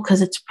goes, oh,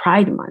 because it's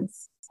Pride Month.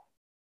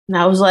 And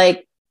I was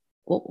like,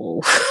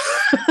 oh.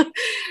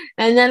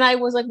 And then I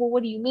was like, well,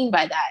 what do you mean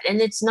by that?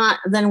 And it's not,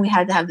 then we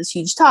had to have this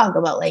huge talk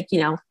about like,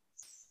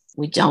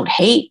 we don't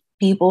hate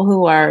people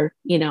who are,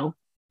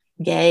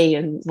 gay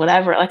and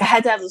whatever. Like, I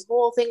had to have this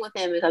whole thing with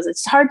him, because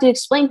it's hard to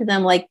explain to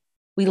them, like,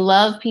 we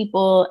love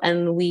people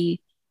and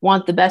we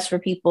want the best for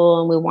people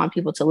and we want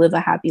people to live a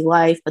happy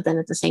life. But then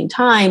at the same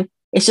time,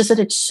 it's just that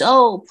it's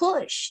so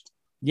pushed.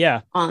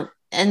 Yeah.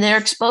 And they're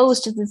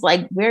exposed to this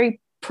like very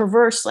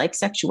perverse like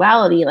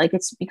sexuality. Like,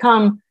 it's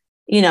become,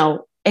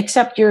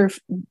 accept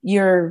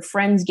your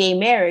friend's gay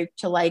marriage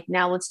to like,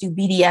 now let's do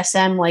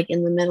BDSM like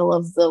in the middle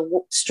of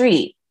the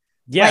street.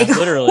 Yeah, like,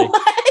 literally.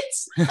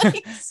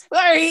 Like,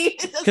 sorry,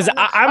 because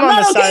I'm on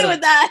the okay side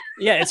with that.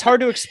 Yeah, it's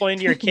hard to explain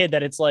to your kid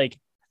that it's like,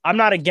 I'm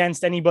not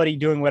against anybody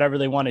doing whatever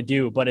they want to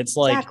do, but it's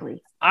like,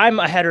 I'm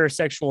a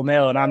heterosexual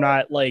male and I'm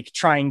not like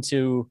trying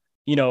to,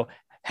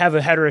 have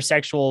a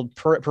heterosexual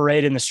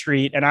parade in the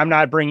street, and I'm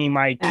not bringing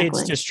my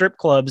kids to strip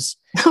clubs.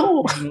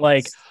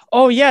 Like,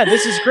 oh yeah,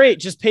 this is great,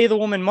 just pay the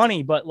woman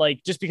money. But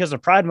like, just because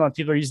of Pride Month,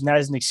 people are using that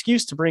as an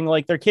excuse to bring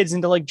like their kids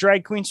into like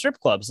drag queen strip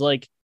clubs.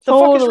 Like, the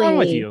fuck is wrong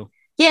with you?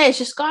 Yeah, it's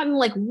just gotten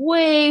like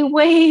way,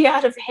 way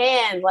out of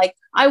hand. Like,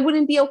 I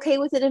wouldn't be okay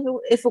with it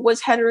if it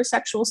was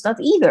heterosexual stuff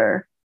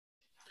either.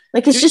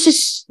 Like, it's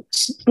just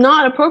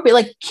not appropriate.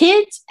 Like,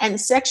 kids and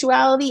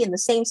sexuality in the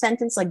same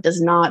sentence, like,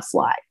 does not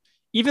fly.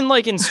 Even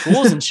like in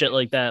schools and shit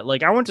like that.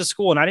 Like, I went to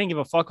school and I didn't give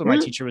a fuck what my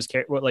teacher was,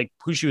 like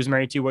who she was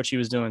married to, what she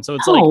was doing. So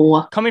it's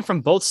like coming from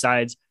both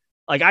sides.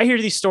 Like, I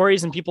hear these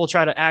stories and people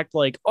try to act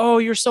like, oh,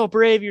 you're so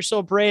brave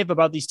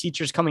about these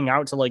teachers coming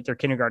out to like their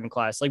kindergarten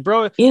class. Like,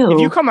 bro, if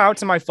you come out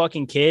to my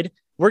fucking kid,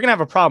 we're going to have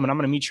a problem and I'm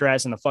going to meet your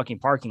ass in the fucking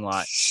parking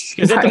lot.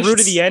 Because at the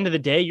root of the end of the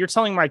day, you're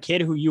telling my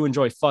kid who you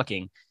enjoy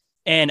fucking.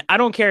 And I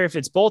don't care if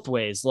it's both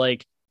ways.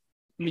 Like,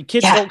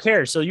 kids don't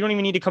care. So you don't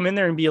even need to come in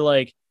there and be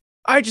like,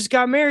 I just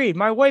got married.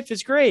 My wife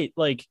is great.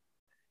 Like,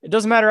 it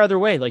doesn't matter either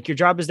way. Like, your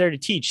job is there to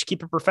teach.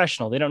 Keep it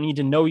professional. They don't need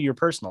to know your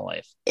personal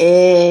life.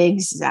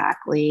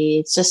 Exactly.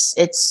 It's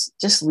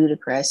just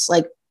ludicrous.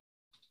 Like,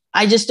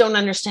 I just don't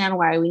understand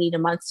why we need a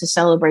month to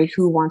celebrate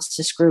who wants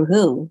to screw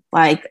who.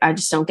 Like, I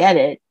just don't get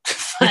it.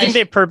 I think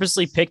they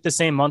purposely picked the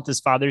same month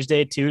as Father's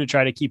Day too, to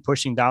try to keep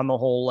pushing down the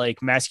whole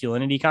like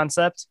masculinity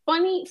concept.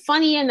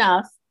 Funny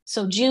enough.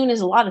 So June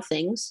is a lot of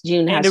things.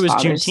 June has, and it was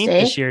Father's Juneteenth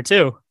Day this year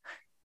too.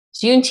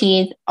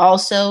 Juneteenth.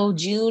 Also,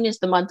 June is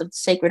the month of the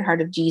Sacred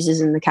Heart of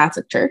Jesus in the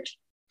Catholic Church.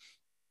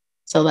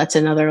 So that's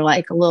another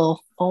like a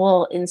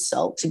little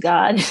insult to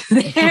God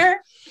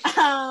there.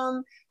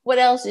 What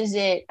else is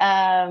it?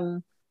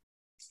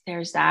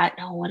 There's that.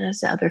 Oh, what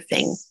is the other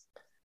thing?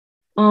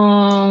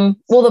 Well,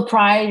 the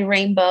Pride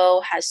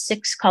rainbow has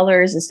 6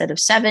 colors instead of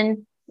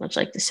 7, much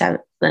like the 7.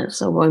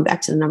 So going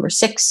back to the number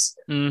 6,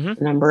 the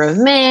number of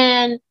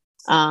man,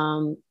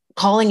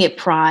 calling it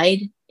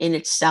Pride in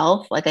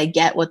itself. Like, I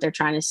get what they're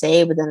trying to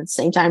say, but then at the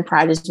same time,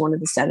 Pride is one of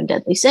the 7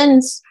 deadly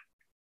sins.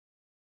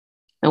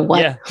 And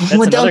what,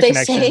 what don't they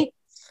connection. say?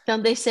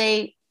 Don't they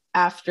say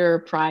after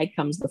Pride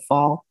comes the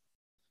fall?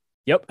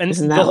 Yep. And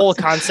the whole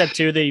concept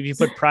too, that if you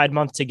put Pride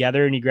Month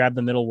together and you grab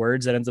the middle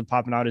words, that ends up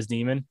popping out as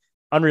demon.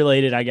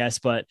 Unrelated, I guess,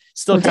 but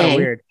still kind of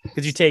weird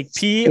because you take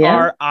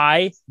PRIDEMON,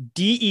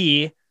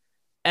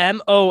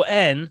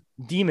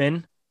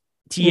 demon,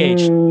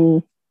 TH,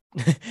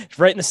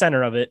 right in the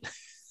center of it.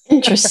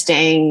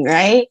 Interesting,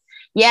 right?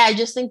 Yeah, I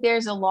just think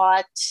there's a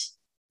lot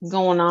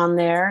going on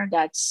there.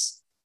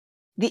 That's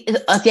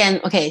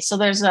so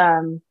there's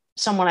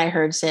someone I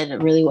heard said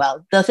it really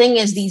well. The thing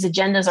is, these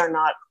agendas are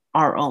not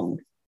our own.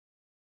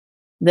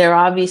 They're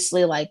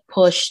obviously like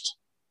pushed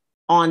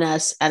on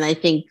us, and I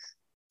think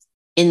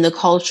in the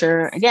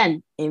culture,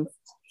 again, in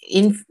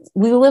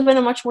we live in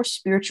a much more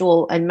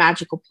spiritual and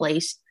magical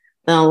place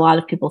than a lot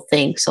of people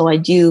think. So I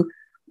do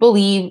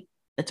believe,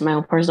 it's my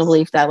own personal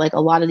belief, that like a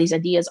lot of these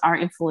ideas are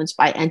influenced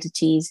by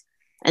entities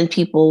and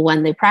people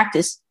when they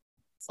practice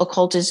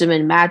occultism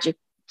and magic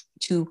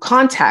to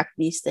contact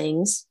these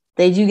things.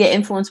 They do get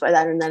influenced by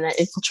that, and then it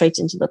infiltrates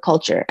into the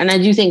culture. And I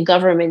do think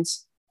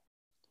governments,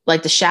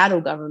 like the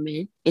shadow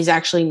government, is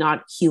actually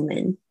not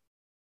human.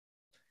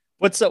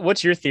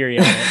 What's your theory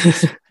on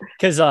it?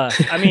 Because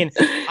I mean,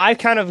 I've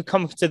kind of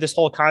come to this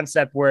whole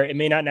concept where it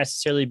may not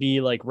necessarily be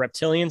like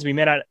reptilians. We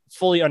may not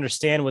fully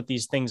understand what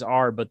these things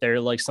are, but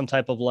they're like some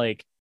type of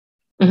like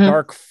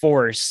dark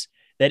force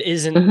that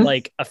isn't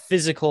like a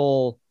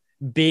physical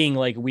being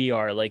like we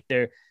are. Like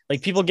they're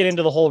like, people get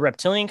into the whole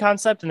reptilian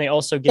concept and they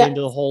also get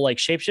into the whole like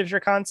shapeshifter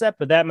concept,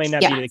 but that may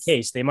not be the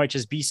case. They might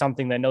just be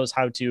something that knows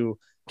how to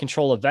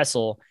control a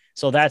vessel.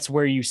 So that's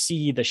where you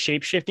see the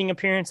shape-shifting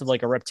appearance of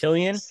like a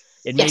reptilian.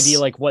 It may be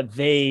like what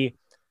they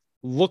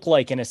look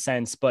like in a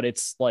sense, but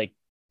it's like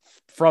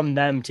from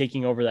them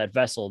taking over that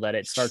vessel that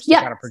it starts to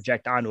kind of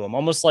project onto them.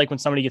 Almost like when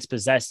somebody gets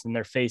possessed and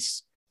their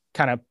face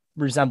kind of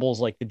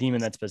resembles like the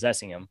demon that's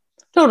possessing them.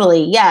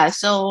 Totally. Yeah.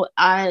 So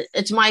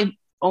it's my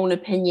own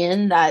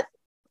opinion that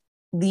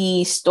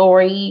the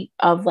story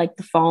of like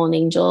the fallen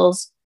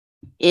angels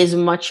is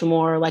much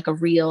more like a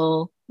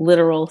real,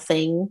 literal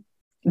thing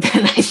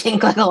than I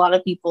think like a lot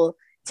of people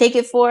take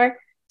it for.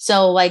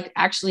 So like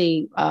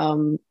actually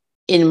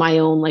in my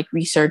own like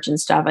research and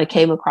stuff, I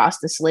came across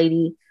this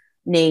lady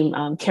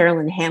named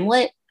Carolyn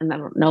Hamlet, and I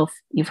don't know if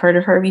you've heard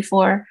of her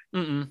before,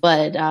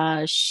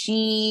 but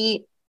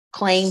she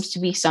claims to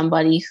be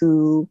somebody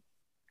who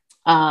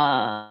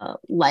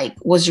like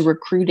was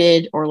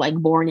recruited or like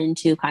born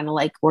into kind of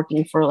like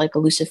working for like a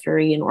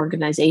Luciferian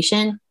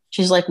organization.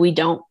 She's like, we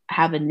don't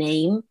have a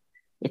name.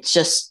 It's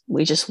just,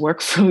 we just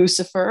work for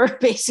Lucifer,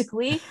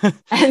 basically.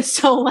 And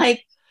so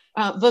like,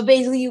 but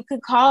basically you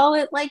could call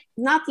it like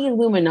not the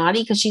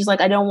Illuminati, because she's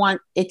like, I don't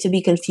want it to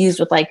be confused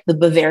with like the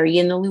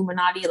Bavarian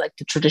Illuminati, like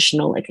the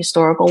traditional like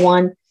historical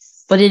one,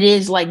 but it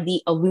is like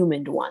the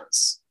illumined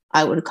ones,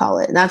 I would call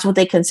it. And that's what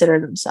they consider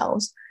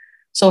themselves.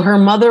 So her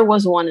mother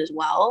was one as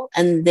well,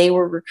 and they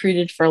were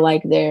recruited for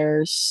like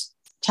their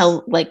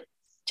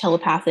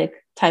telepathic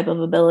type of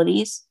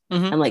abilities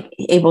and like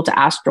able to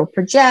astral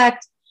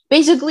project.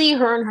 Basically,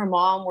 her and her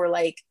mom were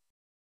like,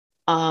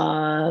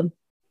 what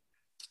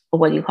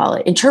do you call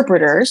it?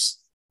 Interpreters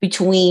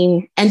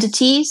between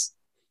entities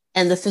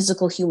and the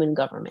physical human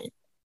government.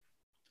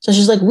 So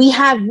she's like, we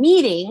have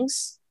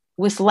meetings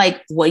with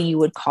like what you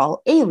would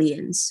call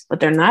aliens,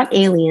 but they're not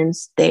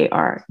aliens. They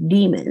are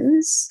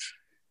demons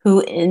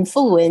who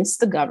influence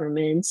the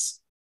governments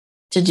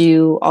to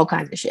do all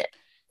kinds of shit.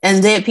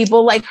 And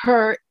people like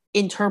her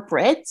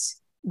interpret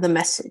the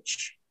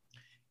message.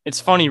 It's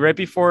funny, right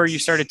before you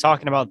started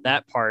talking about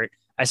that part,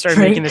 I started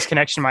making this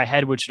connection in my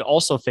head, which would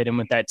also fit in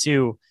with that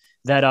too.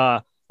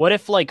 That what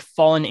if like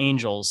fallen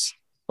angels,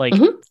 like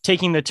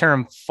taking the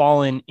term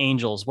fallen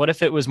angels, what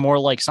if it was more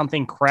like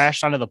something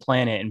crashed onto the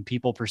planet and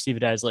people perceive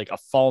it as like a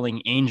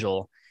falling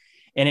angel,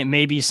 and it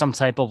may be some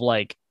type of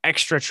like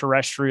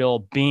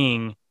extraterrestrial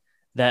being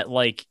that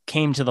like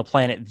came to the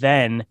planet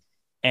then,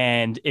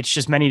 and it's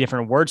just many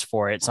different words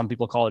for it. Some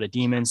people call it a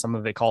demon, some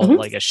of it call it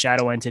like a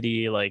shadow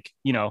entity, like,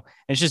 you know,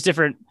 it's just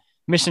different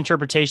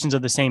misinterpretations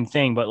of the same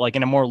thing. But like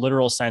in a more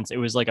literal sense, it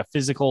was like a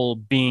physical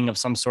being of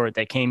some sort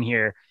that came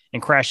here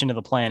and crashed into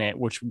the planet,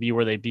 which would be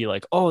where they'd be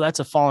like, oh, that's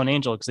a fallen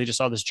angel, because they just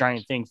saw this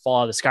giant thing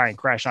fall out of the sky and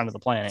crash onto the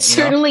planet.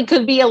 Certainly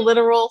could be a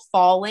literal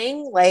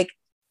falling, like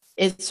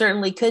it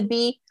certainly could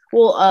be.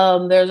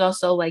 Well, there's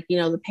also like, you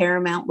know, the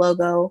Paramount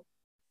logo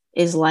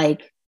is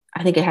like,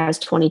 I think it has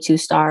 22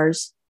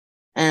 stars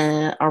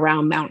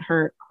around Mount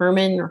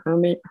Hermon,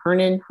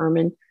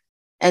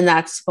 and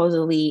that's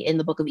supposedly in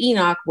the Book of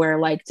Enoch, where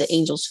like the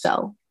angels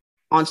fell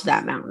onto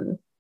that mountain.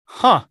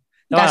 No,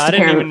 I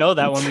didn't even know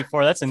that one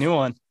before. That's a new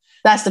one.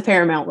 That's the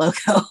Paramount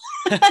logo.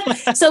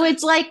 So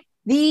it's like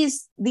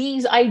these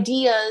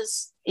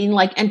ideas in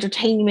like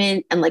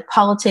entertainment and like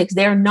politics,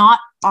 they're not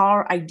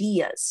our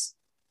ideas.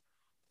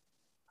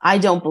 I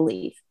don't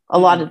believe a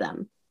lot of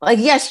them. Like,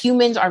 yes,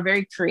 humans are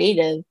very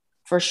creative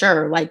for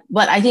sure. Like,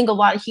 but I think a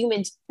lot of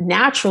humans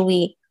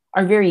naturally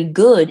are very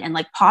good and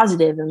like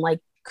positive and like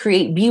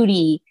create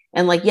beauty.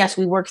 And like, yes,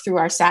 we work through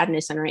our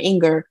sadness and our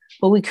anger,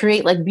 but we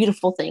create like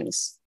beautiful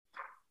things.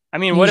 I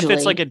mean, what if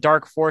it's like a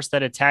dark force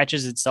that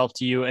attaches itself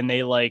to you and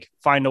they like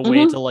find a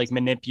way to like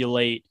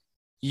manipulate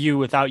you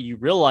without you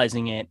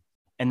realizing it?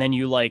 And then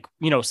you like,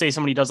 you know, say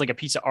somebody does like a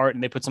piece of art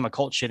and they put some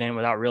occult shit in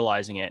without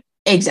realizing it.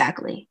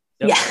 Exactly.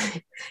 Yep. Yeah.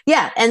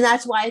 Yeah. And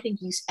that's why I think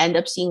you end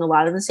up seeing a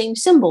lot of the same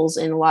symbols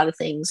in a lot of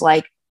things.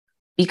 Like,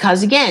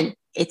 because again,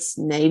 it's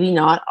maybe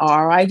not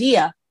our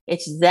idea.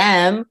 It's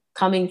them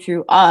coming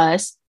through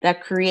us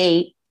that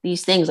create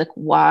these things. Like,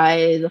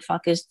 why the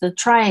fuck is the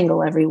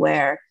triangle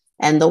everywhere?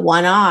 And the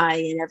one eye,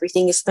 and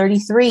everything is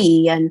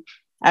 33, and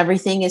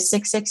everything is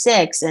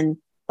 666. And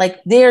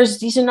like,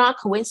 these are not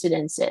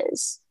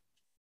coincidences,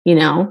 you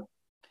know?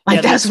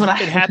 Like, yeah,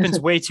 it happens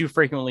way too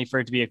frequently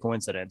for it to be a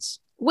coincidence.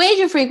 Way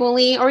too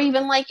frequently, or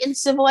even like in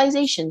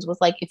civilizations with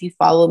like, if you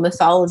follow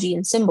mythology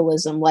and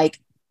symbolism, like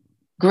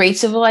great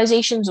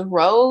civilizations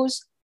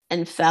arose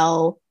and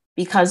fell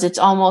because it's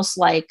almost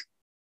like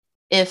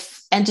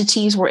if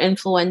entities were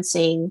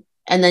influencing,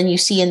 and then you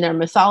see in their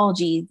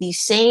mythology these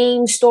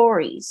same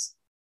stories.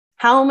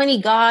 How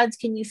many gods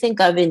can you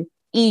think of in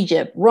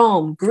Egypt,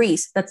 Rome,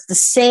 Greece? That's the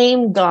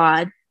same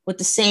god with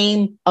the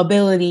same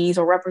abilities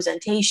or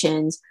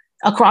representations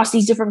across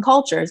these different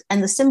cultures.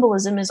 And the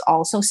symbolism is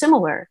also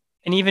similar.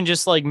 And even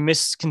just like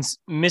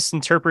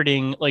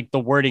misinterpreting like the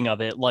wording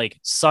of it, like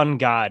sun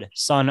god,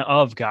 son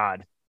of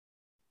God.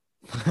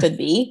 Could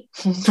be,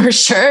 for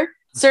sure.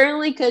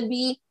 Certainly could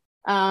be.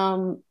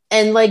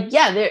 And like,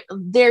 yeah,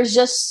 there's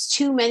just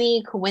too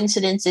many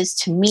coincidences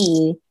to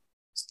me.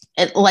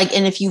 And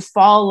if you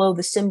follow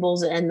the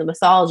symbols and the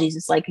mythologies,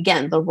 it's like,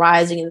 again, the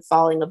rising and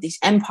falling of these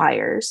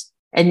empires.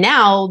 And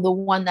now the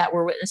one that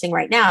we're witnessing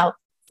right now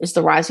is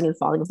the rising and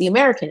falling of the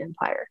American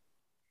empire.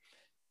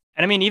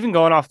 And I mean, even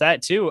going off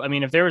that too, I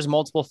mean, if there was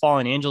multiple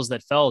fallen angels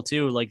that fell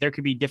too, like there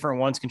could be different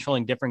ones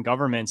controlling different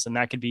governments. And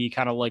that could be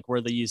kind of like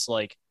where these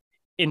like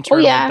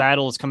internal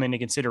battles come into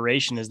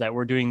consideration, is that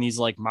we're doing these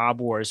like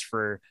mob wars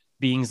for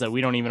beings that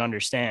we don't even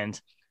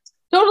understand.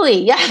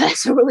 Totally. Yeah,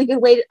 that's a really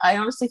good way. I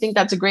honestly think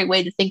that's a great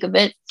way to think of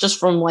it, just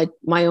from like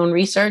my own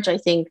research. I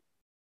think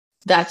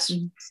that's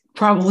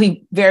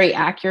probably very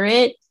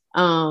accurate.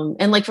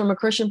 And like from a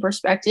Christian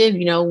perspective,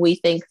 you know, we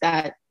think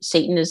that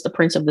Satan is the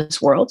prince of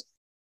this world.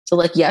 So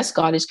like, yes,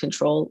 God is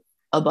control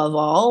above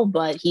all,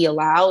 but he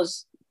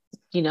allows,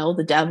 you know,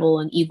 the devil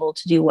and evil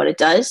to do what it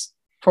does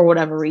for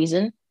whatever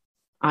reason.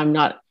 I'm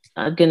not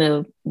going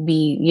to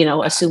be, you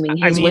know, assuming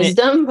his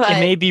wisdom, but it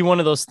may be one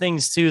of those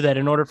things too, that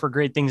in order for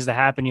great things to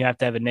happen, you have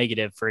to have a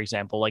negative. For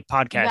example, like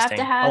podcasting,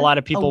 a lot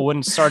of people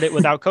wouldn't start it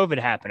without COVID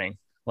happening.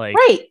 Like,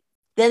 right.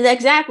 Then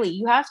exactly.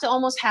 You have to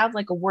almost have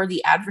like a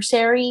worthy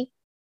adversary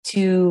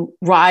to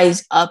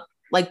rise up,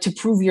 like to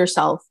prove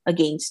yourself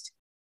against.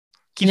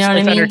 Keeps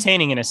life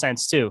entertaining in a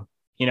sense too,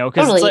 you know,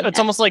 because it's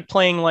almost like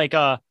playing like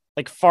a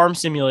farm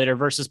simulator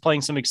versus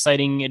playing some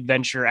exciting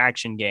adventure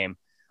action game.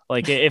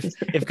 Like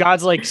if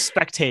God's like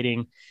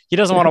spectating, he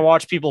doesn't want to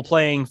watch people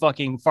playing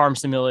fucking farm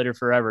simulator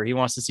forever. He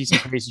wants to see some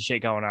crazy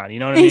shit going on. You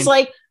know what I mean? He's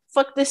like,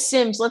 fuck this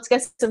Sims. Let's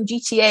get some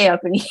GTA up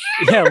in here.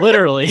 Yeah,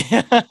 literally.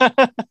 And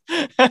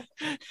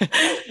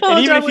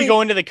even if you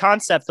go into the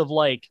concept of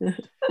like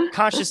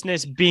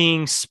consciousness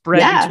being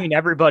spread between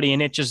everybody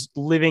and it just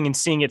living and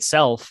seeing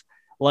itself,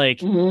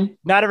 like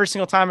not every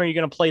single time are you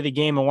going to play the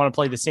game and want to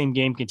play the same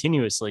game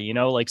continuously. You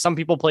know, like some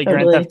people play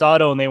Grand Theft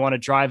Auto and they want to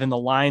drive in the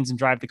lines and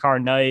drive the car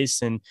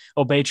nice and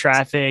obey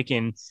traffic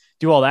and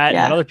do all that.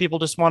 Yeah. And other people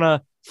just want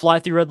to fly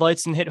through red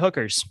lights and hit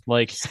hookers.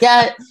 Like,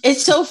 yeah,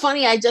 it's so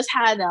funny. I just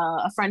had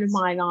a friend of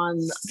mine on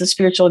the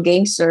Spiritual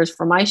Gangsters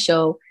for my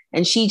show,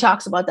 and she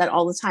talks about that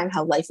all the time,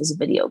 how life is a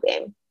video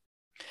game.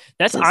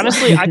 That's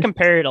honestly, I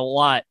compare it a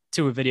lot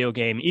to a video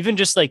game, even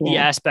just like the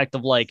aspect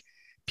of like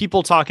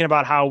people talking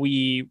about how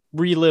we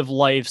relive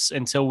lives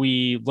until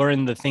we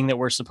learn the thing that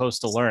we're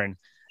supposed to learn.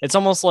 It's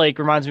almost like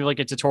reminds me of like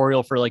a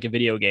tutorial for like a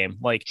video game.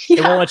 Like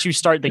it won't let you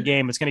start the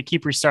game. It's going to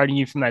keep restarting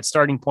you from that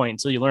starting point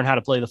until you learn how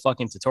to play the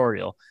fucking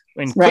tutorial.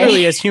 And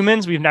clearly as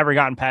humans, we've never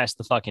gotten past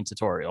the fucking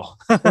tutorial.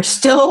 we're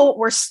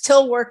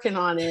still working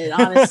on it.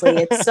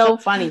 Honestly, it's so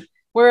funny.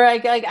 We're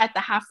like at the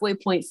halfway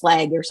point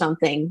flag or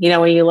something, you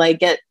know, when you like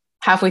get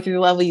halfway through the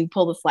level, you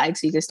pull the flag.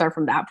 So you can start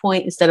from that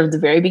point instead of the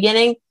very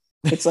beginning.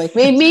 It's like,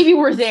 maybe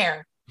we're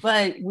there,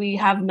 but we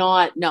have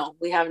not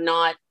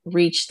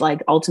reached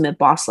like ultimate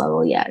boss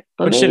level yet.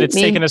 But shit, it's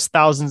taken us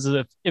thousands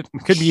of, it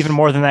could be even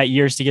more than that,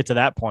 years to get to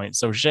that point.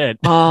 So shit.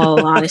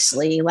 Oh,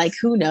 honestly, like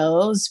who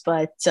knows?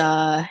 But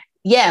I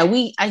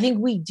think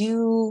we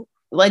do,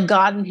 like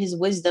God in his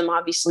wisdom,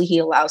 obviously he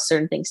allows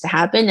certain things to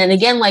happen. And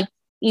again, like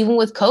even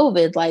with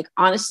COVID, like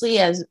honestly,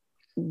 as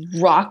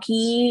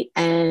rocky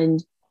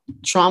and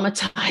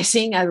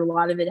traumatizing as a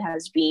lot of it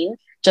has been,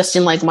 just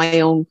in like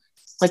my own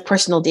like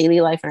personal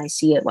daily life, and I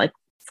see it like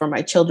for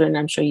my children.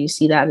 I'm sure you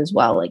see that as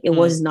well. Like it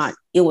was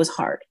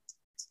hard,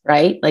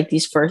 right? Like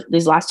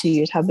these last 2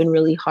 years have been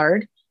really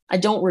hard. I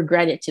don't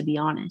regret it, to be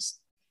honest.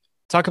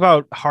 Talk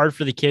about hard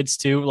for the kids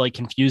too, like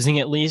confusing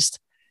at least.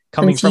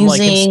 Coming from like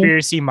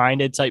conspiracy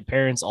minded type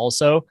parents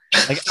also.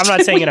 Like I'm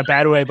not saying in a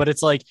bad way, but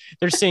it's like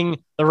they're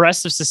seeing the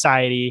rest of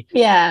society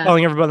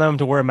telling everybody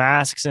to wear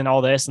masks and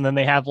all this. And then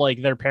they have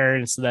like their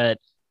parents that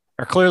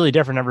are clearly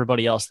different than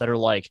everybody else that are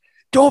like,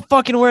 don't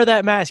fucking wear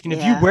that mask. And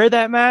if you wear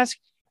that mask,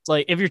 it's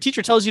like if your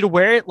teacher tells you to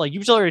wear it, like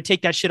you tell her to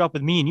take that shit up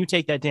with me and you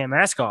take that damn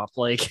mask off.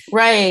 Like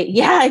right.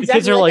 Yeah, exactly. The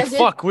kids are like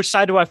fuck, which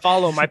side do I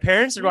follow? My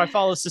parents or do I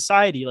follow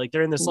society? Like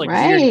they're in this like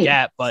weird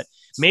gap, but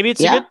maybe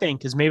it's a good thing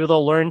because maybe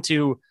they'll learn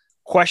to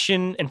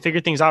question and figure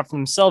things out for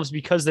themselves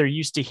because they're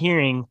used to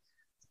hearing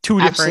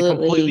two different,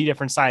 completely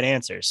different side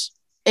answers.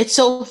 It's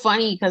so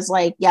funny because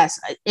like, yes,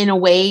 in a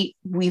way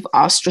we've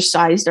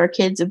ostracized our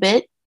kids a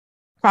bit,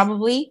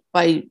 probably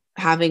by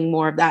having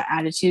more of that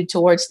attitude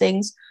towards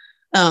things.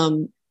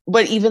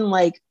 But even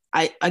like,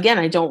 I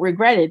don't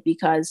regret it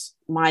because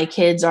my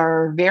kids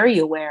are very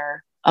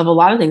aware of a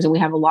lot of things and we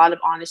have a lot of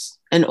honest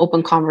and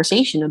open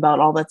conversation about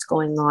all that's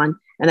going on.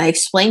 And I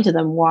explain to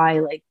them why,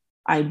 like,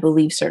 I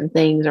believe certain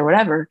things or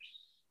whatever.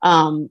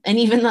 And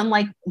even then,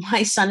 like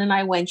my son and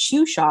I went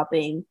shoe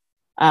shopping.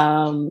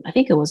 I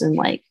think it was in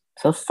like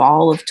the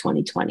fall of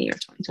 2020 or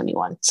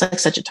 2021. It's like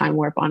such a time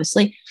warp,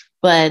 honestly.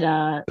 But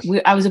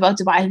I was about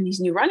to buy him these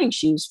new running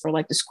shoes for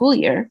like the school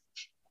year.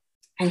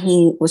 And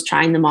he was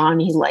trying them on.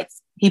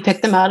 He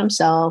picked them out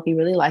himself. He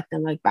really liked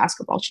them, like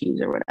basketball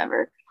shoes or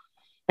whatever.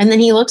 And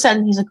then he looks at it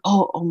and he's like,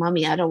 oh,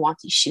 mommy, I don't want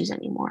these shoes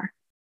anymore.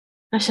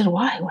 And I said,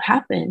 why? What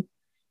happened?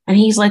 And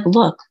he's like,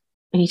 look.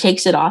 And he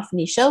takes it off and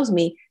he shows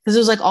me because it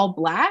was like all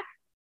black.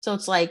 So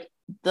it's like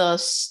the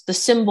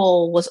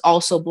symbol was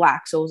also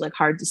black. So it was like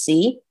hard to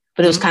see,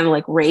 but it was kind of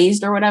like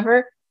raised or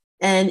whatever.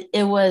 And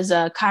it was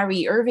a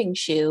Kyrie Irving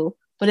shoe,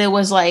 but it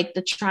was like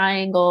the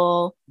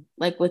triangle,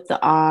 like with the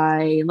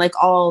eye, like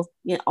all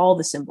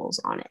the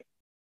symbols on it.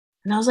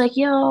 And I was like,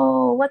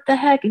 yo, what the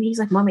heck? And he's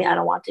like, mommy, I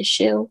don't want this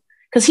shoe.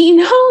 Cause he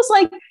knows,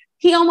 like,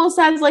 he almost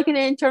has like an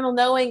internal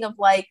knowing of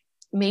like,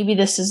 maybe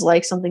this is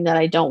like something that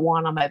I don't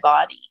want on my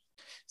body.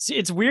 See,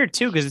 it's weird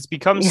too, because it's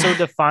become so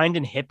defined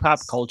in hip hop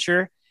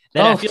culture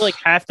that I feel like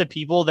half the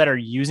people that are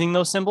using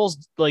those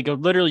symbols, like are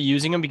literally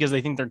using them because they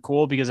think they're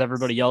cool because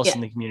everybody else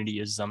in the community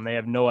uses them. They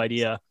have no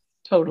idea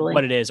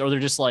what it is. Or they're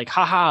just like,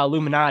 haha,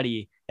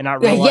 Illuminati, and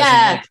not realizing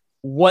like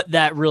what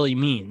that really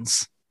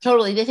means.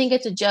 Totally. They think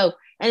it's a joke.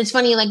 And it's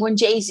funny, like when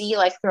Jay-Z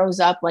like throws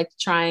up like the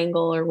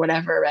triangle or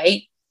whatever,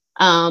 right?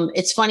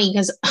 It's funny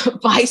because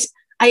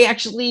I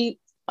actually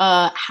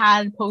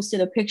had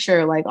posted a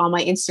picture like on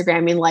my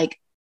Instagram in like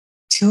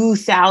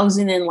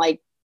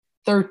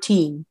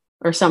 2013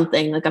 or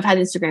something. Like I've had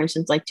Instagram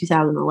since like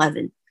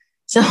 2011.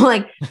 So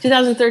like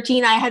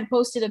 2013, I had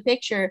posted a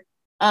picture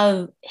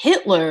of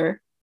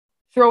Hitler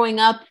throwing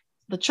up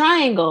the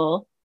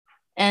triangle.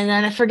 And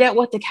then I forget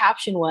what the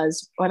caption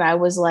was, but I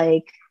was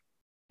like,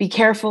 be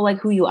careful, like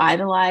who you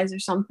idolize or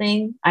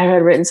something. I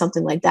had written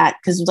something like that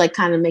because it was like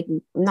kind of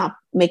not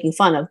making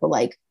fun of, but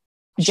like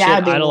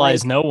jabbing. Shit,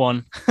 idolize like, no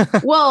one.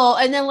 Well,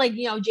 and then like,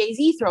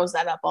 Jay-Z throws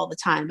that up all the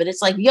time, but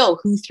it's like, yo,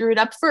 who threw it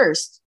up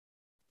first?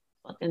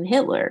 Fucking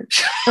Hitler.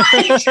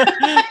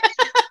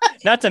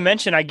 Not to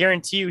mention, I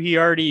guarantee you he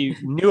already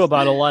knew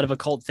about a lot of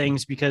occult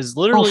things because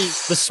literally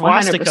the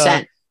swastika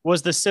 100%.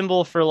 was the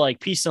symbol for like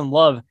peace and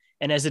love.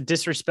 And as a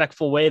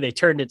disrespectful way, they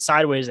turned it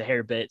sideways a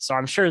hair bit. So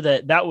I'm sure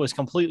that was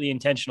completely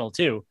intentional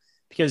too,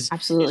 because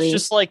absolutely, it's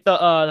just like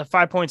the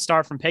 5-point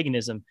star from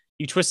paganism.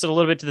 You twist it a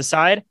little bit to the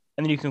side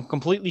and then you can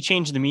completely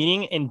change the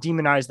meaning and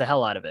demonize the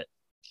hell out of it.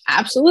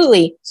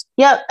 Absolutely.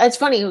 Yeah. It's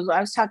funny. I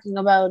was talking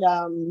about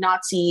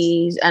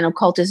Nazis and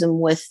occultism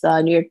with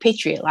New York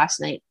Patriot last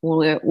night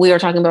when we were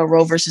talking about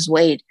Roe versus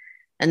Wade.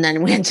 And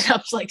then we ended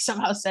up like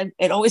somehow said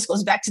it always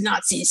goes back to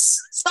Nazis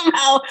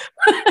somehow.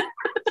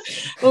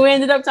 But we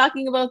ended up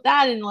talking about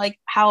that and like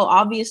how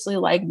obviously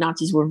like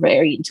Nazis were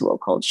very into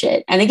occult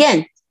shit. And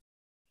again,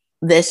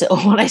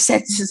 what I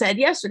said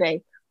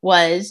yesterday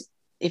was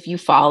if you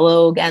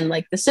follow again,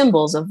 like the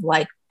symbols of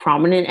like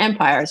prominent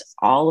empires,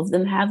 all of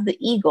them have the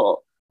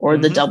eagle or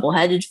the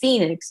double-headed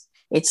phoenix.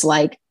 It's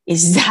like,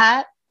 is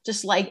that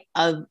just like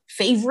a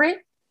favorite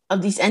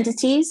of these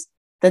entities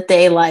that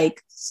they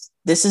like,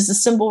 this is the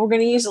symbol we're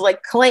going to use?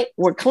 Like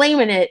we're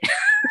claiming it.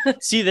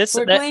 See this,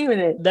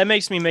 that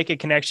makes me make a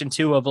connection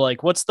too of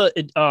like, what's the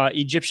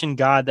Egyptian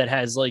god that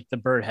has like the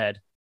bird head?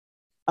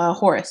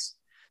 Horus.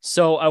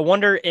 So I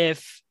wonder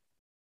if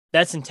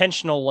that's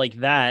intentional like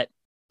that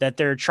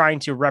they're trying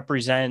to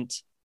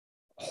represent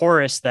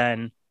Horus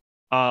then,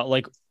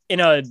 like in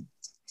a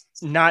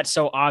not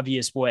so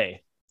obvious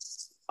way.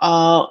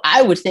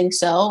 I would think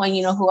so. And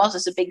you know who else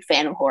is a big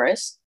fan of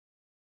Horus?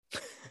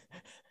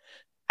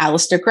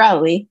 Aleister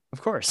Crowley.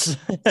 Of course.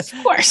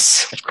 Of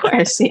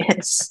course,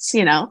 yes.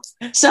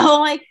 So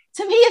like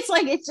to me, it's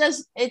like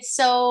it's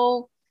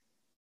so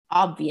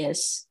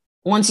obvious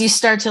once you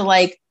start to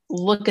like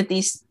look at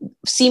these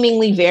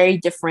seemingly very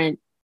different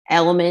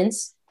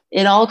elements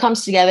it all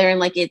comes together. And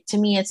like to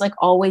me, it's like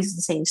always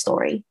the same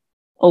story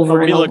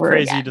over and over. We look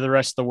crazy again. to the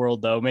rest of the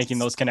world, though, making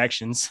those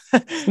connections.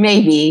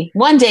 Maybe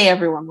one day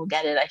everyone will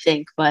get it, I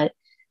think. But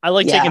I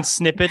like taking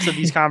snippets of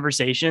these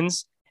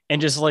conversations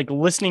and just like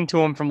listening to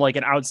them from like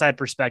an outside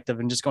perspective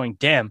and just going,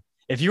 damn,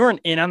 if you weren't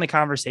in on the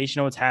conversation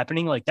of what's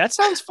happening, like that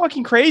sounds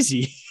fucking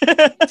crazy.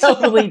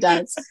 Totally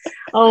does.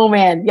 Oh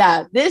man.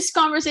 Yeah. This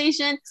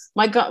conversation,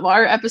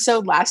 our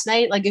episode last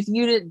night, like if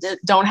you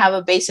don't have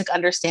a basic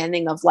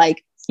understanding of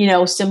like,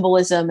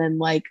 symbolism and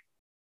like,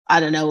 I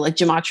don't know, like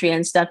gematria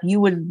and stuff, you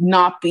would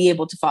not be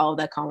able to follow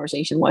that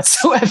conversation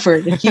whatsoever.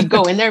 If you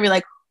go in there and be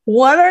like,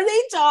 what are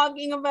they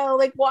talking about?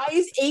 Like, why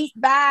is 8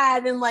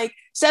 bad? And like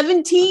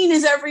 17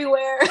 is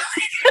everywhere.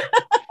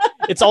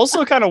 It's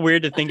also kind of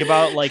weird to think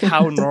about like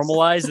how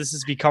normalized this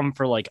has become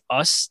for like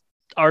us,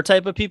 our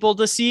type of people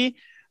to see.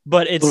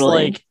 But it's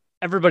like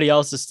everybody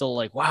else is still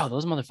like, wow,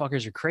 those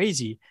motherfuckers are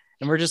crazy.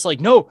 And we're just like,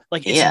 no,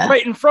 like it's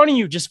right in front of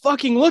you. Just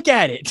fucking look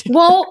at it.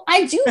 Well,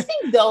 I do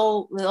think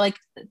though, like,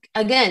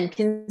 again,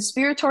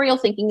 conspiratorial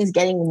thinking is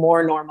getting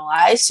more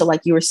normalized. So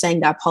like you were saying,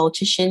 that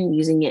politician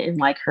using it in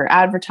like her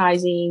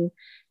advertising.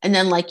 And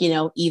then like,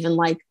 even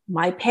like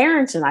my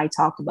parents and I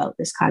talk about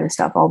this kind of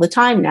stuff all the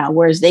time now,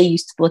 whereas they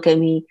used to look at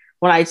me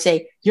when I'd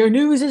say, your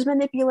news is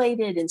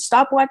manipulated and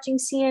stop watching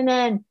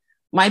CNN.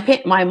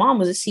 My mom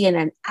was a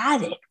CNN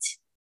addict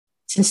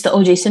since the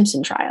OJ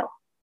Simpson trial.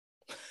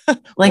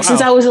 Like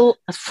since I was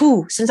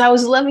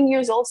 11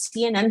 years old,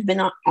 CNN's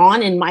been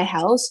on in my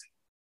house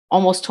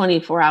almost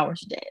 24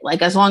 hours a day.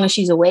 Like as long as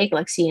she's awake,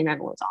 like CNN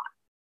was on.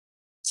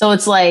 So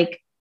it's like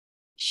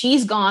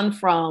she's gone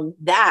from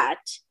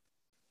that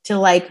to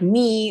like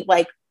me,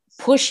 like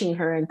pushing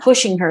her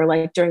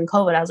like during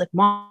COVID. I was like,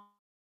 Mom,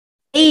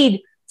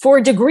 paid for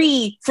a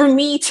degree for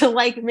me to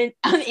like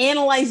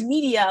analyze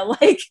media.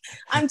 Like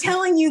I'm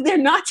telling you, they're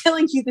not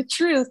telling you the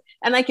truth.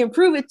 And I can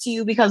prove it to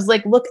you because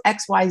like, look,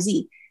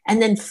 XYZ. And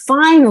then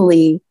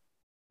finally,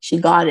 she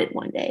got it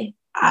one day.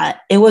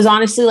 It was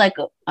honestly like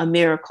a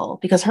miracle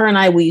because her and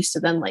I, we used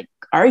to then like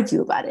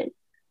argue about it.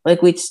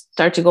 Like we'd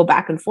start to go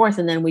back and forth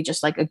and then we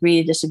just like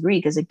agree to disagree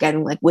because it's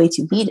getting like way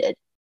too heated.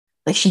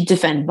 Like she'd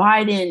defend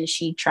Biden,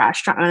 she'd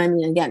trash Trump. And I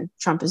mean, again,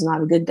 Trump is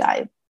not a good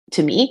guy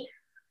to me,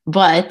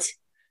 but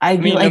I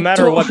mean, like, no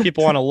matter what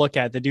people want to look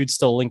at, the dude's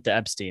still linked to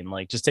Epstein.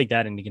 Like, just take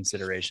that into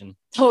consideration.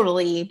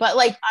 Totally. But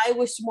like, I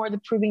was more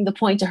proving the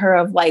point to her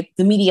of like,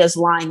 the media is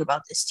lying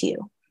about this to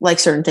you. Like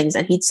certain things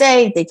that he'd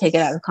say, they take it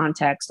out of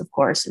context, of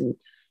course, and,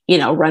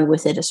 run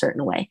with it a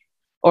certain way.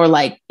 Or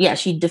like,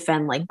 she'd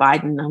defend like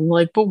Biden. I'm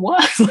like, but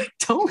what? Like,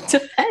 don't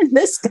defend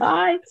this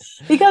guy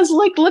because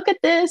like, look at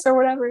this or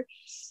whatever.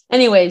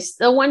 Anyways,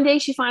 the one day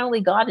she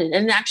finally got it.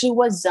 And it actually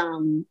was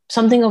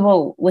something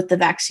about with the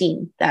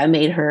vaccine that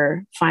made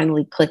her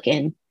finally click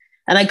in.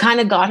 And I kind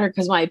of got her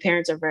because my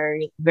parents are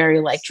very, very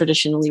like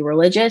traditionally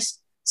religious.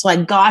 So I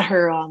got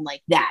her on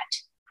like that.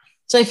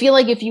 So I feel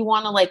like if you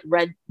want to like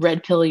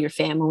red pill your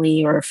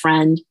family or a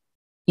friend,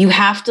 you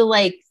have to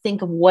like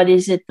think of what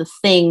is it the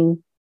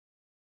thing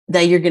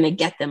that you're going to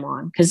get them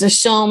on. Because there's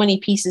so many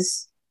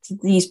pieces to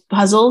these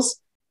puzzles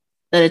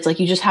that it's like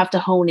you just have to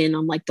hone in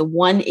on like the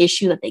one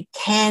issue that they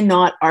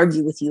cannot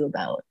argue with you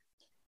about.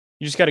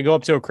 You just got to go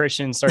up to a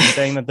Christian and start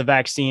saying that the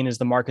vaccine is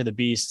the mark of the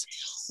beast.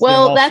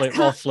 Well, that's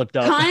all flipped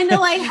up. Kind of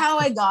like how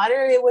I got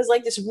her. It was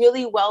like this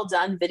really well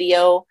done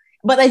video.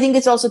 But I think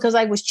it's also because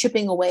I was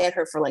chipping away at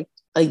her for like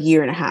a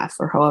year and a half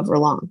or however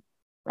long.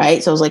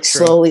 Right. So I was like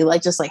slowly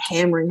like just like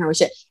hammering her with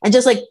shit and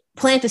just like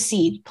plant the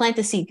seed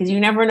because you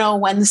never know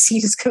when the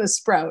seed is going to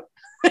sprout.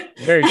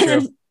 Very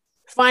true.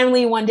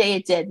 Finally, one day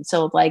it did.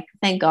 So like,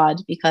 thank God,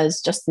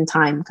 because just in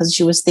time, because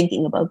she was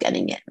thinking about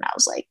getting it. And I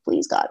was like,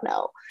 please God,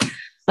 no.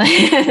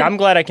 I'm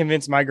glad I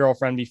convinced my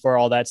girlfriend before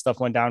all that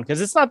stuff went down.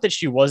 Cause it's not that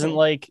she wasn't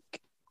like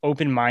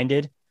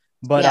open-minded,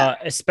 but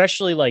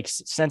especially like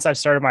since I've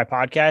started my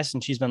podcast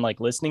and she's been like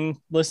listening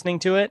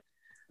to it,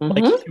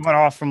 like she went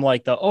off from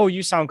like oh,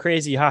 you sound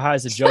crazy. Haha,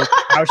 as a joke.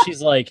 Now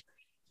she's like,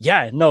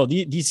 yeah, no,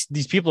 these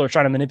people are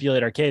trying to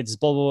manipulate our kids.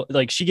 Blah, blah, blah.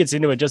 Like she gets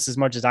into it just as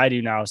much as I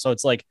do now. So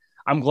it's like,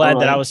 I'm glad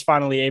that I was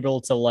finally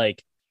able to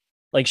like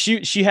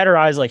she had her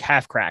eyes like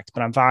half cracked,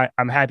 but I'm fine.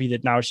 I'm happy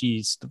that now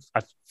she's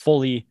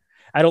fully,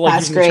 I don't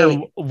like using the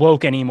term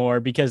woke anymore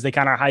because they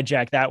kind of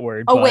hijack that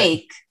word.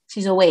 Awake.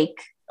 She's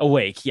awake.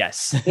 Awake.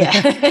 Yes.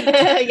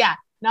 Yeah. Yeah.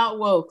 Not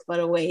woke, but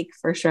awake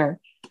for sure.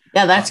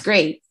 Yeah. That's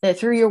great that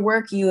through your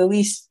work, you at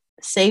least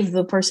save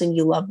the person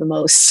you love the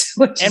most.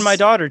 And my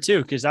daughter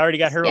too, because I already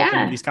got her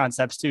open to these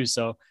concepts too.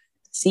 So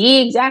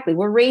see, exactly.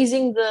 We're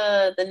raising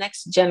the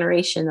next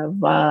generation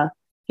of,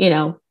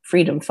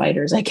 freedom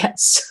fighters, I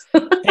guess.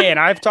 Hey, and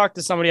I've talked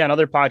to somebody on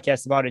other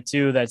podcasts about it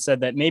too, that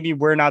said that maybe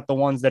we're not the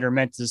ones that are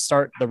meant to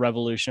start the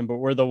revolution, but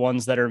we're the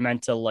ones that are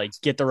meant to like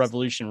get the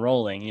revolution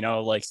rolling.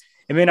 Like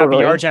it may not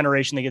be our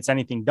generation that gets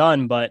anything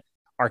done, but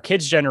our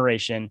kids'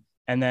 generation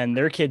and then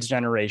their kids'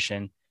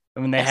 generation.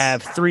 And when they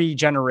have 3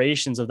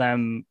 generations of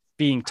them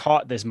being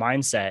taught this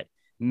mindset,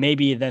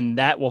 maybe then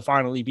that will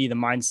finally be the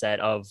mindset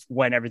of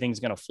when everything's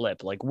going to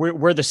flip. Like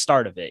we're the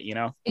start of it, you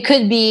know? It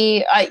could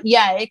be,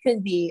 yeah, it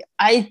could be.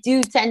 I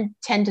do tend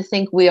to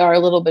think we are a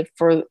little bit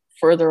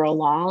further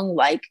along,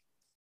 like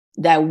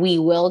that we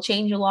will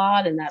change a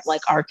lot, and that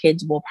like our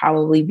kids will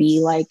probably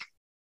be like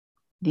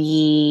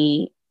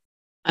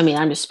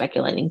I'm just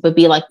speculating, but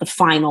be like the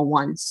final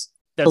ones.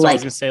 That's what I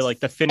was gonna say, like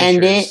the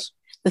finishers.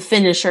 The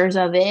finishers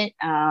of it.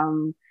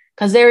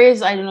 Because there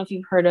is, I don't know if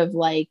you've heard of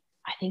like,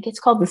 I think it's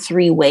called the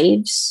 3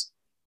 waves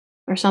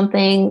or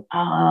something.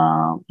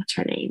 What's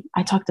her name?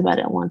 I talked about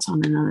it once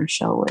on another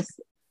show with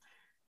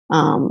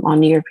on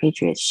New York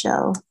Patriots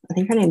show. I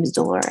think her name is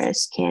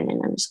Dolores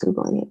Cannon. I'm just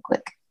Googling it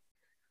quick.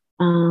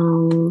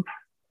 I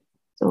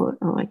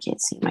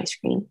can't see my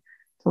screen.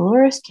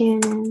 Dolores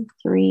Cannon,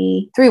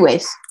 3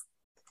 waves.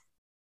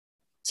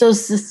 So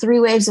it's the 3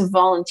 waves of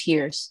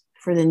volunteers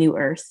for the new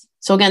earth.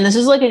 So again, this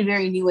is like a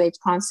very new age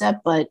concept,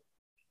 but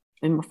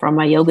from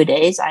my yoga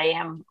days, I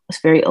am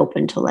very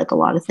open to like a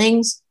lot of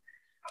things.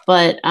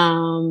 But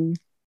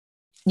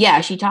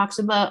yeah, she talks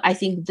about, I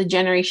think the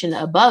generation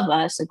above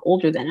us, like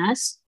older than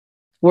us,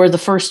 were the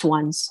first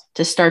ones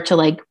to start to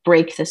like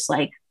break this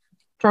like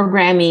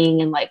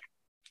programming and like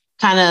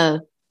kind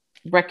of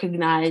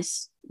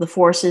recognize the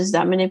forces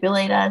that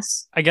manipulate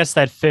us. I guess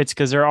that fits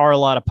because there are a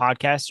lot of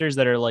podcasters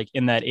that are like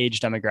in that age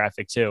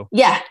demographic too.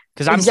 Yeah.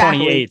 Because I'm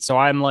 28, so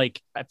I'm like,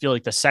 I feel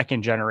like the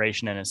second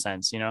generation in a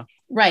sense, you know?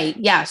 Right.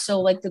 Yeah. So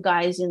like the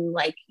guys in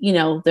like, you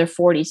know, their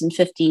 40s and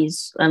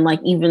 50s and like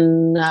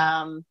even,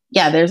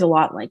 there's a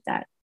lot like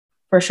that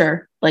for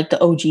sure. Like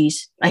the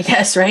OGs, I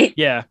guess. Right.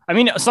 Yeah. I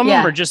mean, some of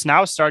them are just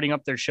now starting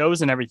up their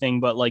shows and everything,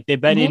 but like they've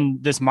been in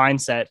this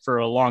mindset for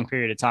a long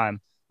period of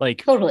time.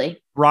 Like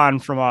totally. Ron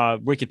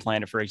from Wicked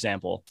Planet, for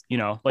example, you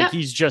know, like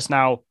he's just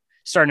now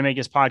starting to make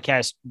his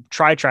podcast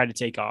try to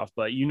take off,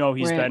 but you know,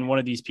 he's been one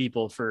of these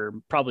people for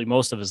probably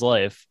most of his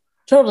life.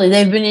 Totally.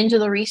 They've been into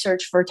the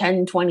research for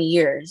 10, 20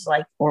 years,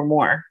 like or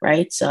more.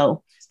 Right.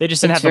 So they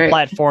just didn't have the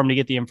platform to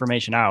get the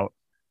information out.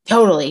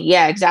 Totally.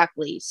 Yeah,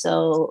 exactly.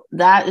 So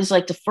that is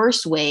like the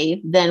first wave.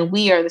 Then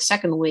we are the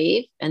second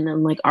wave. And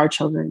then like our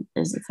children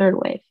is the third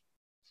wave.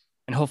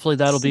 And hopefully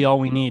that'll be all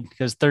we need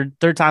because third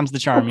time's the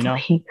charm,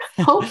 hopefully, you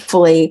know?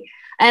 Hopefully.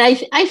 And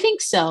I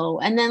think so.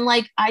 And then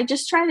like, I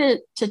just try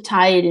to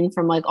tie it in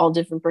from like all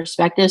different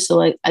perspectives. So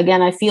like,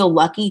 again, I feel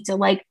lucky to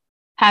like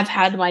have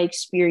had my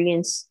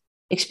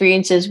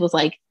experiences with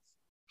like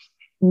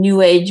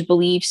new age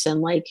beliefs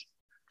and like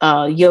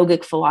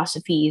yogic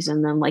philosophies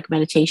and then like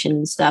meditation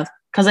and stuff.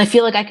 Cause I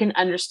feel like I can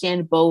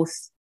understand both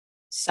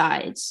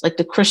sides, like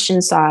the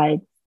Christian side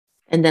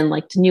and then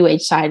like the new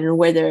age side and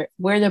where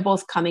they're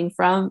both coming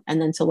from.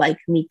 And then to like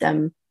meet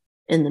them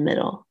in the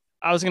middle.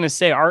 I was going to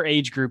say our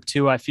age group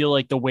too. I feel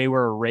like the way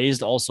we're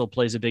raised also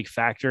plays a big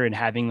factor in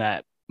having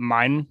that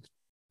mind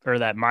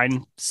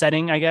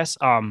setting, I guess.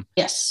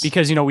 Yes.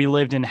 Because, you know, we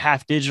lived in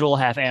half digital,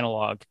 half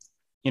analog,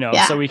 you know,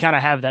 so we kind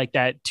of have like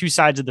that 2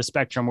 sides of the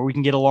spectrum where we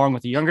can get along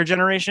with the younger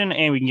generation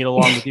and we can get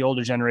along with the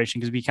older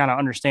generation because we kind of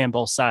understand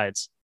both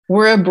sides.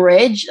 We're a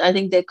bridge. I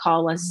think they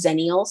call us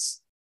Zennials.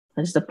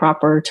 That's the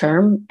proper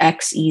term.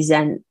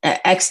 XENNIALS.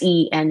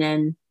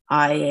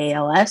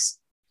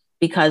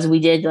 Because we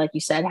did, like you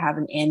said, have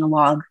an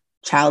analog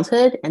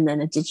childhood and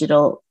then a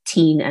digital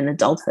teen and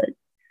adulthood.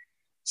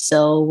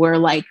 So we're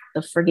like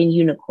the friggin'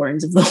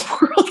 unicorns of the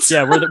world.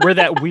 Yeah, we're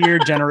that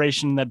weird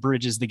generation that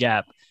bridges the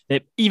gap.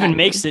 That even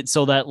makes it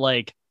so that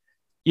like,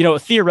 you know,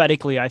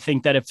 theoretically, I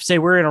think that if say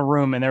we're in a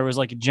room and there was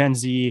like a Gen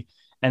Z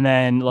and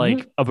then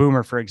like a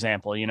boomer, for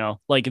example, you know,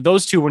 like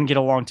those two wouldn't get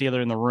along together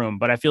in the room.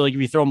 But I feel like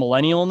if you throw a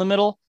millennial in the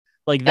middle,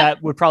 like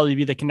that would probably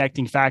be the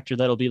connecting factor.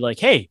 That'll be like,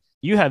 hey,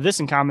 you have this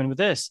in common with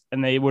this.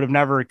 And they would have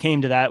never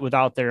came to that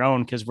without their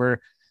own. Cause we're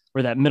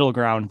that middle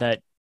ground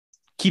that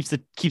keeps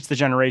the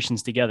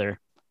generations together.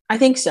 I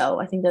think so.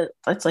 I think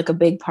that's like a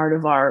big part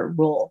of our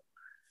role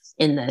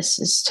in this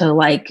is to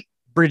like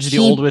bridge the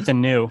old with the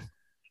new.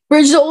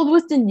 Bridge the old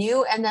with the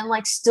new and then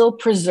like still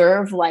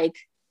preserve like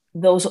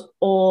those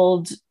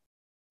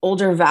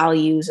older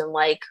values and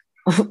like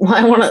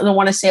I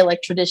want to say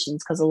like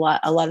traditions because a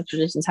lot of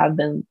traditions have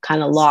been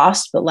kind of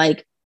lost, but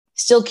like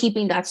still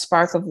keeping that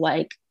spark of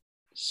like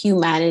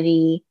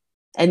humanity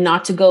and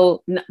not to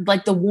go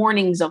like the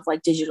warnings of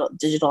like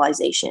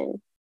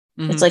digitalization.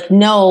 It's like,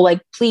 no, like,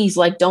 please,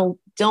 like, don't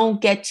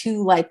get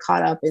too like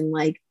caught up in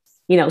like,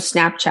 you know,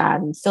 Snapchat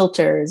and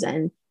filters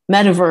and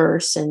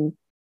metaverse and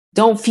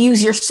don't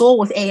fuse your soul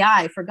with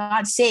AI for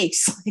God's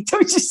sakes. Like,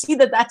 don't you see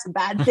that that's a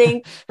bad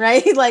thing,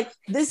 right? Like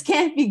this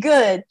can't be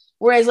good.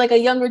 Whereas like a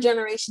younger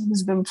generation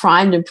who's been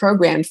primed and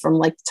programmed from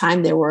like the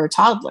time they were a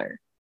toddler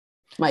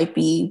might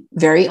be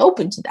very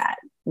open to that.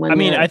 I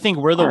mean, I think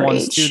we're the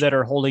ones too that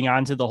are holding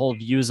on to the whole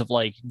views of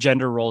like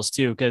gender roles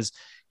too. Cause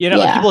you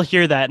know, people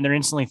hear that and they're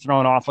instantly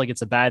thrown off like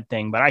it's a bad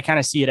thing, but I kind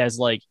of see it as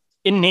like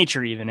in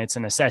nature, even it's a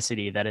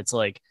necessity that it's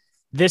like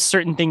this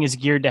certain thing is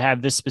geared to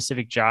have this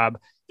specific job.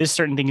 This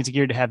certain thing is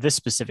geared to have this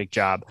specific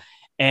job.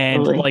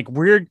 And like,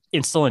 we're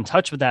still in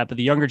touch with that, but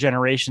the younger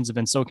generations have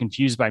been so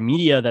confused by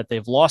media that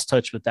they've lost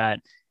touch with that.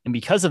 And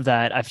because of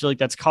that, I feel like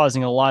that's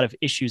causing a lot of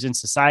issues in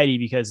society,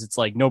 because it's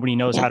like nobody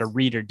knows how to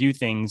read or do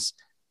things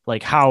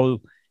like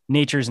how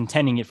nature's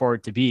intending it for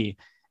it to be.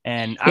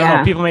 And I don't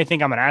know, people may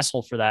think I'm an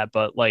asshole for that,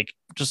 but like,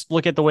 just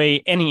look at the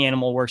way any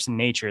animal works in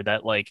nature,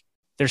 that like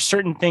there's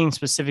certain things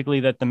specifically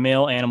that the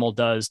male animal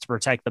does to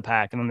protect the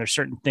pack. And then there's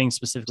certain things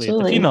specifically that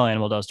the female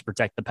animal does to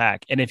protect the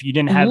pack. And if you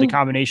didn't have the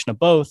combination of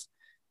both,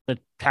 the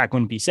pack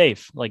wouldn't be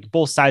safe. Like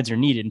both sides are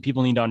needed, and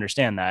people need to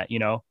understand that, you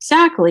know?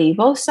 Exactly.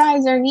 Both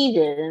sides are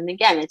needed. And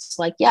again, it's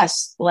like,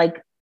 yes,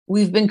 like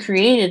we've been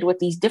created with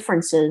these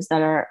differences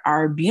that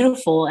are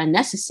beautiful and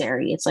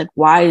necessary. It's like,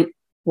 why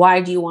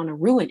do you want to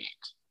ruin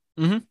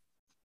it? Mm-hmm.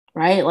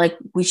 Right. Like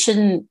we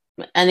shouldn't.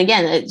 And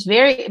again, it's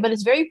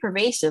very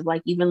pervasive.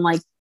 Like even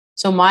like,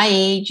 so my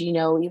age, you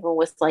know, even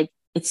with like,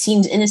 it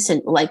seems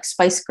innocent, like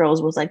Spice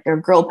Girls was like their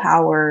girl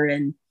power,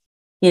 and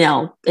you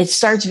know, it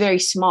starts very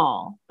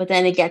small, but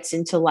then it gets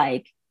into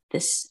like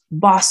this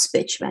boss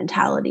bitch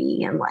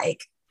mentality. And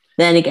like,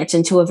 then it gets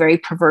into a very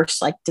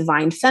perverse, like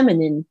divine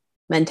feminine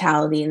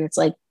mentality. And it's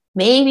like,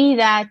 maybe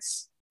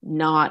that's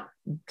not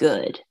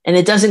good. And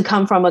it doesn't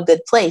come from a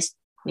good place.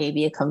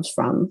 Maybe it comes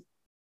from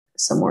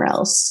somewhere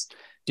else.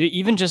 Dude,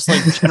 even just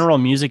like general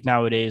music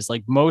nowadays,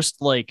 like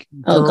most like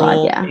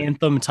girl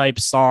anthem type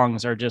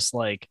songs are just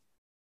like,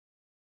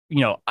 you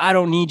know, I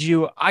don't need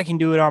you, I can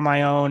do it on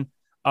my own.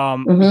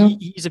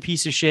 He's a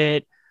piece of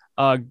shit.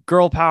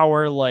 Girl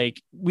power, like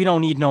we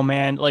don't need no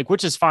man, like,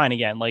 which is fine.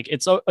 Again, like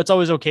it's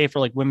always okay for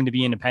like women to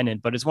be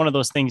independent, but it's one of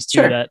those things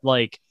too that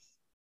like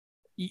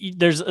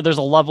there's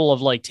a level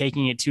of like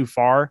taking it too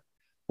far,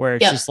 where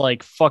it's just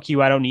like, fuck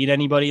you, I don't need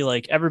anybody.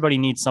 Like everybody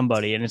needs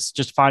somebody, and it's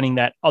just finding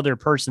that other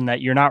person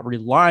that you're not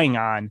relying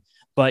on,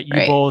 but you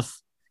both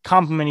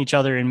complement each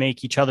other and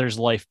make each other's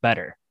life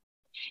better.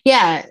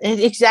 Yeah,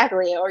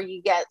 exactly. Or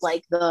you get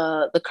like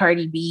the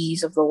Cardi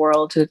B's of the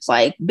world, who it's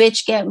like,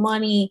 bitch, get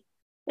money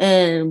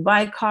and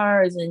buy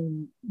cars,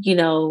 and you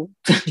know,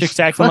 chicks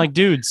acting like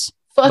dudes.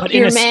 Fuck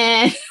your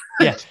man.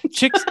 Yeah,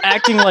 chicks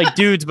acting like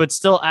dudes, but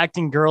still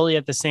acting girly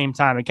at the same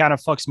time. It kind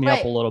of fucks me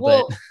up a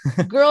little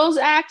bit. Girls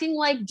acting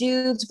like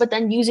dudes, but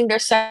then using their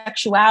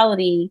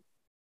sexuality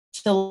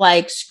to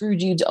like screw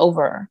dudes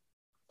over.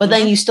 But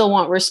then you still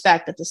want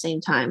respect at the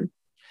same time.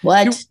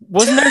 What?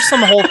 Wasn't there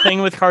some whole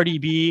thing with Cardi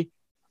B,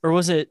 or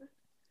was it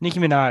Nicki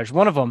Minaj?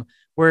 One of them,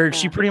 where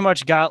she pretty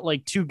much got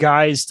like two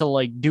guys to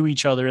like do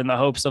each other in the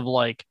hopes of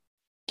like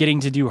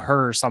getting to do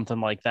her or something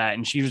like that.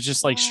 And she was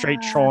just like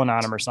straight trolling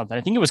on him or something. I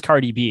think it was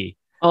Cardi B.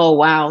 Oh,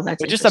 wow.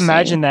 That's just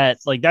imagine that.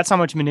 Like, that's how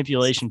much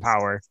manipulation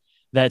power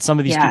that some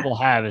of these people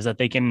have, is that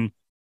they can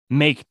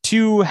make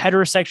two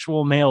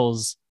heterosexual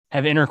males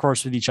have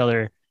intercourse with each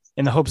other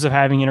in the hopes of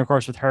having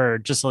intercourse with her,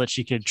 just so that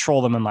she could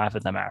troll them and laugh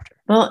at them after.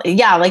 Well,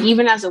 yeah. Like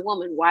even as a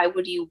woman, why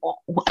would you want,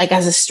 like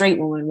as a straight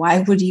woman,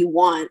 why would you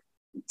want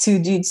two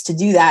dudes to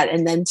do that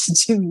and then to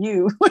do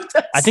you?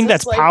 I think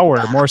that's like,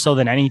 power more so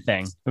than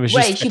anything. It was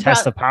just a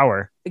test of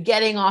power.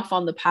 Getting off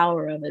on the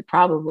power of it,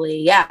 probably.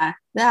 Yeah,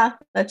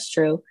 that's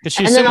true. Because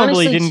she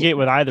similarly didn't get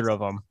with either of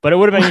them. But it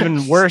would have been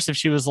even worse if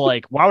she was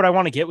like, why would I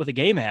want to get with a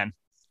gay man?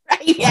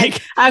 Right?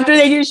 Like, after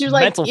they do, she was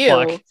like,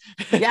 you.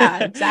 Fuck.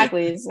 Yeah,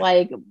 exactly. It's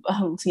like,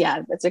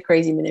 that's a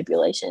crazy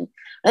manipulation.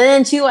 And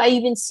then too, I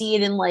even see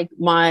it in like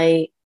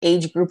my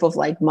age group of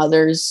like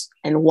mothers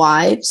and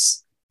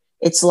wives.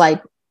 It's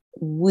like,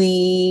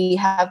 we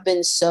have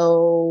been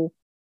so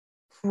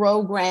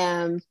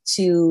programmed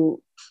to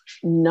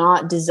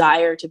not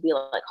desire to be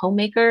like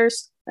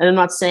homemakers. And I'm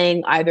not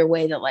saying either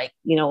way that like,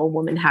 you know, a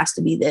woman has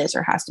to be this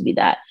or has to be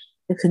that.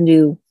 You can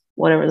do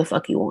whatever the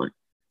fuck you want.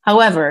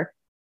 However,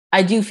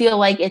 I do feel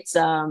like it's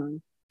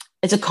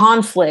a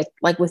conflict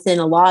like within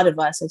a lot of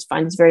us. I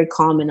find it's very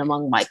common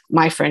among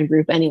my friend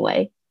group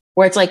anyway,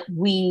 where it's like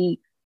we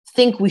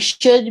think we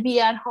should be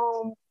at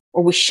home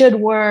or we should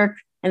work.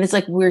 And it's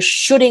like we're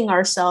shooting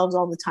ourselves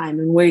all the time,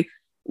 and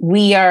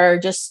we are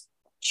just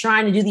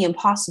trying to do the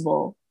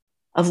impossible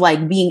of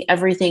like being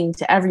everything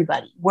to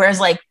everybody. Whereas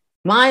like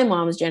my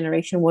mom's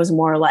generation was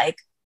more like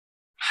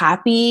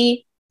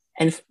happy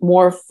and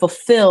more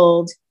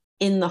fulfilled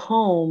in the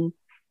home,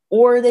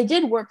 or they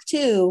did work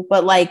too,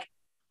 but like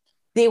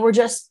they were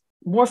just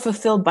more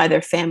fulfilled by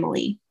their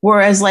family.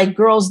 Whereas like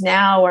girls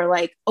now are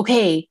like,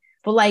 okay,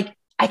 but like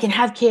I can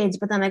have kids,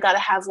 but then I got to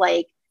have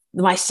like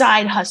my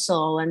side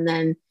hustle, and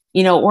then,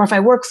 you know, or if I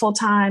work full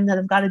time, then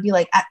I've got to be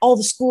like at all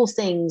the school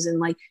things. And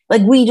like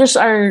we just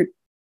are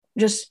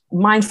just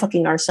mind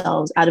fucking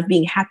ourselves out of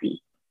being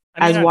happy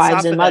as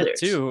wives and mothers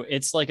too.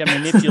 It's like a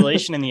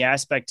manipulation in the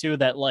aspect too,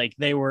 that like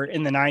they were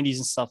in the 90s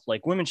and stuff,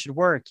 like women should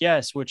work.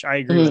 Yes. Which I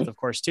agree with, of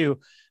course, too.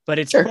 But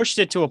it's pushed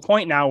it to a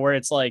point now where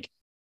it's like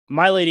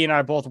my lady and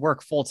I both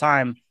work full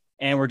time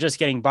and we're just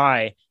getting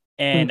by.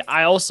 And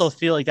I also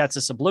feel like that's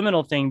a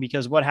subliminal thing,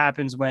 because what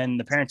happens when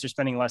the parents are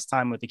spending less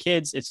time with the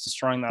kids, it's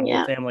destroying that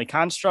whole family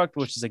construct,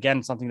 which is,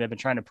 again, something they've been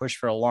trying to push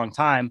for a long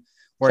time,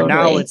 where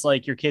now it's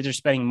like your kids are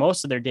spending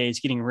most of their days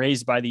getting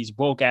raised by these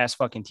woke ass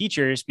fucking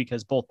teachers,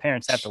 because both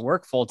parents have to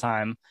work full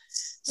time.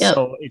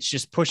 So it's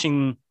just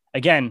pushing,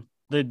 again,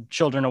 the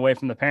children away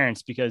from the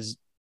parents, because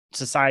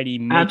society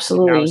makes now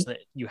Absolutely. so that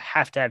you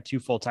have to have 2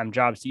 full-time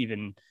jobs to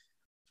even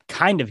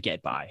kind of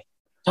get by.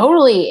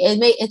 Totally.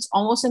 It's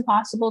almost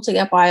impossible to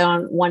get by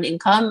on one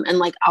income. And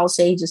like, I'll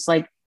say just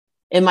like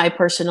in my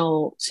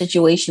personal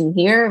situation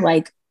here,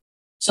 like,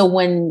 so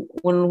when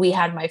we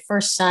had my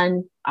first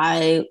son,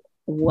 I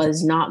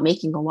was not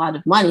making a lot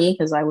of money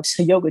because I was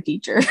a yoga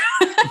teacher.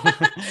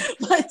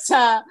 But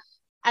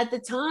at the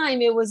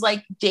time, it was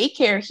like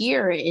daycare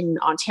here in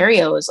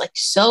Ontario is like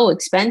so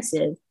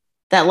expensive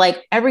that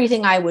like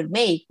everything I would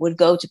make would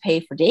go to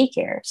pay for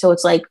daycare. So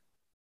it's like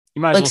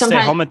You might as well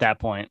stay home at that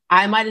point.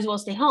 I might as well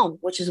stay home,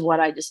 which is what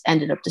I just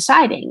ended up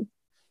deciding.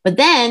 But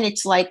then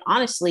it's like,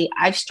 honestly,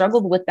 I've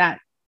struggled with that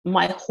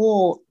my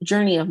whole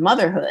journey of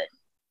motherhood,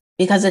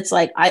 because it's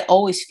like I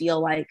always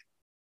feel like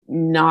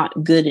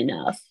not good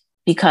enough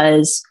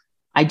because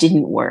I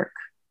didn't work,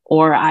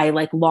 or I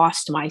like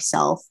lost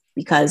myself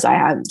because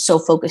I am so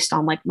focused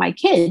on like my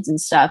kids and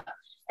stuff.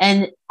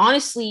 And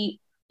honestly,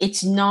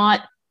 it's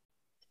not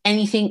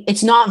anything,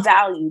 it's not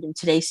valued in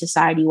today's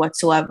society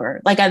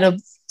whatsoever. Like at a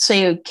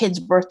kid's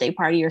birthday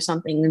party or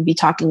something, and be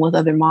talking with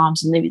other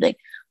moms, and they'd be like,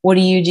 what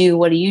do you do?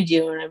 What do you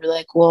do? And I'd be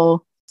like,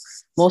 well,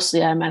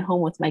 mostly I'm at home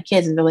with my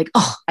kids. And they're like,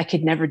 oh, I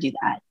could never do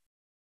that.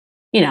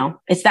 You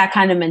know, it's that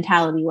kind of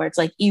mentality where it's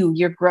like, ew,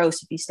 you're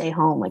gross if you stay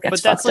home. Like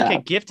that's like up.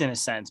 a gift in a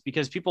sense,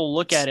 because people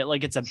look at it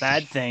like it's a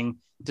bad thing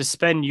to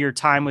spend your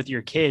time with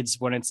your kids,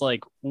 when it's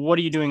like, what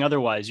are you doing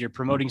otherwise? You're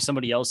promoting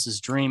somebody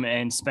else's dream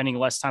and spending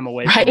less time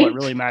away from what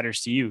really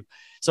matters to you.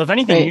 So if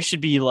anything, you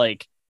should be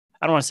like,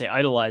 I don't want to say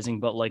idolizing,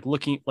 but like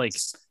looking like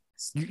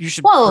you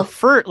should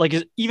prefer, like,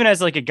 even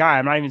as like a guy,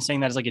 I'm not even saying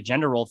that as like a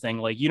gender role thing.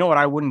 Like, you know what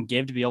I wouldn't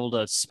give to be able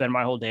to spend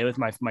my whole day with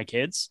my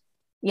kids?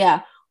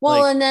 Yeah.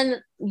 Well, like, and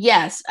then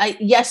yes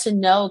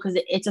and no,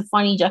 because it's a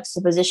funny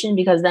juxtaposition,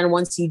 because then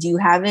once you do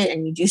have it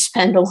and you do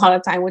spend a lot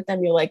of time with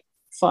them, you're like,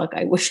 fuck,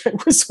 I wish I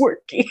was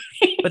working.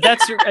 But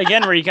that's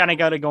again where you kind of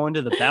got to go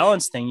into the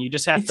balance thing. You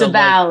just have to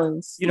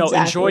balance, like, you know,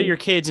 enjoy your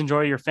kids,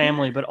 enjoy your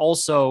family, but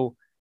also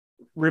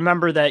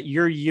remember that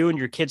you and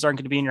your kids aren't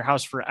going to be in your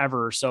house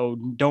forever. So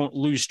don't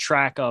lose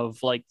track of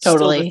like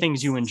still the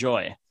things you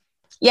enjoy.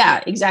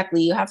 Yeah,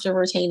 exactly. You have to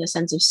retain a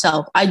sense of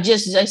self. I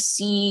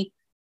see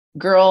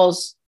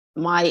girls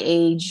my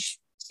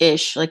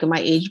age-ish, like in my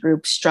age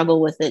group,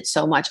 struggle with it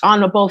so much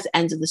on both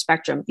ends of the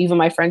spectrum. Even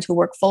my friends who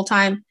work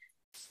full-time,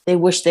 they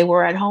wish they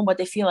were at home, but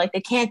they feel like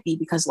they can't be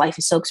because life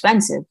is so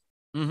expensive.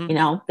 Mm-hmm. You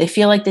know, they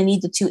feel like they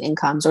need the 2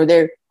 incomes, or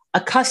they're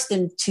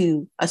accustomed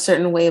to a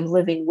certain way of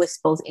living with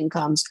both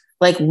incomes.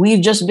 Like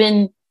we've just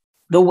been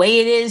the way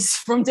it is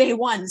from day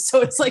one.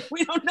 So it's like,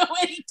 we don't know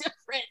any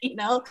different, you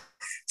know?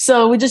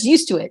 So we're just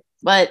used to it.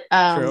 But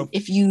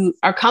if you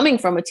are coming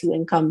from a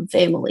 2-income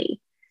family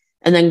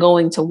and then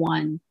going to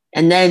 1,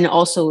 and then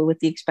also with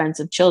the expense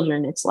of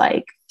children, it's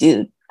like,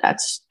 dude,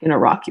 that's going to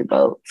rock your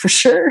boat for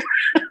sure.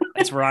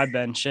 That's where I've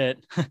been.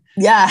 Shit.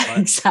 Yeah,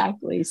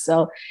 exactly.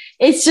 So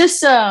it's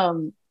just,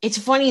 it's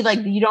funny.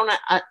 Like you don't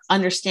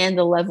understand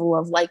the level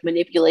of like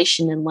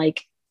manipulation and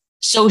like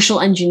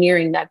social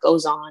engineering that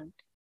goes on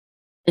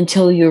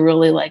until you're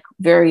really like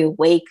very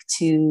awake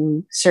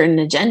to certain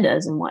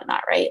agendas and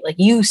whatnot. Right. Like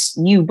you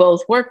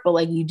both work, but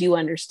like you do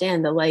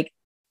understand that like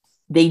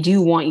they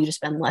do want you to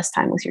spend less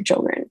time with your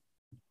children.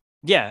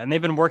 Yeah. And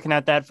they've been working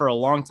at that for a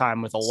long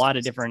time with a lot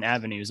of different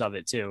avenues of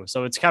it too.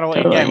 So it's kind of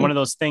like, again, one of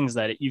those things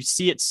that you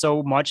see it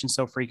so much and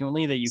so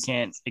frequently that you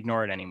can't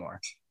ignore it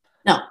anymore.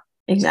 No,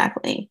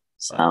 exactly.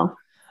 So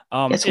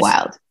it's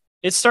wild.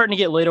 It's starting to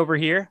get late over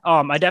here.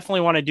 I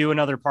definitely want to do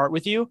another part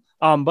with you.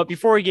 But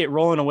before we get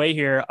rolling away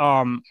here,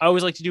 I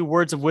always like to do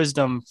words of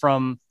wisdom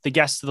from the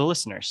guests to the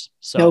listeners.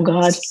 So, oh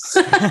God,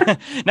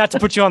 not to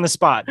put you on the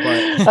spot,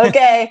 but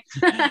okay.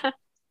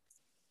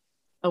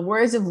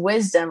 Words of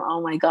wisdom.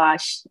 Oh my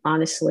gosh,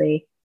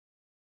 honestly,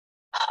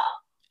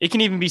 it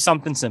can even be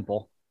something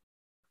simple.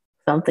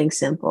 Something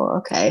simple.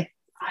 Okay,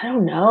 I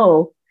don't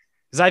know.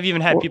 Because I've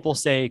even had people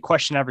say,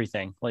 question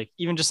everything, like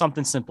even just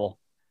something simple.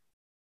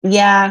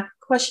 Yeah.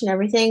 Question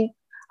everything.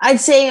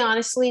 I'd say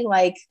honestly,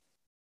 like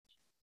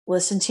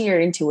listen to your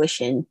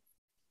intuition.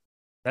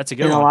 That's a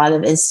good one. In a lot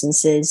of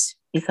instances,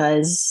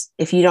 because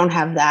if you don't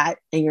have that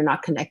and you're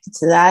not connected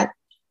to that,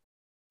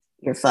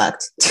 you're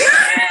fucked.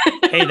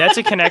 Hey, that's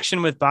a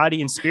connection with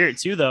body and spirit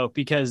too, though,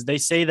 because they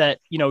say that,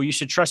 you know, you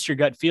should trust your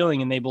gut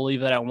feeling. And they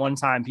believe that at one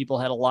time people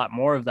had a lot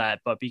more of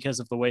that, but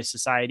because of the way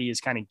society has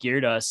kind of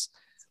geared us,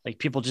 like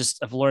people just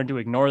have learned to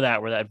ignore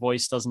that, where that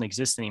voice doesn't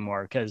exist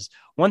anymore. Because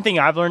one thing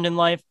I've learned in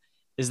life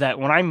is that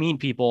when I meet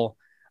people,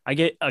 I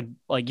get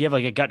you have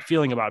like a gut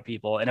feeling about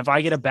people. And if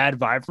I get a bad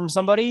vibe from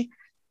somebody,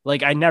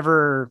 like I've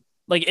never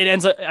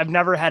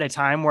had a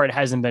time where it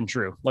hasn't been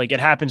true. Like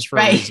it happens for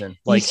a reason.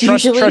 Like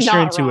trust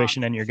your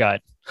intuition and your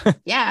gut.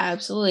 Yeah,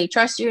 absolutely.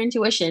 Trust your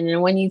intuition.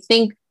 And when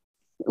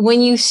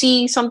you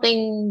see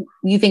something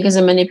you think is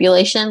a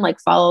manipulation, like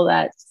follow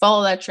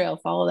that trail,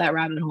 follow that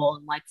rabbit hole,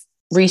 and like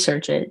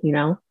research it, you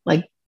know,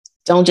 like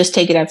don't just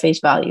take it at face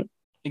value.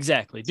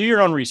 Exactly. Do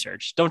your own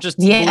research. Don't just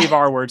believe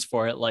our words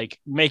for it. Like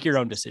make your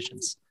own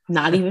decisions.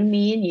 Not even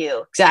me and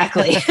you.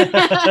 Exactly.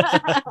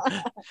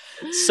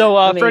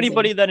 So for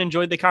anybody that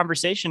enjoyed the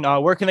conversation,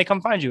 where can they come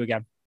find you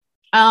again?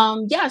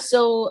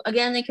 So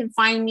again, they can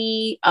find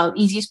me.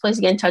 Easiest place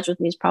to get in touch with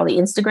me is probably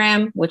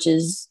Instagram, which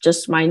is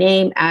just my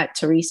name at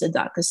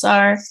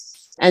Theresa.Cassar.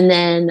 And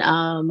then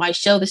my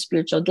show, The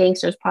Spiritual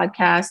Gangsters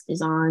Podcast,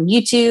 is on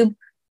YouTube,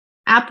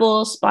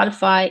 Apple,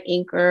 Spotify,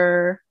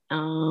 Anchor.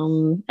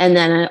 And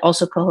then I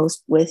also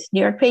co-host with New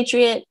York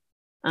Patriot.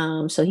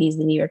 So he's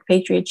the New York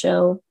Patriot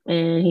Show,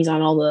 and he's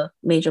on all the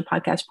major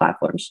podcast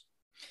platforms.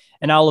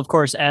 And I'll, of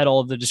course, add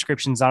all of the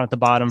descriptions down at the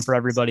bottom for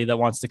everybody that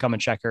wants to come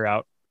and check her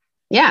out.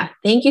 Yeah.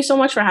 Thank you so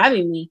much for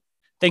having me.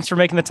 Thanks for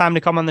making the time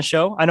to come on the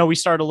show. I know we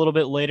started a little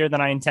bit later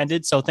than I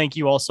intended, so thank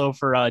you also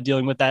for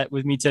dealing with that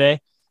with me today.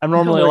 I'm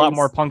normally a lot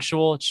more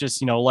punctual. It's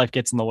just, life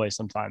gets in the way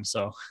sometimes.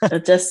 So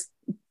just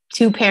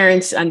two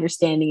parents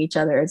understanding each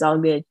other. It's all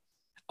good.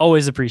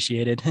 Always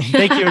appreciated.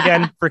 Thank you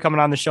again for coming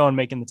on the show and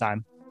making the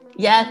time.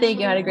 Yeah, thank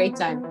you. I had a great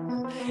time.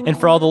 And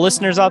for all the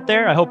listeners out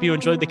there, I hope you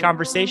enjoyed the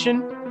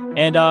conversation.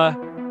 And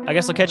I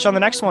guess I'll catch you on the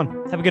next one.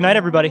 Have a good night,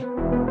 everybody.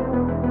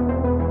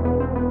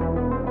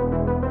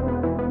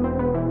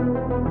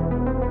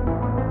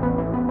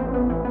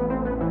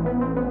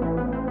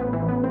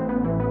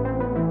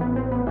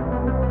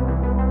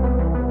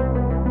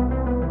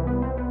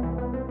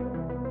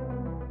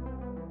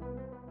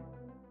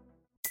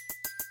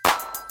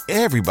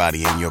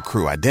 Everybody in your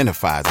crew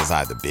identifies as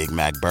either Big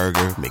Mac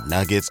Burger,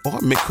 McNuggets, or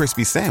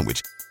McCrispy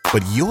Sandwich.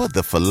 But you're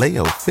the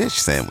Filet-O-Fish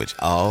Sandwich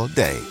all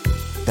day.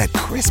 That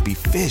crispy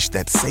fish,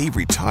 that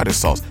savory tartar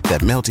sauce,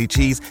 that melty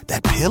cheese,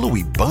 that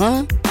pillowy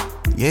bun.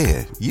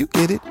 Yeah, you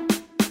get it.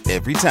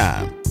 Every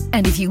time.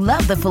 And if you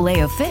love the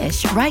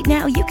Filet-O-Fish, right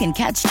now you can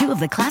catch two of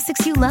the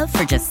classics you love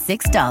for just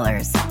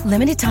 $6.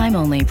 Limited time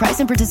only. Price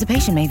and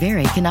participation may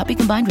vary. Cannot be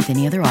combined with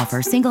any other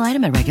offer. Single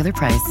item at regular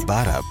price.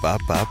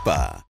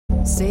 Ba-da-ba-ba-ba.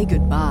 Say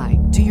goodbye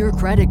to your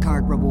credit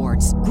card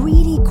rewards.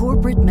 Greedy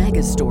corporate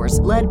mega stores,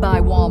 led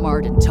by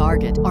Walmart and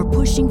Target, are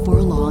pushing for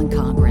a law in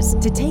Congress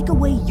to take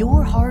away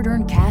your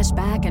hard-earned cash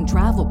back and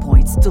travel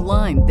points to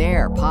line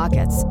their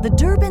pockets. The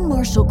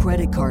Durbin-Marshall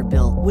credit card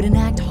bill would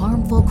enact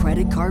harmful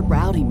credit card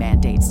routing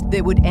mandates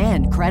that would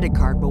end credit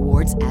card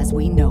rewards as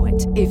we know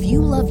it. If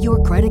you love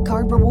your credit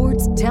card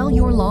rewards, tell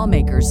your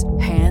lawmakers,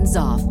 hands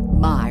off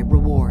my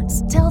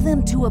rewards. Tell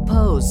them to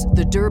oppose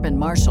the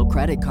Durbin-Marshall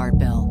credit card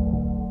bill.